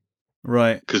Disney.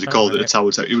 Right. Because they called it the Tower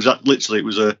of Terror. It was I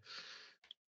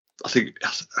think,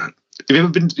 have you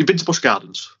been to Busch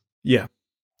Gardens? Yeah.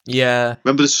 Yeah.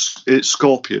 Remember this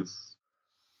Scorpion?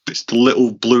 It's the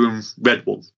little blue and red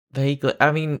one. Vaguely.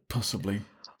 I mean, possibly.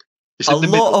 A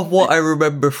lot of what I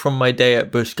remember from my day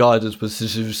at Busch Gardens was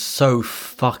it was so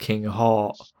fucking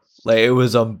hot. Like, it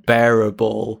was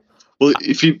unbearable. Well,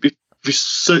 if you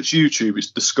search YouTube,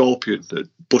 it's the Scorpion at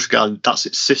Busch Gardens. That's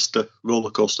its sister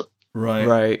roller coaster.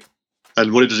 Right.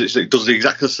 And what it does the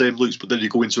exactly the same loops, but then you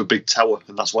go into a big tower,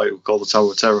 and that's why it was called the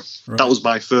Tower of Terror. Right. That was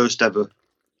my first ever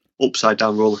upside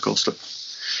down roller coaster.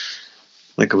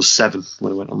 I think I was 7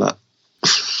 when I went on that.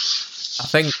 I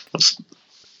think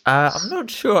I'm not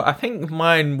sure. I think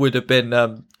mine would have been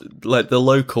like the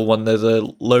local one. There's a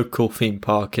local theme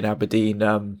park in Aberdeen.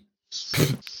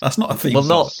 That's not a theme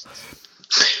park.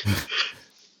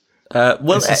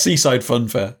 It's a seaside fun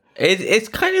fair. It's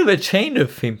kind of a chain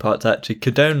of theme parks actually.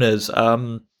 Cadona's.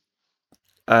 Is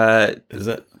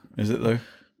it though?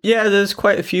 Yeah, there's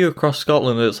quite a few across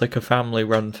Scotland. It's like a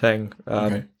family-run thing.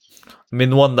 Okay. I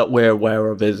mean, the one that we're aware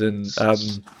of is in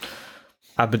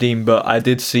Aberdeen, but I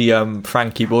did see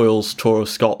Frankie Boyle's tour of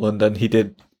Scotland, and he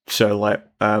did show like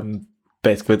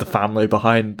basically the family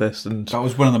behind this. And that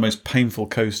was one of the most painful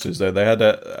coasters, though. They had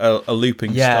a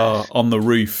looping star on the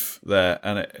roof there,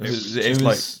 and it was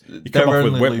like you come off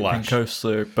with whiplash.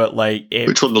 Coaster, but like it,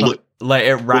 which one? It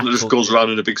rattled. One that just goes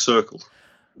around in a big circle.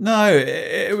 No,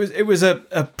 it was a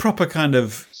proper kind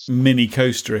of mini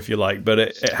coaster, if you like, but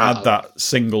it had that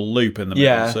single loop in the middle.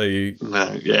 Yeah. So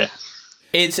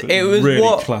it was really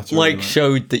what like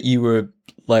showed that you were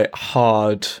like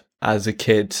hard as a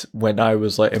kid when I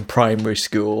was like in primary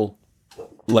school,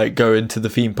 like going to the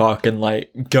theme park and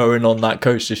like going on that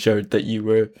coaster showed that you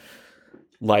were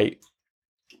like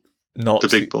not the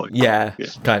big boy. Yeah,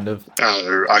 kind of.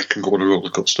 I can go on a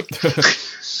roller coaster.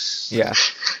 Yeah,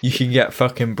 you can get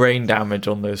fucking brain damage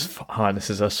on those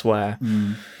harnesses, I swear.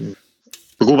 We'll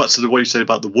go back to what you said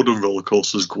about the wooden roller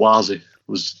coasters. Gwazi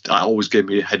that always gave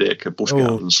me a headache at Busch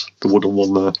Gardens. The wooden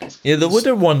one there. Yeah, the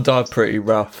wooden ones are pretty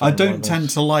rough. I don't tend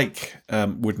to like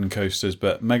wooden coasters,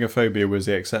 but Megaphobia was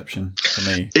the exception for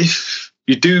me. If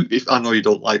I know you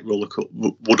don't like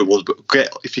wooden ones, but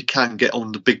if you can get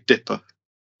on the Big Dipper,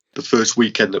 the first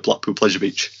weekend at Blackpool Pleasure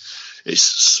Beach, it's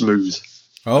smooth.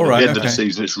 All right. At the end of the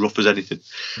season, it's rough as anything.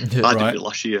 I did it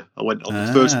last year. I went on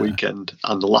the first weekend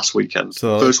and the last weekend.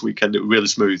 So first weekend, it was really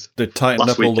smooth. They tightened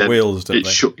up all the wheels, didn't they?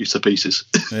 It shook you to pieces.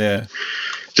 Yeah.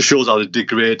 Just shows how they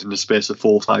degrade in the space of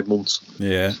 4 or 5 months.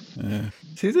 Yeah.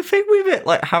 See, the thing with it,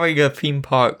 like having a theme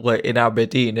park like in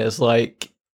Aberdeen, is like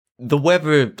the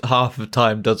weather half of the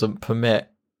time doesn't permit.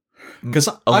 Because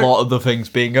a lot of the things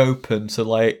being open, so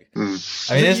like, I mean,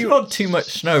 there's not too much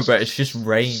snow, but it's just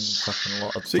rain fucking a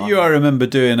lot of the time. I remember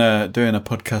doing a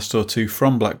podcast or two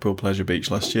from Blackpool Pleasure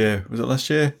Beach last year. Was it last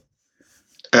year?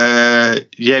 Yeah,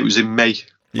 it was in May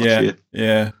last year.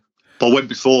 Yeah. But I went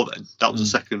before then. That was the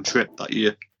second trip that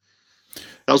year.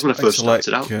 That was when I first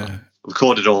started out.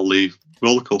 Recorded all the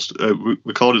roller coasters.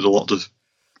 Recorded a lot of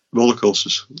roller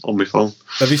coasters on my phone.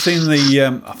 Have you seen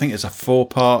the? I think it's a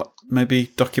 4-part.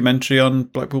 Maybe documentary on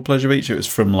Blackpool Pleasure Beach. It was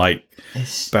from like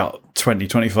about 20,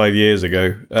 25 years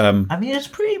ago. I mean, it's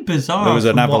pretty bizarre. There was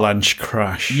an avalanche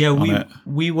crash. Yeah,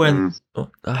 we went.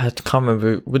 I can't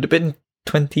remember. Would it have been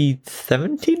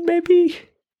 2017? Maybe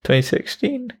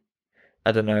 2016.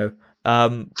 I don't know.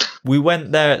 We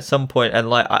went there at some point, and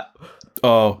like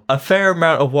a fair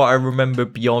amount of what I remember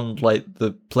beyond like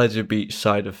the Pleasure Beach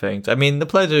side of things. I mean, the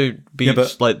Pleasure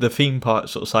Beach, like the theme park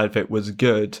sort of side of it, was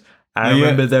good. I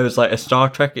remember there was like a Star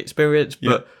Trek experience,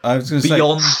 but I was gonna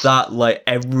beyond that, like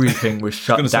everything was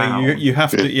shut down. You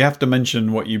have to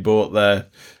mention what you bought there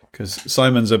because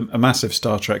Simon's a massive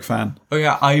Star Trek fan. Oh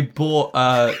yeah, I bought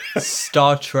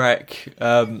Star Trek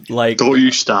Don't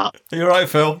you start. You're right,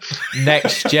 Phil.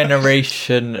 Next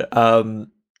Generation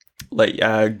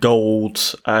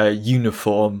gold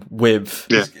uniform with.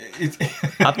 Yeah,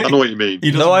 I know what you mean.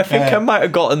 No, I think I might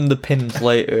have gotten the pins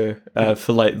later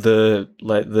for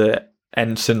the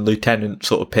ensign lieutenant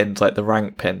sort of pins, like the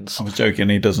rank pins. I was joking.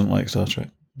 He doesn't like Star Trek.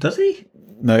 Does he?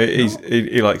 No,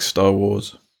 he likes Star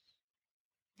Wars.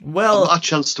 Well, I've not had a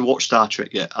chance to watch Star Trek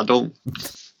yet. I don't.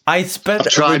 I spent I've a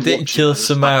tried ridiculous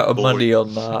watching it, amount of boring. money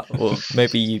on that, or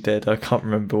maybe you did. I can't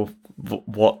remember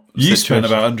what. You situation. spent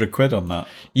about £100 on that.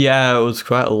 Yeah, it was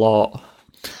quite a lot.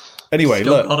 Anyway,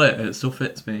 Still look, got it. It still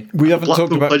fits me. we haven't talked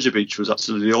Blackpool about. Pleasure Beach was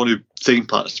actually the only theme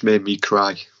park that's made me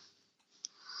cry.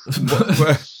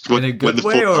 In a good the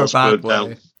way or a foothouse bad burned way?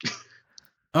 down.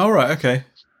 Oh right, okay.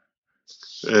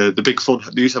 The big fun.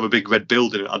 They used to have a big red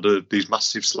building. It had these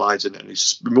massive slides in it. And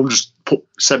my mum just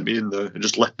sent me in there and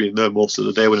just left me in there most of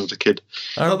the day when I was a kid.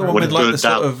 Is that the one When with it like the burned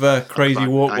sort down, of crazy back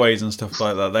walkways and stuff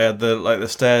like that? They had the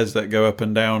stairs that go up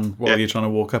and down while Yeah. you're trying to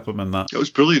walk up them and that. It was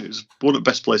brilliant. It was one of the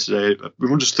best places. My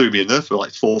mum just threw me in there for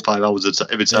like 4 or 5 hours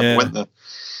every time Yeah. I went there.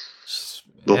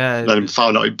 But Yeah, then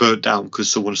found out it burnt down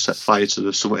because someone set fire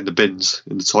to somewhere in the bins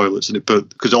in the toilets, and it burnt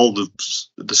because all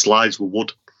the slides were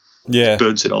wood. Yeah,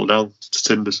 Burnt it all down to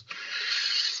cinders.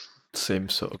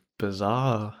 Seems sort of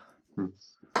bizarre. Hmm.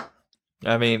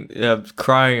 I mean,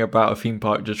 crying about a theme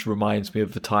park just reminds me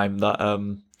of the time that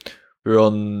we were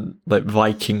on like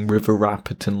Viking River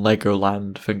Rapid in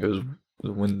Legoland. I think it was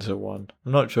the Windsor one.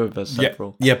 I'm not sure if there's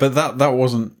several. yeah, but that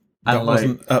wasn't. That And, like-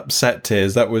 wasn't upset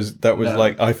tears. That was No.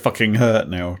 like I fucking hurt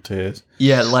now tears.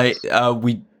 Yeah, like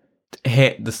we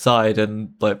hit the side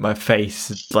and like my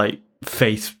face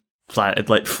planted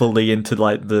like fully into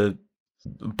like the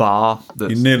bar.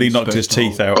 You nearly knocked his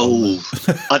teeth out. Oh,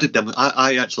 I did them.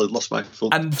 I actually lost my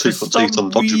front And for two front teeth some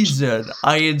on dodgems. reason,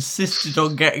 I insisted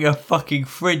on getting a fucking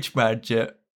fridge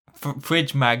magnet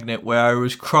where I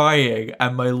was crying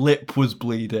and my lip was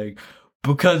bleeding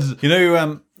because You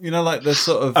know, like the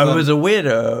sort of I was a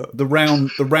weirdo. the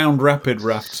round rapid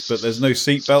rafts, but there's no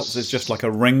seat belts. It's just like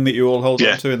a ring that you all hold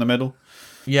Yeah. onto in the middle.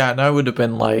 Yeah, and I would have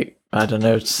been like, I don't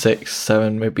know, 6,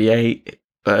 7, maybe 8,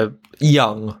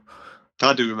 young.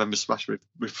 I do remember smashing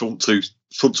my front two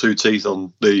teeth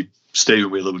on the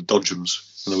steering wheel with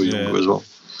dodgems when I was younger as well.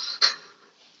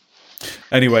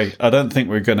 Anyway, I don't think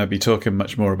we're going to be talking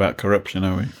much more about corruption,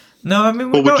 are we? No, I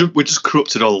mean, Well, we just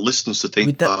corrupted all the listeners to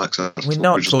theme parks. we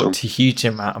not talked a huge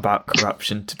amount about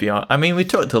corruption, to be honest. I mean, we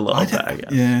talked a little bit, I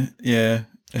guess. Yeah.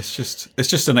 It's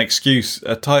just an excuse.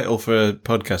 A title for a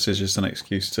podcast is just an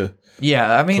excuse to.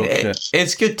 Yeah, I mean, Talk shit.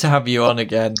 it's good to have you on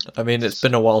again. I mean, it's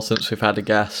been a while since we've had a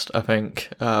guest, I think.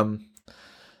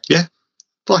 Yeah,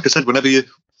 like I said, whenever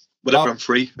I'm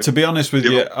free. To be honest with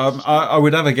you, I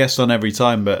would have a guest on every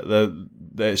time, but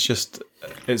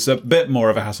it's a bit more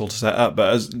of a hassle to set up.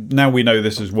 But as now we know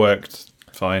this has worked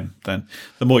fine, then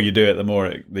the more you do it,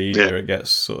 the easier it gets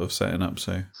sort of setting up.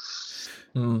 So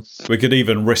we could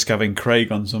even risk having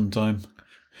Craig on sometime.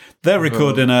 They're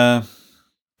recording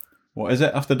what is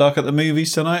it? After Dark at the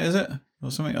Movies tonight, is it?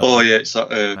 Or something? Oh yeah, it's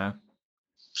that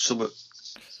summer.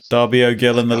 Darby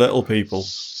O'Gill and the Little People.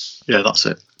 Yeah, that's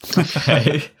it.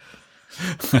 Okay.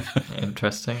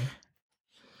 Interesting.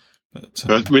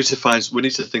 But, We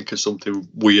need to think of something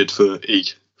weird for E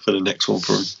for the next one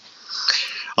for him.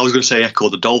 I was going to say Echo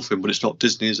the Dolphin, but it's not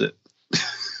Disney, is it?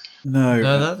 no,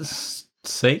 that's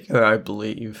Sega, I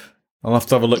believe. I'll have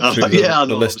to have a look through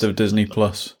the list of Disney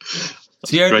Plus.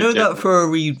 See, I great, know yeah. that for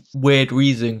a weird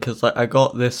reason, because like, I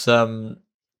got this, I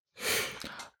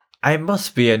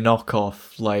must be a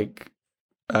knockoff, like,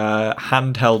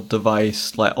 handheld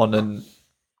device, like, on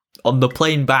the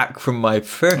plane back from my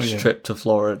first trip to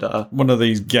Florida. One of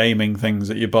these gaming things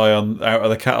that you buy out of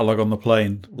the catalogue on the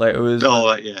plane. Like, it was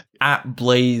yeah. at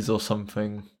Blaze or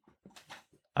something.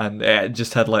 And it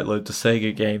just had like loads of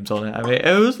Sega games on it. I mean,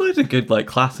 it was loads of good like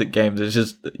classic games. It's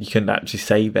just you couldn't actually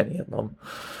save any of them.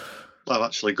 I've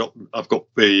got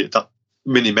that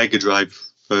mini Mega Drive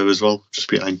as well, just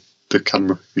behind the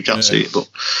camera. You can't see it, but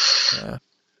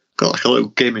got like a little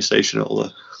gaming station at all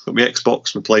there. Got my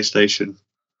Xbox, my PlayStation,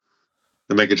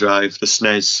 the Mega Drive, the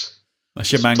SNES,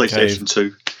 That's your man PlayStation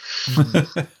 2.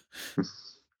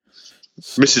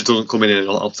 Mrs. doesn't come in a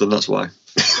lot often, that's why.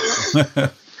 I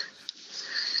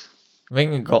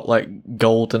think it got like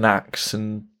Golden Axe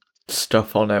and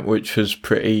stuff on it, which was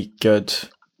pretty good.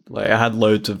 Like it had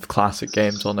loads of classic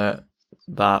games on it,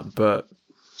 but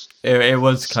it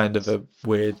was kind of a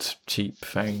weird, cheap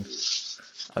thing.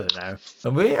 I don't know.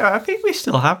 And I think we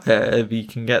still have it if you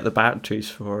can get the batteries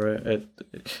for it.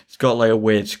 It's got like a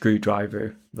weird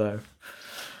screwdriver, though.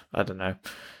 I don't know.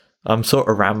 I'm sort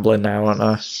of rambling now, aren't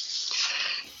I?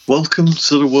 Welcome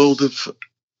to the world of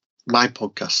my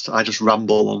podcast. I just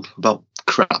ramble on about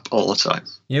crap all the time.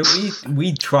 Yeah,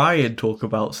 we try and talk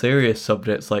about serious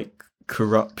subjects like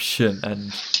corruption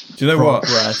and do you know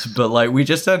progress, but like we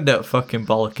just end up fucking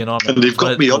bollocking on. And they've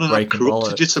got me on and I've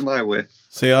corrupted you to my way.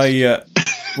 See, I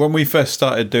when we first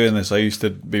started doing this, I used to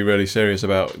be really serious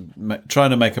about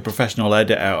trying to make a professional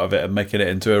edit out of it and making it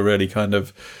into a really kind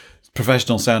of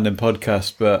professional sounding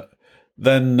podcast. But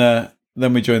then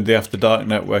we joined the After Dark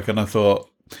Network, and I thought,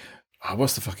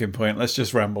 what's the fucking point? Let's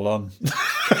just ramble on.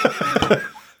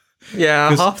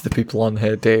 Yeah, half the people on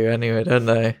here do anyway, don't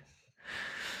they?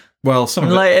 Well, some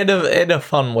like in a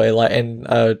fun way, like in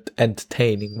a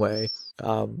entertaining way.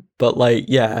 But like,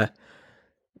 yeah,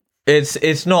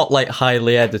 it's not like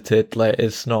highly edited. Like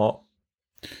it's not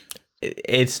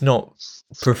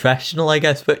professional, I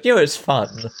guess. But it's fun.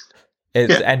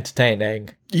 It's entertaining.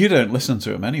 You don't listen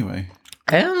to them anyway.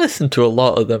 I don't listen to a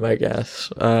lot of them, I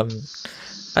guess. I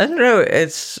don't know.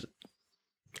 It's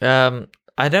I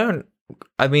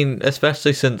mean,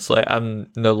 especially since like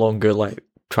I'm no longer like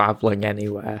traveling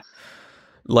anywhere.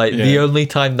 Like the only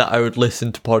time that I would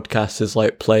listen to podcasts is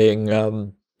like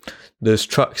playing those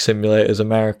truck simulators,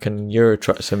 American Euro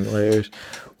Truck simulators,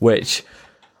 which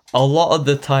a lot of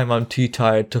the time I'm too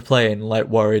tired to play and like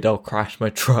worried I'll crash my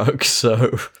truck.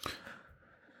 So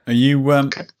are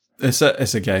you? It's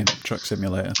a game, Truck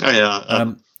Simulator. Oh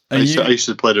yeah. I used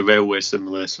to play the railway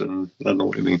simulator, and I know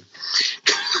what you mean.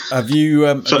 Have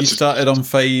you started on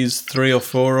phase 3 or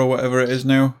 4 or whatever it is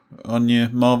now on your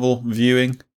Marvel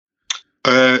viewing?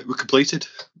 We completed.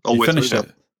 You finished it?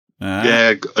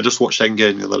 Yeah, I just watched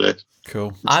Endgame the other day.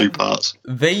 Cool. 2 parts.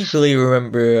 Vaguely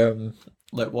remember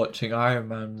like watching Iron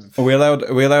Man. Are we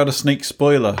allowed a sneak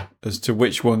spoiler as to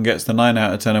which one gets the 9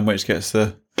 out of 10 and which gets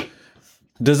the...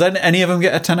 Does any of them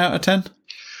get a 10 out of 10?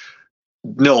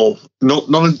 No,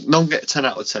 none get a 10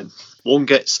 out of 10. One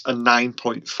gets a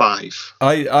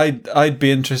 9.5. I'd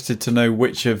be interested to know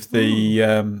which of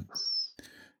the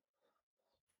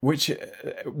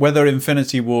whether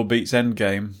Infinity War beats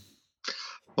Endgame.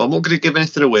 Well, I'm not going to give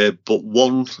anything away, but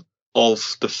one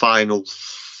of the final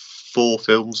 4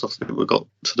 films I think we've got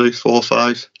to do, 4 or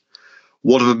 5.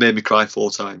 One of them made me cry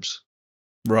 4 times.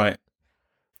 Right.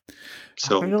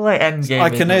 So I feel like Endgame.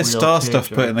 I can hear Star Stuff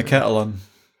putting the kettle on.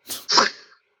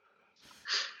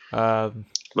 But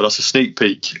that's a sneak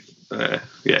peek.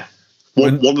 Yeah,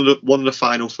 one of the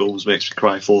final films makes me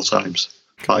cry 4 times,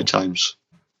 5 times,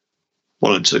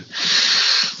 1 and 2.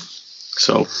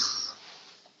 So,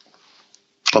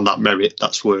 on that merit,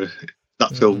 that's where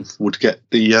that film would get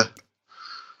the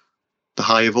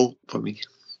higher vote for me.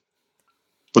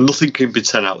 But nothing can be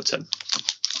 10 out of 10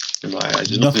 in my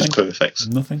eyes. Nothing's perfect.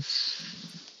 Nothing.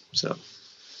 So,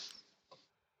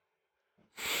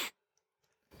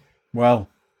 well.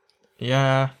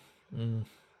 Yeah.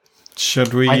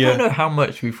 Should we... I don't know how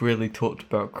much we've really talked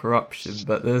about corruption,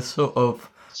 but there's sort of...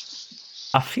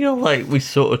 I feel like we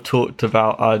sort of talked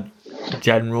about our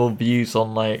general views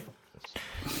on, like...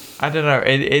 I don't know,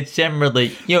 it's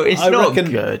generally... it's not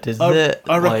good, is it?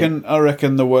 I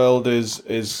reckon the world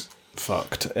is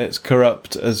fucked. It's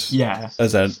corrupt as... Yeah.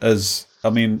 As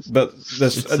I mean, but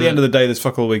at the end of the day, there's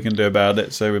fuck all we can do about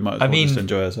it, so we might as well just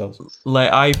enjoy ourselves.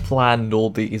 Like, I planned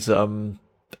all these...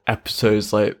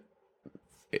 episodes like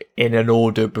in an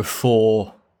order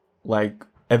before like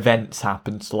events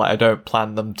happen, so like I don't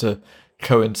plan them to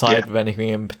coincide with anything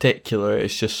in particular.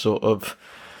 It's just sort of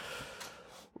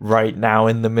right now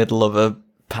in the middle of a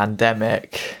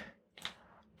pandemic.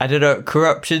 I don't know,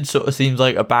 corruption sort of seems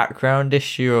like a background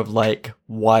issue of like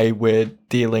why we're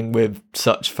dealing with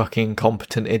such fucking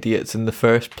incompetent idiots in the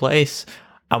first place,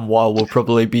 and while we'll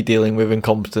probably be dealing with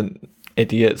incompetent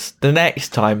idiots the next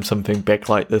time something big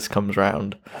like this comes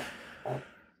round.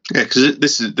 Yeah,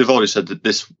 because they've already said that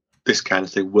this kind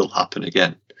of thing will happen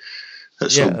again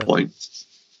at some point.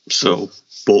 So,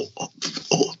 but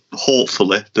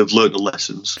hopefully they've learned the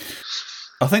lessons.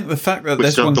 I think the fact that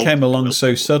this one came along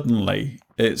so suddenly,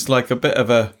 it's like a bit of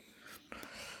a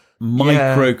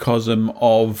microcosm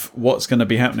of what's going to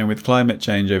be happening with climate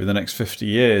change over the next 50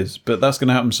 years. But that's going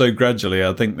to happen so gradually.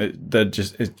 I think that they're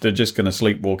just going to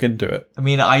sleepwalk into it. I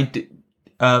mean, I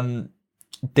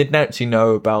didn't actually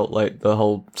know about like the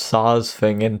whole SARS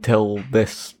thing until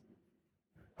this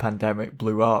pandemic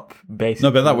blew up. Basically,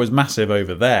 no, but that was massive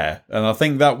over there, and I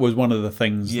think that was one of the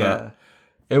things that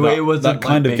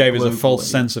kind of gave us a false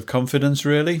sense of confidence.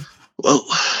 Really, well.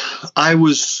 I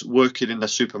was working in a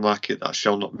supermarket that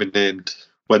shall not be named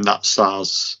when that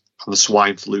SARS and the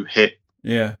swine flu hit.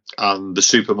 Yeah. And the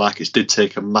supermarkets did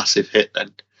take a massive hit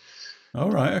then.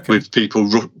 All right, okay. With people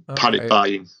panic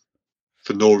buying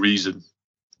for no reason.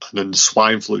 And then the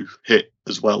swine flu hit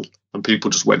as well. And people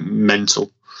just went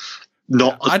mental.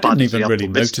 I didn't even really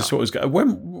notice what was going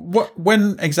on.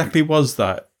 When exactly was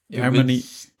that? How many?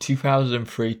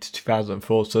 2003 to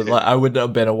 2004. So like, I wouldn't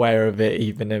have been aware of it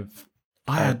even if...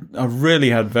 I really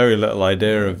had very little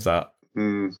idea of that.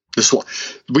 We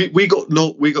got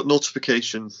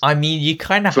notification. I mean, you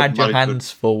kind of had your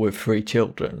hands full with 3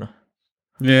 children.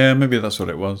 Yeah, maybe that's what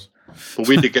it was. But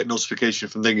we did get notification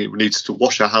from thinking we needed to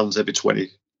wash our hands every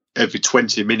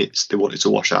 20 minutes. They wanted to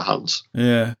wash our hands.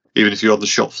 Yeah. Even if you're on the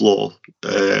shop floor,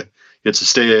 you had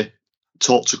to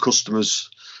talk to customers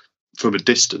from a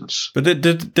distance. But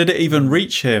did it even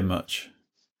reach here much?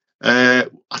 I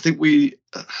think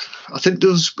there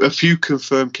was a few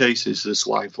confirmed cases of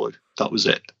swine flu. That was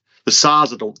it. The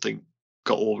SARS, I don't think,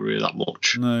 got over here that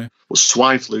much. No. But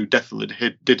swine flu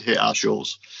definitely did hit our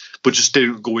shows, but just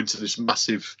didn't go into this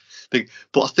massive thing.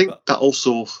 But I think that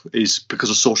also is because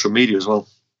of social media as well.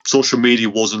 Social media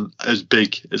wasn't as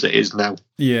big as it is now.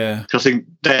 Yeah. I think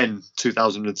then,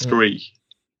 2003,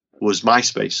 was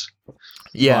MySpace.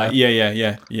 Yeah. Right.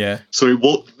 Yeah. So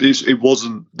it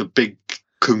wasn't the big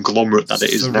conglomerate that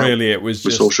it is now. Really, it was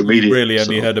with just social media. You really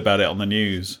only heard about it on the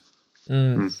news.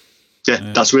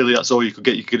 Yeah, that's all you could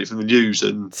get. You could get it from the news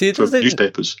and from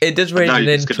newspapers. It does raise an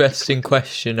interesting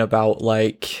question about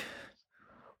like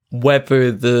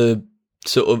whether the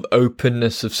sort of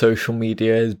openness of social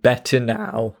media is better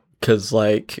now because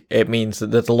like it means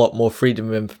that there's a lot more freedom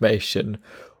of information,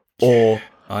 or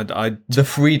the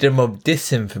freedom of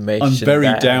disinformation. I'm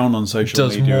very down on social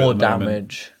media. Does more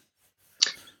damage.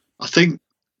 I think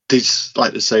this,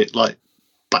 like they say, like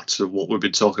back to what we've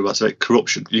been talking about today,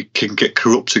 corruption. You can get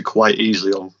corrupted quite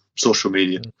easily on social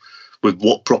media with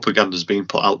what propaganda is being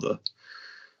put out there.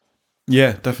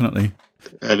 Yeah, definitely.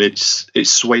 And it's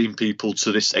swaying people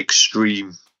to this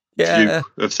extreme view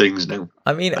of things now.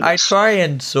 I mean, I try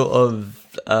and sort of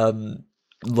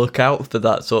look out for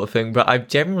that sort of thing, but I've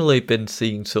generally been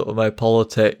seeing sort of my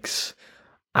politics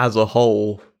as a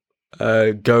whole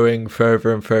going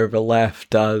further and further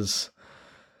left as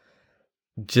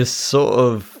just sort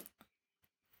of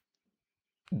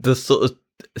the sort of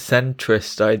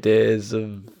centrist ideas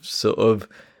of sort of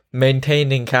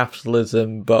maintaining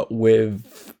capitalism but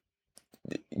with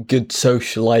good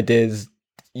social ideas.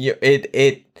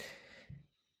 It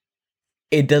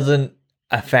doesn't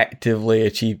effectively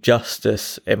achieve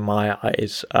justice in my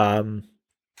eyes,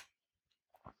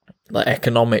 like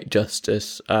economic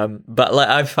justice. But like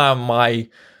I've found my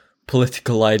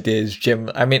political ideas,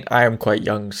 I mean, I am quite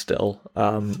young still,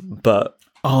 but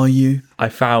are you? I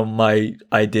found my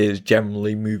ideas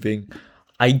generally moving,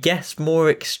 I guess, more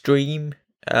extreme.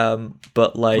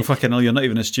 But like, well, fucking hell, you're not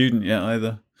even a student yet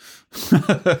either.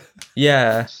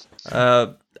 Yeah.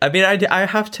 I mean, I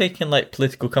have taken like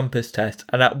political compass tests,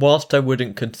 and whilst I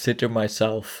wouldn't consider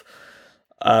myself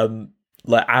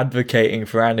like advocating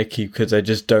for anarchy because I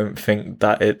just don't think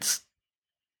that it's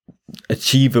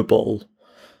achievable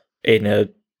in a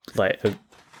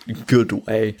good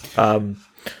way.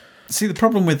 See, the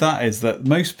problem with that is that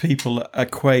most people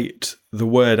equate the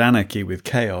word anarchy with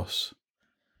chaos.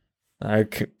 I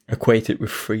equate it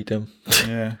with freedom.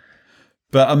 Yeah.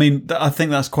 But I mean, I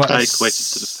think that's quite. I equate it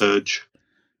to the purge.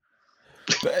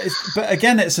 But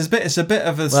again, it's a bit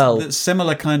of a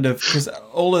similar kind of, because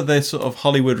all of the sort of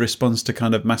Hollywood response to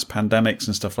kind of mass pandemics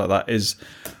and stuff like that is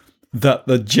that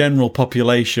the general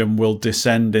population will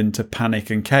descend into panic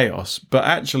and chaos. But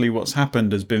actually, what's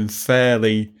happened has been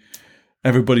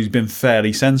everybody's been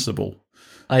fairly sensible.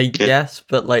 I guess,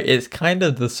 but like it's kind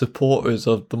of the supporters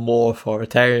of the more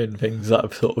authoritarian things that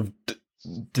have sort of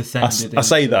descended. I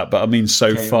say that, but I mean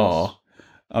so chaos. far.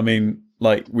 I mean,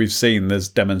 like we've seen, there's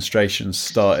demonstrations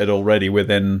started already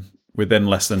within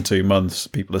less than 2 months.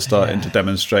 People are starting to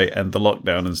demonstrate end the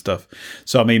lockdown and stuff.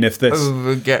 So I mean, if this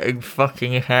over getting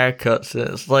fucking haircuts,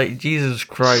 it's like Jesus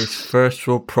Christ, first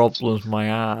world problems, my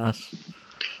ass.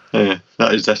 Yeah,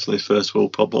 that is definitely a first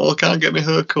world problem. Oh, I can't get my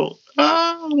hair cut.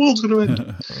 The world's gonna end.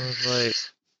 I was like,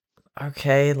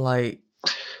 okay, like,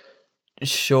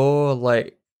 sure,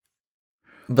 like,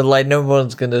 but like, no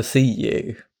one's gonna see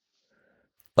you.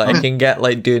 Like, I can get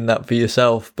like doing that for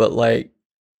yourself, but like,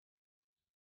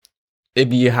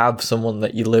 if you have someone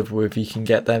that you live with, you can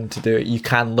get them to do it. You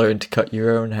can learn to cut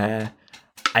your own hair.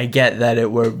 I get that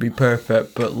it won't be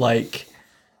perfect, but like,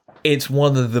 it's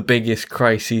one of the biggest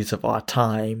crises of our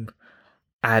time,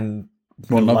 and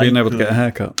not being able to get a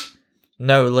haircut.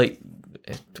 No, like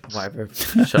Whatever.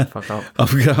 Shut the fuck up.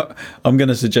 I'm going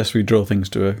to suggest we draw things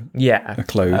to a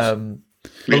close.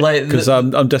 Because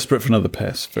I'm desperate for another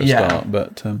piss for a start,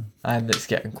 but and it's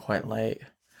getting quite late.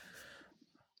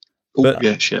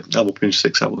 Shit. I'm up in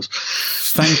 6 hours.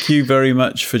 Thank you very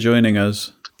much for joining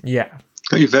us. Yeah.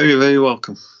 You're very, very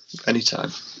welcome.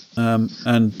 Anytime.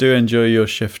 And do enjoy your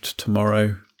shift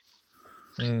tomorrow.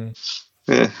 Yeah,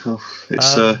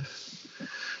 it's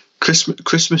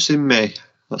Christmas in May.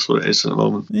 That's what it is at the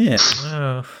moment.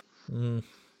 Yeah.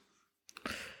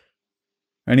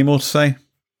 Any more to say?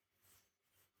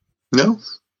 No.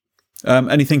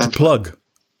 Anything to plug?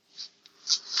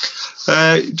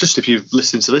 Just if you've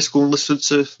listened to this, go and listen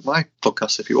to my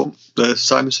podcast if you want. The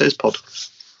Simon Says Pod.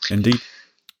 Indeed.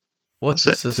 What's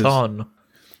this on?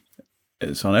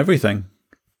 It's on everything.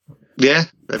 Yeah,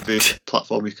 every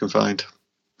platform you can find.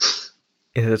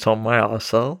 Is it on my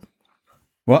arsehole?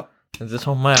 What? Is it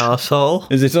on my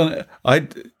arsehole? Is it on?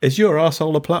 Is your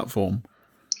arsehole a platform?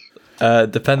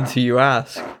 Depends who you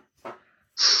ask.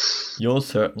 Yours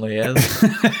certainly is.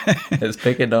 It's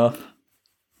big enough.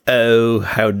 Oh,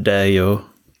 how dare you!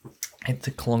 It's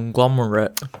a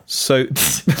conglomerate. So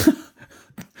this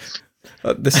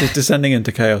is descending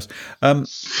into chaos.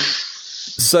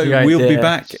 So we'll be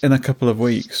back in a couple of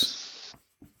weeks.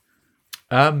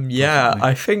 Yeah,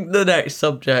 I think the next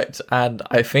subject, and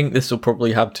I think this will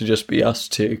probably have to just be us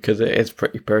two because it is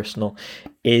pretty personal,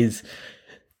 is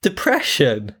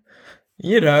depression.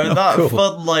 You know,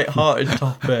 fun, light-hearted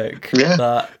topic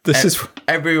that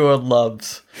everyone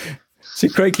loves. See,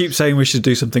 Craig keeps saying we should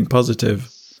do something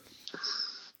positive,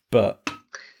 but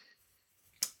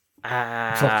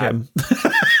fuck him.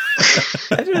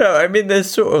 I don't know. I mean,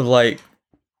 there's sort of like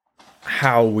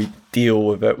how we deal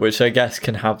with it, which I guess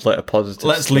can have like a positive.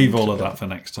 Let's leave all of that for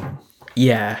next time.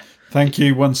 Yeah. Thank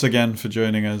you once again for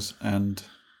joining us. And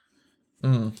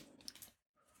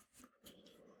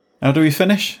how do we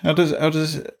finish? How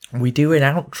does we do an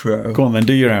outro? Go on then,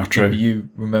 do your outro. You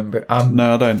remember?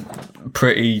 No, I don't.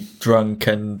 Pretty drunk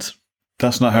and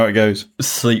that's not how it goes.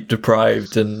 Sleep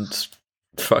deprived and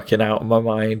fucking out of my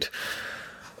mind.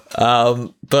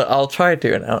 But I'll try to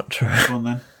do an outro. Go on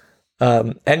then.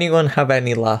 Anyone have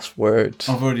any last words?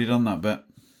 I've already done that bit.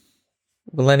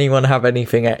 Will anyone have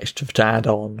anything extra to add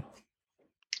on?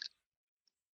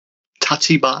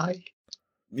 Tatty bye.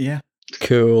 Yeah.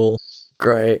 Cool.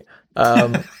 Great.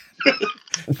 Fucking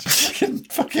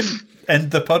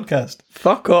end the podcast.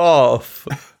 Fuck off,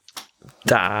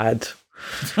 Dad.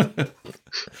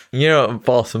 You're not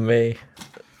bossing me.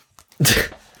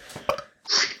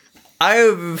 I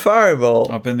have been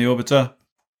Fireball. I've been the Orbiter.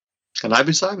 And I've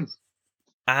been Simon.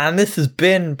 And this has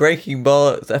been Breaking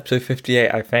Bollocks, episode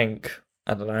 58, I think.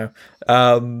 I don't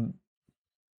know.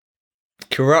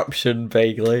 Corruption,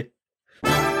 vaguely.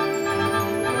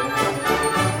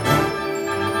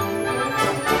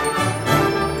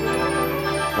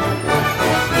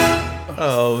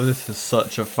 Oh, this is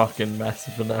such a fucking mess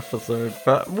of an episode.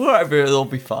 But whatever, it'll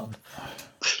be fun.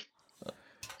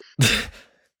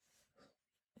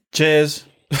 Cheers.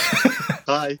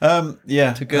 Bye.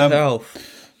 Yeah. To good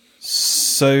health.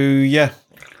 So, yeah.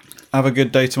 Have a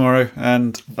good day tomorrow,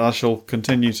 and I shall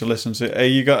continue to listen to.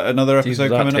 You got another episode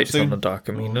coming up soon? On the dark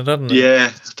Amina, doesn't it?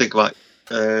 Yeah, I think about.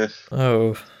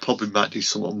 Probably might do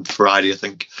something on Friday. I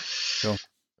think. Sure.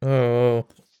 Oh,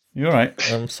 you all right?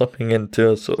 I'm slipping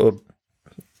into a sort of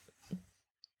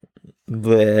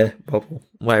bleh bubble.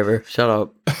 Whatever. Shut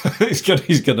up.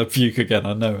 he's gonna puke again.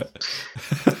 I know it.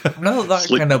 Not that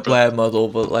kind of Blair model,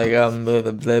 but like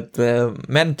the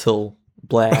mental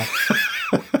Blair.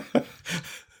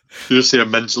 You just see a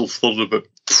mental flood of it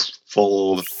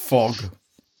fall over. Fog.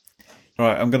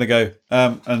 Right, I'm going to go.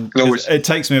 And it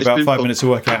takes me about 5 minutes to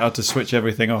work out how to switch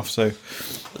everything off. So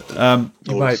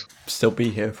you might still be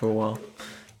here for a while.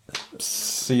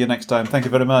 See you next time. Thank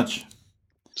you very much.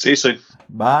 See you soon.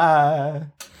 Bye.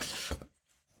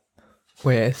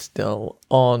 We're still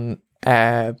on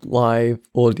air, live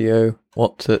audio.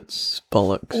 What's it?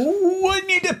 Bollocks. Oh, I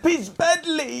need a piss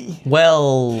badly.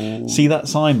 Well, see that,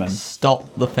 Simon?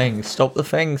 Stop the thing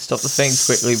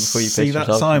quickly before you piss see that,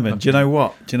 yourself. Simon? Do you know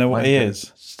what? Do you know what he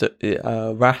is?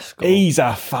 Rascal. He's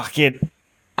a fucking...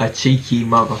 a cheeky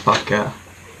motherfucker.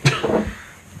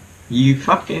 You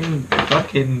fucking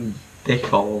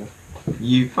dickhole.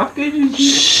 You fucking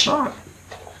fuck.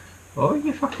 Oh,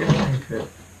 you fucking wanker.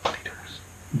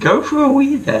 Go for a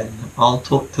wee then. I'll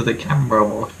talk to the camera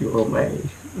while you're away.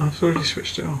 I've already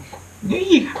switched it off. No,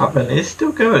 you haven't. It's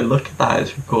still going. Look at that.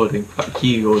 It's recording. Fuck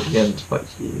you, audience. Fuck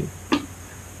you.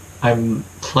 I'm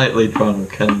slightly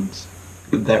drunk and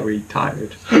very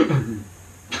tired.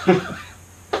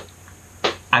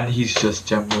 and he's just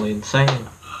generally insane.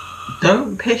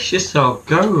 Don't piss yourself.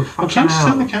 Go. I'm trying to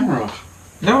turn the camera off.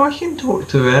 No, I can talk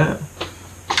to it.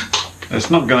 It's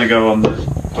not going to go on the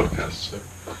podcast, so.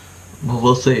 Well,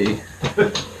 we'll see.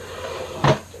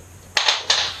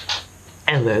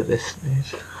 Hello,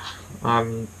 listeners.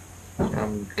 I'm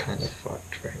kind of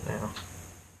fucked right now.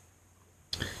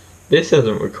 This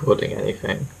isn't recording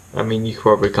anything. I mean, you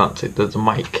probably can't see. There's a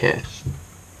mic here.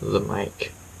 There's a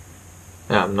mic.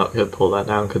 Yeah, I'm not going to pull that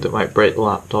down because it might break the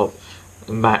laptop.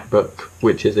 The MacBook,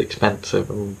 which is expensive.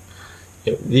 And,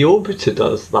 you know, the Orbiter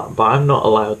does that, but I'm not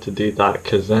allowed to do that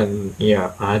because then, you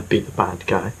know, I'd be the bad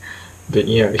guy. But,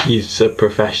 you know, he's a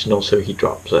professional, so he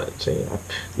drops it. So, you know,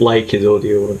 like his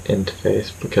audio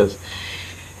interface because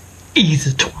he's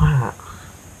a twat.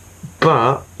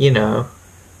 But, you know,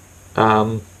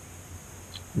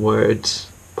 words,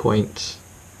 points.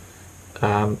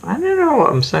 I don't know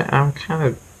what I'm saying. I'm kind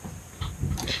of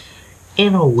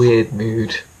in a weird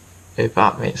mood, if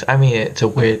that makes. I mean, it's a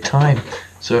weird time,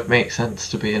 so it makes sense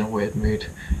to be in a weird mood.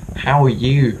 How are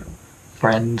you,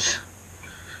 friends?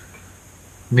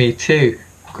 Me too.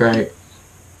 Great.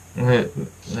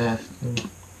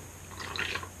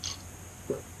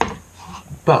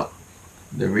 But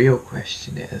the real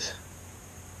question is,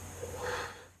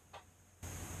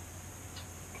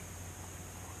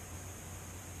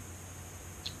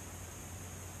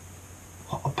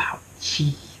 what about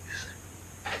cheese?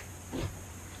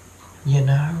 You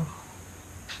know,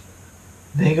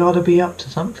 they gotta be up to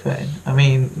something. I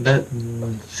mean, the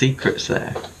secret's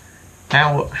there.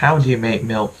 How do you make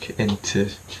milk into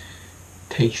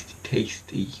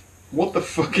tasty? What the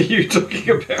fuck are you talking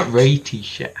about? Gratey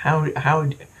shit. How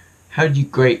do you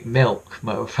grate milk,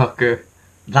 motherfucker?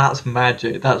 That's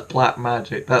magic. That's black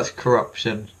magic. That's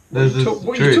corruption.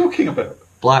 What are you talking about?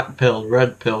 Black pill,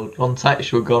 red pill, gone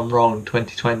sexual, gone wrong.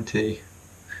 2020,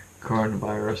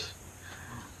 coronavirus.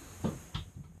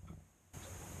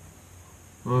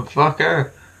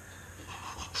 Motherfucker.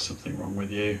 Something wrong with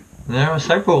you. There are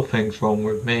several things wrong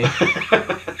with me.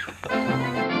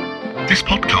 This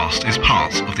podcast is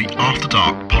part of the After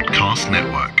Dark Podcast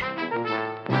Network.